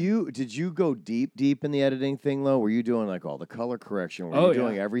quickly. Did you go deep in the editing thing, though? Were you doing like all the color correction? Were you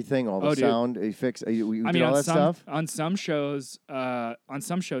doing everything, all the sound effects? You did all that stuff? On some shows,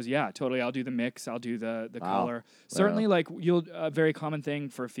 yeah, totally. I'll do the mix. I'll do the color. Certainly, like a very common thing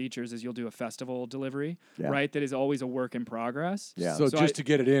for features is you'll do a festival delivery, right? That is always a work in progress. Yeah. So just to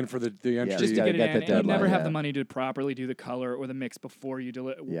get it in for the entry. Just to get it in. And you never have the money to properly do the color or the mix before you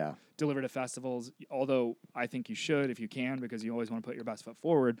deliver to festivals, although I think you should if you can, because you always want to put your best foot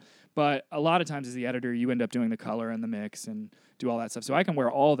forward. But a lot of times as the editor, you end up doing the color and the mix and do all that stuff. So I can wear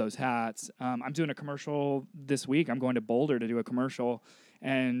all those hats. I'm doing a commercial this week. I'm going to Boulder to do a commercial,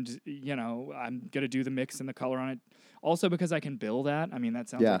 and I'm going to do the mix and the color on it. Also because I can bill that. I mean, that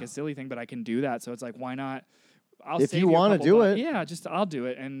sounds like a silly thing, but I can do that. So it's like, why not? If you want to do it. Yeah, I'll do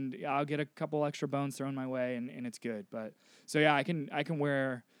it, and I'll get a couple extra bones thrown my way, and it's good. But so yeah, I can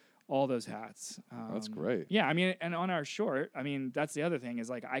wear all those hats. That's great. Yeah, I mean, and on our short, I mean, that's the other thing is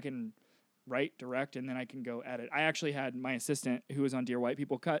like I can write, direct, and then I can go edit. I actually had my assistant who was on Dear White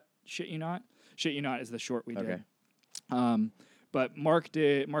People cut Shit You Not. Shit You Not is the short we did. But Mark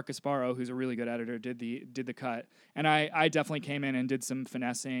Gasparo, who's a really good editor, did the cut, and I definitely came in and did some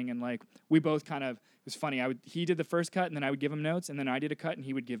finessing, and like we both kind of, it was funny. He did the first cut, and then I would give him notes, and then I did a cut, and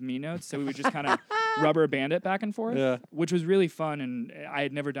he would give me notes, so we would just kind of rubber band it back and forth, which was really fun, and I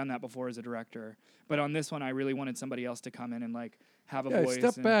had never done that before as a director. But on this one, I really wanted somebody else to come in and like have a voice.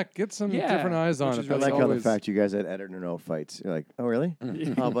 Step back, get some different eyes on it. I like how the fact you guys had editor note fights. You're like, oh really?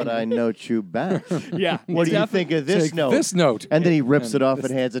 How about I note you back? Yeah. What do you think of this note? This note. And then he rips it off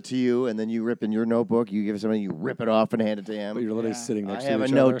and hands it to you, and then you rip in your notebook. You give somebody, you rip it off and hand it to him. But you're literally sitting next to each other. I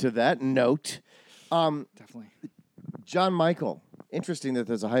have a note to that note. Definitely. John Michael, interesting that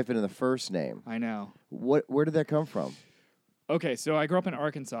there's a hyphen in the first name. I know. Where did that come from? Okay, so I grew up in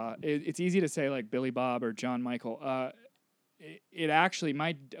Arkansas. It's easy to say like Billy Bob or John Michael. It actually,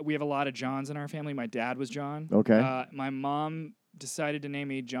 we have a lot of Johns in our family. My dad was John. Okay. My mom decided to name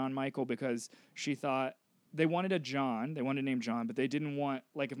me John Michael because she thought they wanted a John. They wanted to name John, but they didn't want,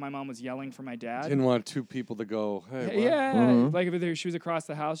 like, if my mom was yelling for my dad. Didn't want two people to go, hey, what? Yeah. Like, if she was across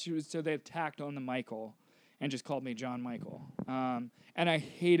the house, so they tacked on the Michael and just called me John Michael. And I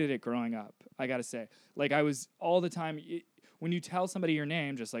hated it growing up, I got to say. Like, I was all the time... when you tell somebody your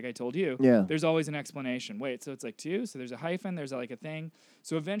name, just like I told you, there's always an explanation. Wait, so it's like two? So there's a hyphen, there's like a thing.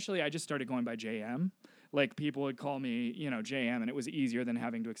 So eventually I just started going by JM. Like, people would call me, JM, and it was easier than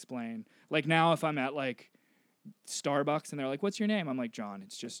having to explain. Like, now if I'm at, like, Starbucks and they're like, what's your name? I'm like, John.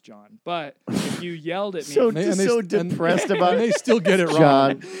 It's just John. But if you yelled at me... so depressed about it. They still get it wrong.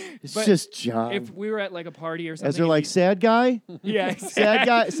 John. It's just John. If we were at, like, a party or something... As they're like, sad guy? Yeah. Sad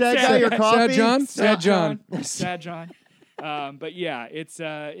guy, your coffee? Sad John? Sad John. Sad John. But yeah, it's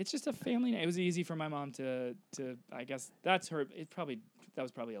just a family name. It was easy for my mom to I guess that's her. That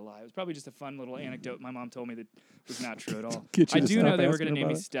was probably a lie. It was probably just a fun little anecdote my mom told me that was not true at all. I do know they were going to name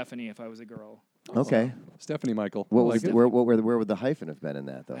me Stephanie if I was a girl. Okay. Stephanie Michael. Where would the hyphen have been in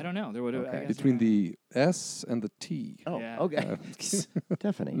that, though? I don't know. There would have between the S and the T. Oh, yeah. Okay.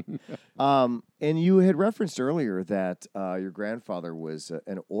 Stephanie. And you had referenced earlier that your grandfather was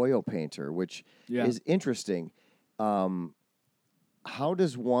an oil painter, which is interesting. How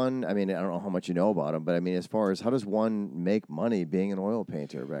does one, I don't know how much you know about him, but as far as how does one make money being an oil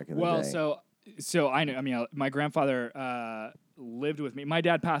painter back in the day? Well, so I know, my grandfather lived with me. My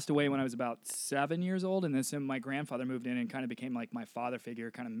dad passed away when I was about 7 years old, and then my grandfather moved in and kind of became like my father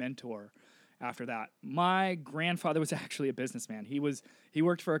figure, kind of mentor after that. My grandfather was actually a businessman. He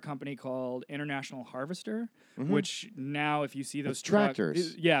worked for a company called International Harvester, which now if you see those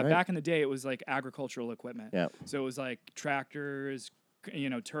tractors. Right? Back in the day it was like agricultural equipment. Yeah. So it was like tractors,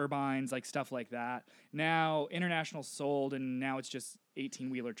 turbines, like stuff like that. Now International sold, and now it's just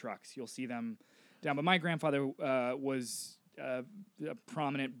 18-wheeler trucks. You'll see them down. But my grandfather was a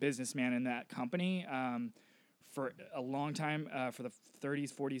prominent businessman in that company. For a long time, for the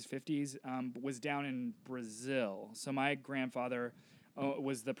 30s, 40s, 50s, was down in Brazil. So my grandfather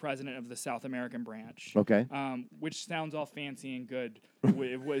was the president of the South American branch. Okay. Which sounds all fancy and good.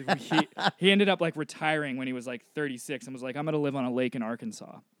 He ended up like retiring when he was like 36 and was like, I'm going to live on a lake in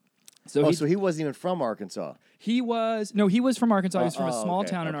Arkansas. So he wasn't even from Arkansas. He was from Arkansas. He was from a small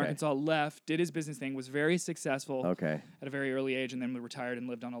town in Arkansas, left, did his business thing, was very successful at a very early age, and then retired and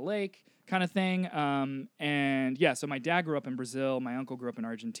lived on a lake kind of thing. So my dad grew up in Brazil. My uncle grew up in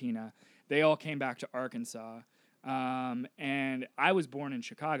Argentina. They all came back to Arkansas. And I was born in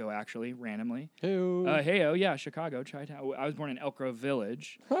Chicago, actually, randomly. Hey-o. Yeah, Chicago, Chi-town. I was born in Elk Grove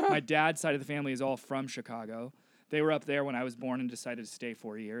Village. My dad's side of the family is all from Chicago. They were up there when I was born and decided to stay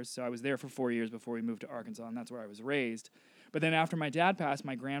 4 years. So I was there for 4 years before we moved to Arkansas, and that's where I was raised. But then after my dad passed,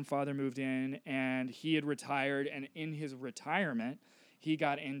 my grandfather moved in, and he had retired. And in his retirement, he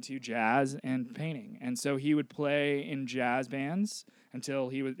got into jazz and painting. And so he would play in jazz bands until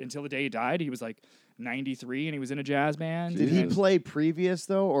the day he died. He was like 93, and he was in a jazz band. Did he play previous,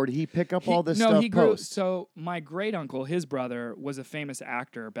 though, or did he pick up all this stuff he grew. post? So my great uncle, his brother, was a famous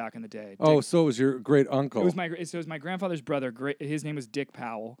actor back in the day. So it was your great uncle. It was my grandfather's brother. His name was Dick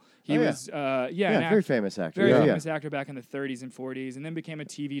Powell. He was very famous actor. Very famous actor back in the 30s and 40s, and then became a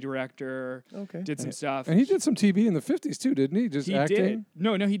TV director. Okay. Did some stuff. And he did some TV in the 50s too, didn't he? Just acting? Did.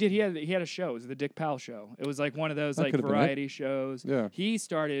 No, he did. He had a show. It was the Dick Powell Show. It was like one of those like variety shows. Yeah. He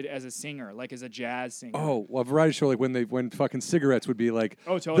started as a singer, like as a jazz singer. Oh, a variety show like when fucking cigarettes would be like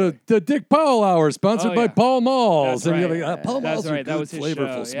totally. the Dick Powell Hour sponsored by Paul Malls. That's and right. you're like, Paul Malls That's right. That was his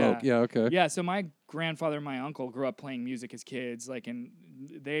flavorful show. smoke. Yeah, okay. Yeah, so my grandfather and my uncle grew up playing music as kids,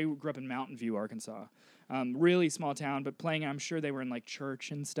 they grew up in Mountain View, Arkansas. Really small town, but playing, I'm sure they were in like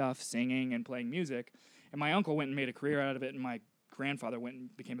church and stuff, singing and playing music. And my uncle went and made a career out of it, and my grandfather went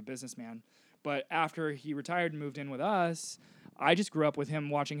and became a businessman. But after he retired and moved in with us, I just grew up with him,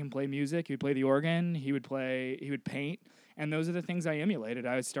 watching him play music. He would play the organ, he would paint, and those are the things I emulated.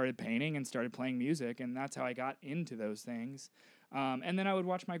 I started painting and started playing music, and that's how I got into those things. And then I would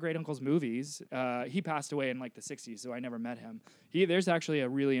watch my great uncle's movies. He passed away in like the 60s, so I never met him. There's actually a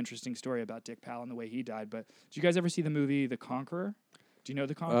really interesting story about Dick Powell and the way he died. But did you guys ever see the movie The Conqueror? Do you know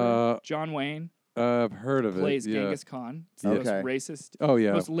The Conqueror? John Wayne. I've heard of plays it. Genghis Khan. It's the most racist.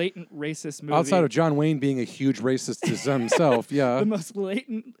 Most latent racist movie. Outside of John Wayne being a huge racist himself, yeah. The most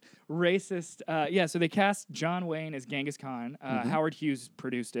latent racist. So they cast John Wayne as Genghis Khan. Howard Hughes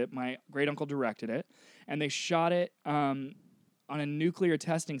produced it. My great uncle directed it, and they shot it on on a nuclear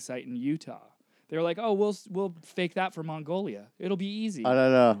testing site in Utah. They were like, "Oh, we'll fake that for Mongolia. It'll be easy."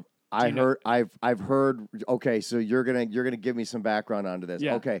 No. I've heard. Okay, so you're gonna give me some background onto this.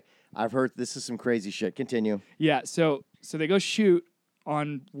 Yeah. Okay, I've heard this is some crazy shit. Continue. Yeah, so they go shoot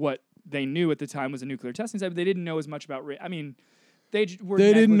on what they knew at the time was a nuclear testing site, but they didn't know as much about. I mean, they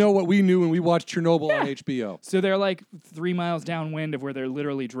didn't know what we knew when we watched Chernobyl on HBO. So they're like 3 miles downwind of where they're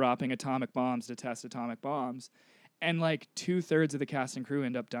literally dropping atomic bombs to test atomic bombs, and like 2/3 of the cast and crew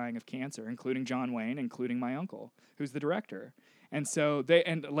end up dying of cancer, including John Wayne, including my uncle, who's the director. And so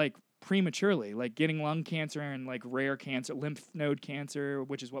like prematurely, like getting lung cancer and like rare cancer, lymph node cancer,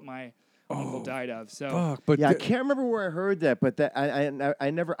 which is what my uncle died of. So Fuck, but Yeah, I can't remember where I heard that, but that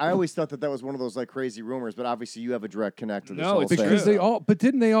I always thought that was one of those like crazy rumors. But obviously, you have a direct connect to this No, whole it's thing. because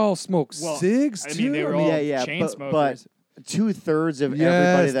didn't they all smoke cigs I too? mean, they were all yeah, chain but smokers. 2/3 of yes,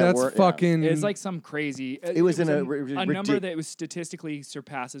 everybody that that's were fucking. It's like some crazy. It was in a number that was statistically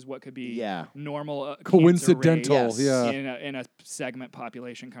surpasses what could be Yeah. normal coincidental. cancer rate Yeah. in a segment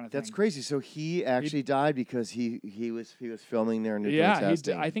population kind of That's thing. crazy. So he actually died because he was filming their nuclear Yeah,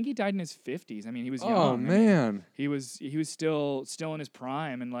 testing. I think he died in his 50s. I mean, he was young. Oh I mean, man. he was still in his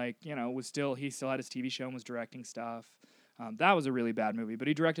prime, and like he still had his TV show and was directing stuff. That was a really bad movie, but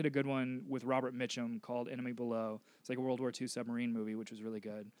he directed a good one with Robert Mitchum called Enemy Below. It's like a World War II submarine movie, which was really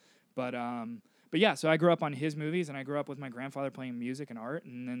good. But yeah, so I grew up on his movies, and I grew up with my grandfather playing music and art,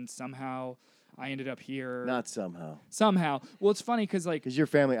 and then somehow I ended up here. Not somehow. Somehow. Well, it's funny because like Because your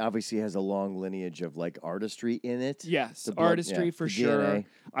family obviously has a long lineage of like artistry in it. yes, The blood- artistry yeah, for the sure. DNA.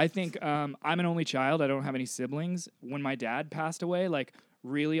 I think I'm an only child. I don't have any siblings. When my dad passed away, like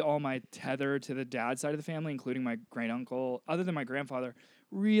really all my tether to the dad side of the family, including my great uncle, other than my grandfather,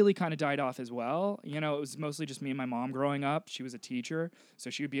 really kind of died off as well. It was mostly just me and my mom growing up. She was a teacher, so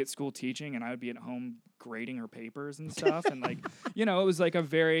she would be at school teaching, and I would be at home grading her papers and stuff. And like, it was like a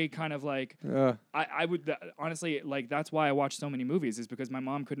very kind of like I would honestly like that's why I watch so many movies is because my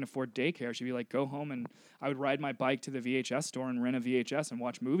mom couldn't afford daycare. She'd be like, go home, and I would ride my bike to the VHS store and rent a VHS and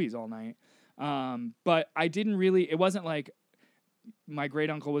watch movies all night. But I didn't really. It wasn't like my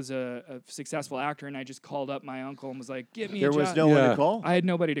great uncle was a successful actor, and I just called up my uncle and was like, "Get me a There job." was no one to call. I had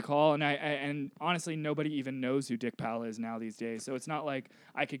nobody to call, and honestly, nobody even knows who Dick Powell is now these days. So it's not like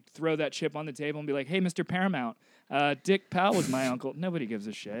I could throw that chip on the table and be like, "Hey, Mr. Paramount, Dick Powell was my uncle." Nobody gives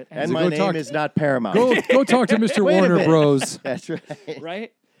a shit. And So my go name talk- is not Paramount. Go talk to Mr. Wait a Warner minute. Bros. That's right.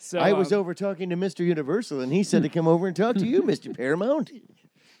 right? So I was over talking to Mr. Universal, and he said to come over and talk to you, Mr. Paramount.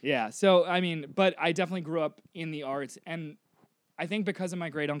 Yeah. So I mean, but I definitely grew up in the arts, and I think because of my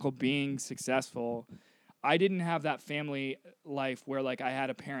great uncle being successful, I didn't have that family life where like I had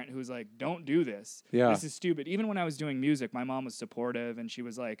a parent who was like, "Don't do this. Yeah. This is stupid." Even when I was doing music, my mom was supportive, and she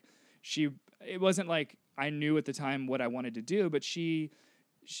was like, it wasn't like I knew at the time what I wanted to do, but she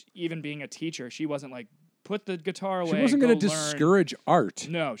even being a teacher, she wasn't like, put the guitar away. She wasn't going to go learn." discourage art.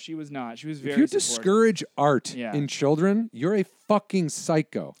 No, she was not. She was very If you supportive. discourage art Yeah. in children, you're a fucking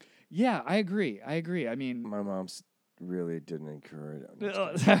psycho. Yeah, I agree. I mean, My mom's really didn't encourage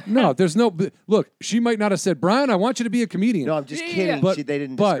no, No, there's no. Look, she might not have said, "Brian, I want you to be a comedian." No, I'm just Yeah, kidding. yeah. But- They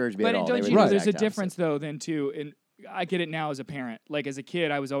didn't but- discourage me at all. don't They you were know the there's a exact difference though then too, and I get it now as a parent. Like as a kid,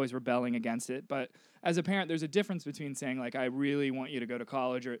 I was always rebelling against it, but as a parent, there's a difference between saying like I really want you to go to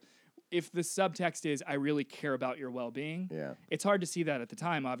college, or if the subtext is I really care about your well-being. Yeah. It's hard to see that at the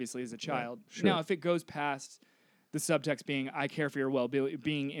time, obviously, as a child. sure. Now, if it goes past the subtext being I care for your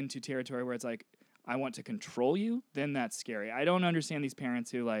well-being into territory where it's like I want to control you, then that's scary. I don't understand these parents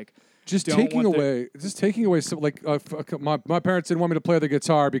who like just don't taking want away some like my parents didn't want me to play the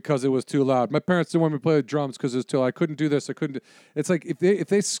guitar because it was too loud. My parents didn't want me to play the drums because it was too loud. I couldn't do this. I couldn't. It's like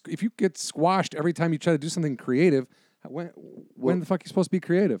if you get squashed every time you try to do something creative, when the fuck are you supposed to be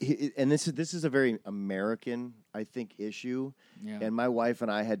creative? And this is a very American, I think, issue. Yeah. And my wife and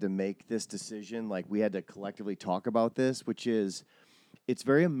I had to make this decision. Like we had to collectively talk about this, which is, it's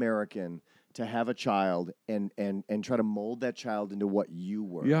very American to have a child and try to mold that child into what you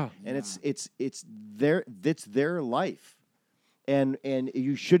were. Yeah. And it's their life, and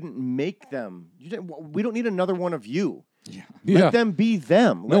you shouldn't make them. We don't need another one of you. Yeah. Let them be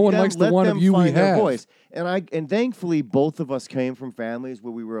them. No one likes the one of you we find their have. voice. And thankfully, both of us came from families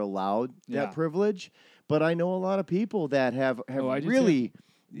where we were allowed Yeah. that privilege. But I know a lot of people that have I do really,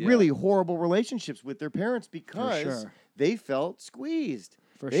 Yeah. really horrible relationships with their parents because sure. they felt squeezed.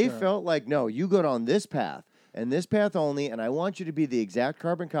 For They sure. felt like, no, you go down this path. and this path only, and I want you to be the exact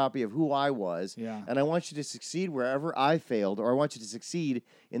carbon copy of who I was, and I want you to succeed wherever I failed, or I want you to succeed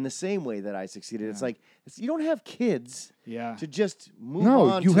in the same way that I succeeded. It's like, you don't have kids to just move on.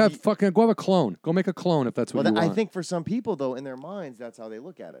 No, you have fucking, go have a clone. Go make a clone if that's what you want. I think for some people, though, in their minds, that's how they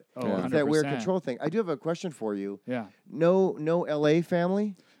look at it. Oh, It's that weird control thing. I do have a question for you. Yeah. No LA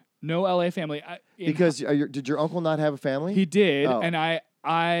family? No LA family. Because did your uncle not have a family? He did, and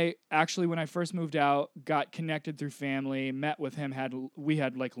I actually, when I first moved out, got connected through family, met with him, we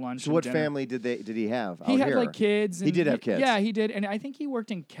had like lunch. So what dinner. family did he have? He had like kids. He did have kids. Yeah, he did, and I think he worked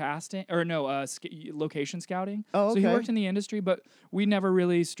in casting location scouting. Oh, okay. So he worked in the industry, but we never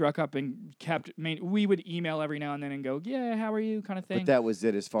really struck up and kept. We would email every now and then and go, "Yeah, how are you?" kind of thing. But that was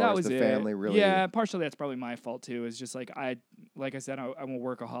it as far as the family really. Yeah, partially that's probably my fault too. It's just like I said, I'm a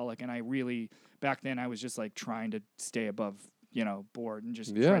workaholic, and I really back then I was just like trying to stay above board and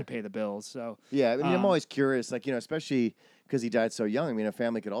just try to pay the bills. So yeah, I mean, I'm always curious, like especially because he died so young. I mean, a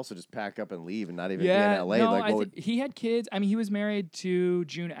family could also just pack up and leave and not even be in LA. No, he had kids. I mean, he was married to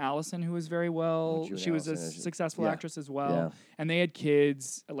June Allison, who was very well. She was a successful actress as well, and they had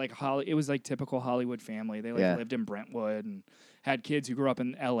kids. Like it was like typical Hollywood family. They lived in Brentwood and had kids who grew up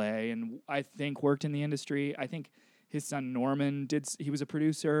in LA, and I think worked in the industry. I think his son Norman he was a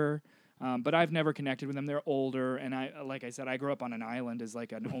producer. But I've never connected with them. They're older, and like I said, I grew up on an island as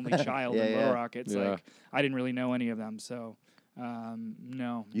like an only child in Little Rock. It's like I didn't really know any of them, so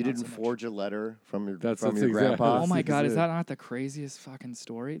no. You didn't forge a letter from your your grandpa? Oh my God, is that not the craziest fucking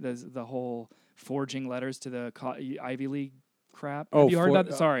story? The whole forging letters to the Ivy League crap. Oh, have you heard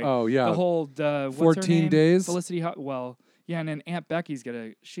that? Sorry. Oh yeah. The whole 14 days. Felicity. Yeah, and then Aunt Becky's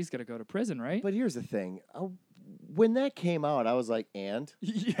she's gonna go to prison, right? But here's the thing. When that came out, I was like, and?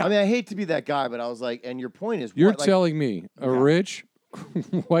 Yeah. I mean, I hate to be that guy, but I was like, and your point is, You're telling me a rich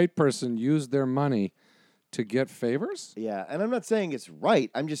white person used their money to get favors? Yeah, and I'm not saying it's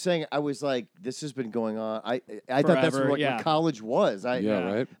right. I'm just saying I was like, this has been going on. I thought that's what college was.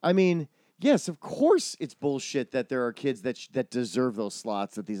 Right. I mean, yes, of course it's bullshit that there are kids that deserve those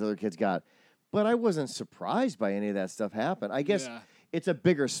slots that these other kids got. But I wasn't surprised by any of that stuff happen. I guess it's a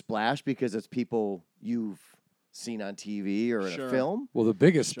bigger splash because it's people you've seen on TV or in a film. Well, the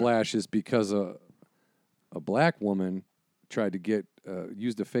biggest splash is because a black woman tried to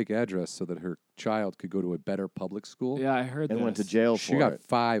used a fake address so that her child could go to a better public school. Yeah, I heard that. And went to jail for it. She got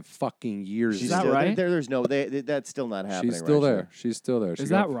 5 fucking years. Is that right? There's no, that's still not happening. She's still right? there. She's still there. Is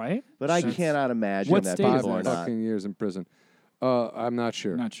that right? But I cannot imagine what that state people are 5 not. fucking years in prison. I'm not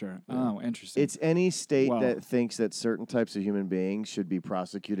sure. Not sure. Oh, interesting. It's any state that thinks that certain types of human beings should be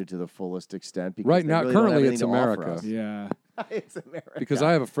prosecuted to the fullest extent. Because right now, really currently, don't have it's anything to offer America. us. Yeah. It's America. Because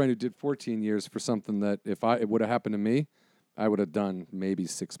I have a friend who did 14 years for something that if it would have happened to me, I would have done maybe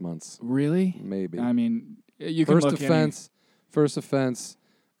 6 months. Really? Maybe. I mean, you can look First offense.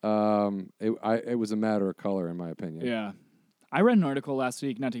 It was a matter of color, in my opinion. Yeah. I read an article last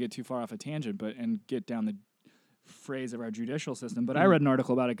week, not to get too far off a tangent, and get down the phrase of our judicial system, but I read an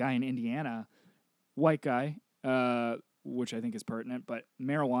article about a guy in Indiana, white guy, which I think is pertinent, but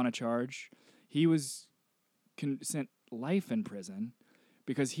marijuana charge. He was sent life in prison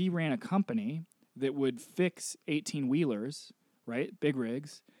because he ran a company that would fix 18-wheelers, right, big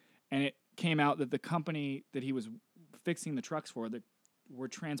rigs, and it came out that the company that he was fixing the trucks for that were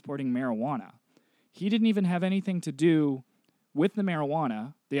transporting marijuana. He didn't even have anything to do with the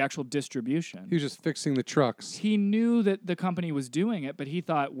marijuana, the actual distribution. He was just fixing the trucks. He knew that the company was doing it, but he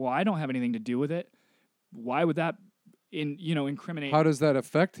thought, well, I don't have anything to do with it. Why would that incriminate? How does that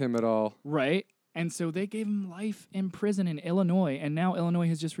affect him at all? Right. And so they gave him life in prison in Illinois, and now Illinois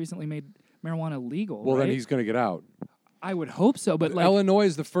has just recently made marijuana legal. Well, right? then he's going to get out. I would hope so, but Illinois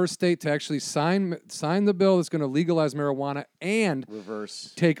is the first state to actually sign the bill that's going to legalize marijuana and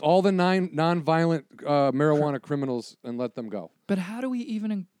take all the non-violent marijuana criminals and let them go. But how do we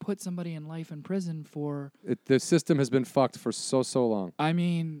even put somebody in life in prison for? The system has been fucked for so long. I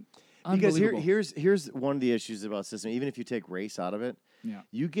mean, because here's one of the issues about system. Even if you take race out of it,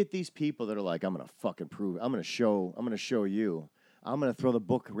 you get these people that are like, I'm gonna fucking prove. I'm gonna show you. I'm going to throw the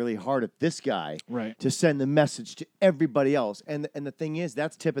book really hard at this guy to send the message to everybody else. And the thing is,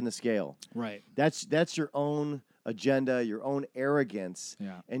 that's tipping the scale. Right. That's your own agenda, your own arrogance,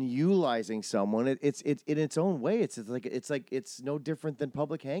 and utilizing someone. It's in its own way. It's like no different than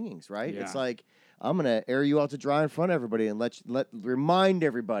public hangings, right? Yeah. It's like, I'm going to air you out to dry in front of everybody and remind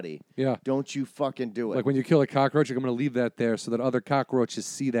everybody. Yeah. Don't you fucking do it. Like when you kill a cockroach, I'm going to leave that there so that other cockroaches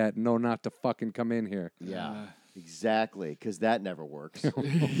see that and know not to fucking come in here. Yeah. Exactly, because that never works.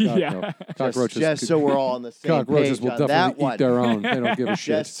 No. Cockroaches. Just so we're all on the same cockroaches page will on definitely that eat one. their own. They don't give a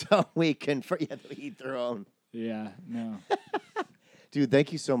shit. Just so we can eat their own. Yeah, no. Dude,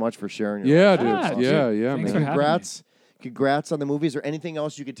 thank you so much for sharing. Your Yeah, life. dude. Ah, Yeah, thanks man. for having me. Congrats on the movie. Is there anything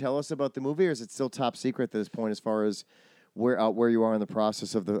else you could tell us about the movie, or is it still top secret at this point as far as where you are in the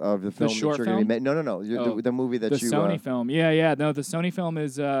process of the film that short you're going to be film? making? No. The movie that The you Sony film. Yeah. No, the Sony film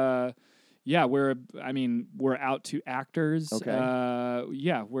is we're out to actors. Okay. I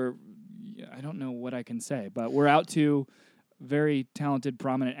don't know what I can say, but we're out to very talented,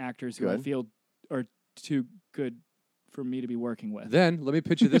 prominent actors who I Good. feel are too good for me to be working with. Then let me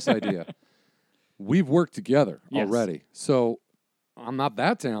pitch you this idea. We've worked together Yes. already, so I'm not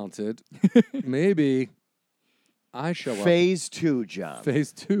that talented. Maybe I show up. Phase 2, John.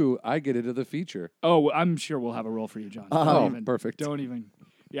 Phase 2, I get into the feature. Oh, I'm sure we'll have a role for you, John. Perfect. Don't even.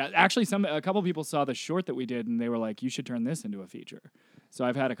 Yeah, actually, a couple people saw the short that we did, and they were like, "You should turn this into a feature." So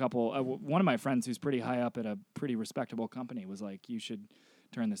I've had a couple. One of my friends, who's pretty high up at a pretty respectable company, was like, "You should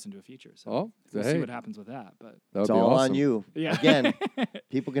turn this into a feature." So we'll see what happens with that. But That would It's be all awesome. on you. Yeah. Again,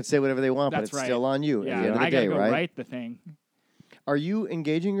 people can say whatever they want, but That's it's right. still on you yeah, at the end of I the gotta day, go right? write the thing. Are you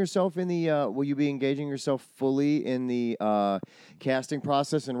engaging yourself in the? Will you be engaging yourself fully in the casting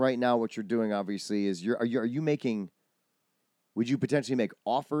process? And right now, what you're doing, obviously, is are you making? Would you potentially make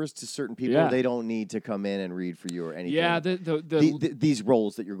offers to certain people? Yeah. They don't need to come in and read for you or anything. Yeah, These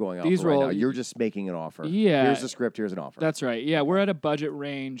roles that you're going out these for right now, roles- you're just making an offer. Yeah. Here's the script. Here's an offer. That's right. Yeah, we're at a budget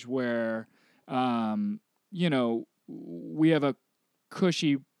range where, we have a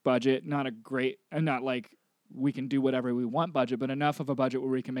cushy budget, not a great, and not like we can do whatever we want budget, but enough of a budget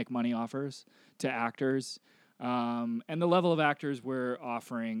where we can make money offers to actors. And the level of actors we're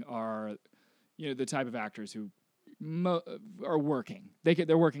offering are, the type of actors who are working.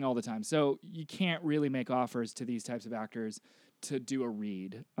 They're working all the time. So you can't really make offers to these types of actors to do a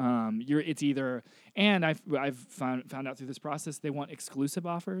read. It's either, and I've found out through this process, they want exclusive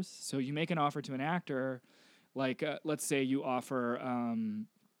offers. So you make an offer to an actor, like let's say you offer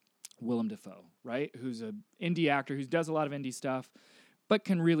Willem Dafoe, right? Who's an indie actor who does a lot of indie stuff, but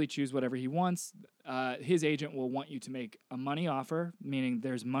can really choose whatever he wants. His agent will want you to make a money offer, meaning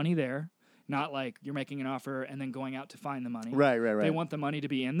there's money there. Not like you're making an offer and then going out to find the money. Right. They want the money to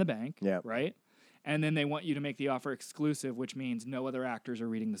be in the bank, Yep. right? And then they want you to make the offer exclusive, which means no other actors are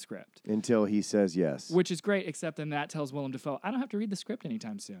reading the script. Until he says yes. Which is great, except then that tells Willem Dafoe, I don't have to read the script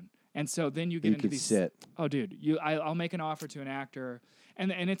anytime soon. And so then you get You into could these. sit. Oh, dude, I'll make an offer to an actor,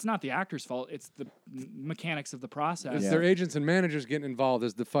 and it's not the actor's fault. It's the mechanics of the process. It's Yeah. their agents and managers getting involved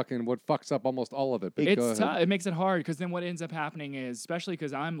is the fucking what fucks up almost all of it. But go It's ahead. tough. It makes it hard because then what ends up happening is, especially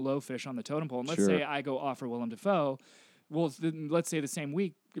because I'm low fish on the totem pole, and let's Sure. say I go offer Willem Dafoe, well, let's say the same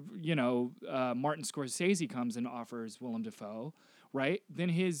week, Martin Scorsese comes and offers Willem Dafoe, right? Then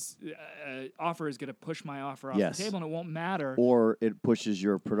his offer is going to push my offer off Yes. the table, and it won't matter. Or it pushes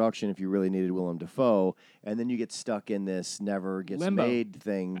your production if you really needed Willem Dafoe, and then you get stuck in this never gets Limbo. made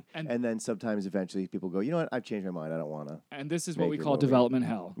thing. And- And then sometimes eventually people go, you know what, I've changed my mind. I don't want to. And this is what Make we your call movie. development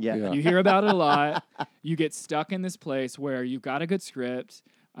hell. Yeah. Yeah. You hear about it a lot. You get stuck in this place where you've got a good script.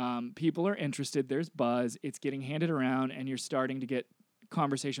 People are interested. There's buzz. It's getting handed around, and you're starting to get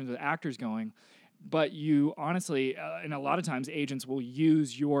conversations with actors going. But you honestly, and a lot of times agents will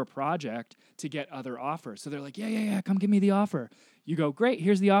use your project to get other offers. So they're like, yeah, come give me the offer. You go, great,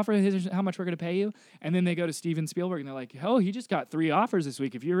 here's the offer. Here's how much we're going to pay you. And then they go to Steven Spielberg and they're like, oh, he just got 3 offers this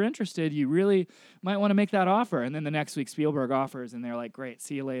week. If you're interested, you really might want to make that offer. And then the next week Spielberg offers and they're like, great,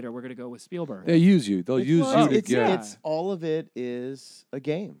 see you later. We're going to go with Spielberg. They use you. They'll use you to it's, get. it's all of it is a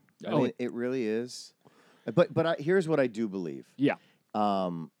game. I mean, it really is. But here's what I do believe. Yeah.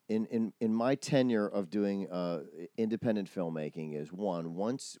 In my tenure of doing independent filmmaking is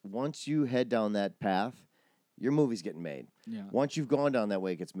once you head down that path, your movie's getting made. Yeah. Once you've gone down that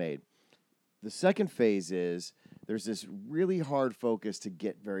way, it gets made. The second phase is there's this really hard focus to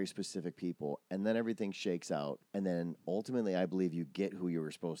get very specific people, and then everything shakes out, and then ultimately I believe you get who you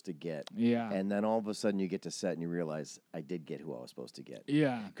were supposed to get. Yeah. And then all of a sudden you get to set and you realize I did get who I was supposed to get.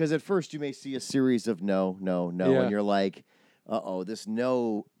 Yeah. Because at first you may see a series of no, Yeah. and you're like, uh-oh, this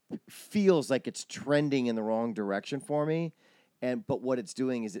no feels like it's trending in the wrong direction for me. But what it's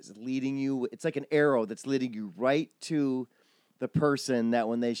doing is it's leading you, it's like an arrow that's leading you right to the person that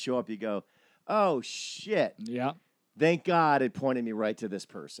when they show up, you go, oh, shit. Yeah. Thank God it pointed me right to this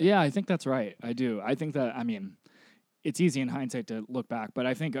person. Yeah, I think that's right. I do. I think that, it's easy in hindsight to look back, but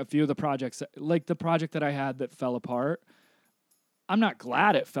I think a few of the projects, like the project that I had that fell apart, I'm not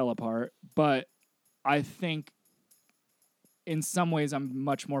glad it fell apart, but I think in some ways I'm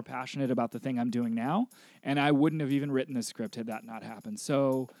much more passionate about the thing I'm doing now, and I wouldn't have even written this script had that not happened.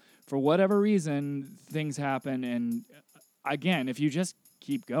 So for whatever reason, things happen, and again, if you just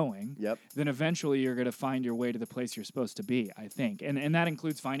keep going, then eventually you're going to find your way to the place you're supposed to be, I think. And that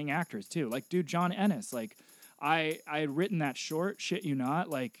includes finding actors, too. Like, dude, John Ennis, like, I had written that short, shit you not,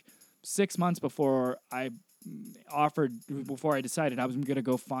 like 6 months before I decided I was going to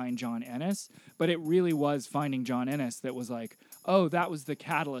go find John Ennis. But it really was finding John Ennis that was like, oh, that was the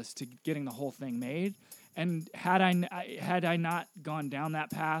catalyst to getting the whole thing made. And had I not gone down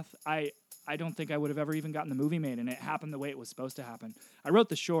that path, I don't think I would have ever even gotten the movie made, and it happened the way it was supposed to happen. I wrote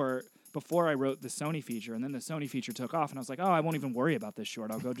the short before I wrote the Sony feature, and then the Sony feature took off, and I was like, oh, I won't even worry about this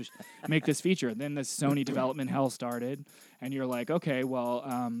short. I'll go just make this feature. And then the Sony development hell started, and you're like, okay, well,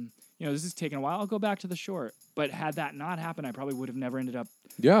 this is taking a while. I'll go back to the short. But had that not happened, I probably would have never ended up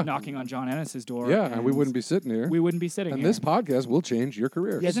knocking on John Ennis's door. Yeah, and we wouldn't be sitting here. We wouldn't be sitting and here. this podcast will change your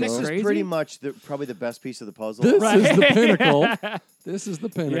career. Yeah, Isn't it this crazy? is pretty much probably the best piece of the puzzle. This is the pinnacle. This is the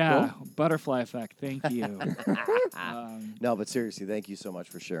pinnacle. Yeah, butterfly effect. Thank you. No, but seriously, thank you so much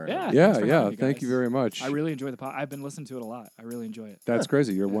for sharing. Yeah. Thank you very much. I really enjoy the pod. I've been listening to it a lot. I really enjoy it. That's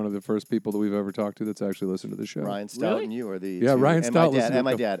crazy. You're one of the first people that we've ever talked to that's actually listened to the show. Ryan Stout and you are the Ryan Stout and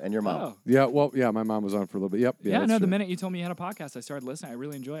my dad and your mom. Oh. Yeah, well, my mom was on for a little bit. Yep. Yeah, no, the minute you told me you had a podcast, I started listening. I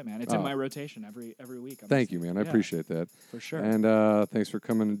really enjoy it, man. It's in my rotation every week. Thank you, man. I appreciate that. For sure. And thanks for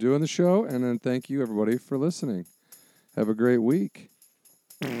coming and doing the show. And then thank you, everybody, for listening. Have a great week.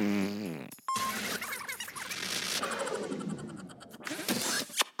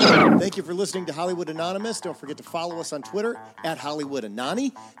 Thank you for listening to Hollywood Anonymous. Don't forget to follow us on Twitter at Hollywood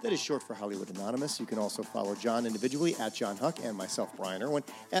Anani. That is short for Hollywood Anonymous. You can also follow John individually at John Huck and myself, Brian Irwin,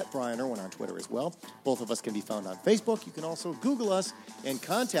 at Brian Irwin on Twitter as well. Both of us can be found on Facebook. You can also Google us and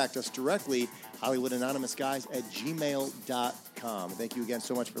contact us directly, HollywoodAnonymousGuys@gmail.com. Thank you again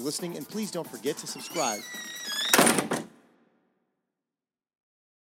so much for listening, and please don't forget to subscribe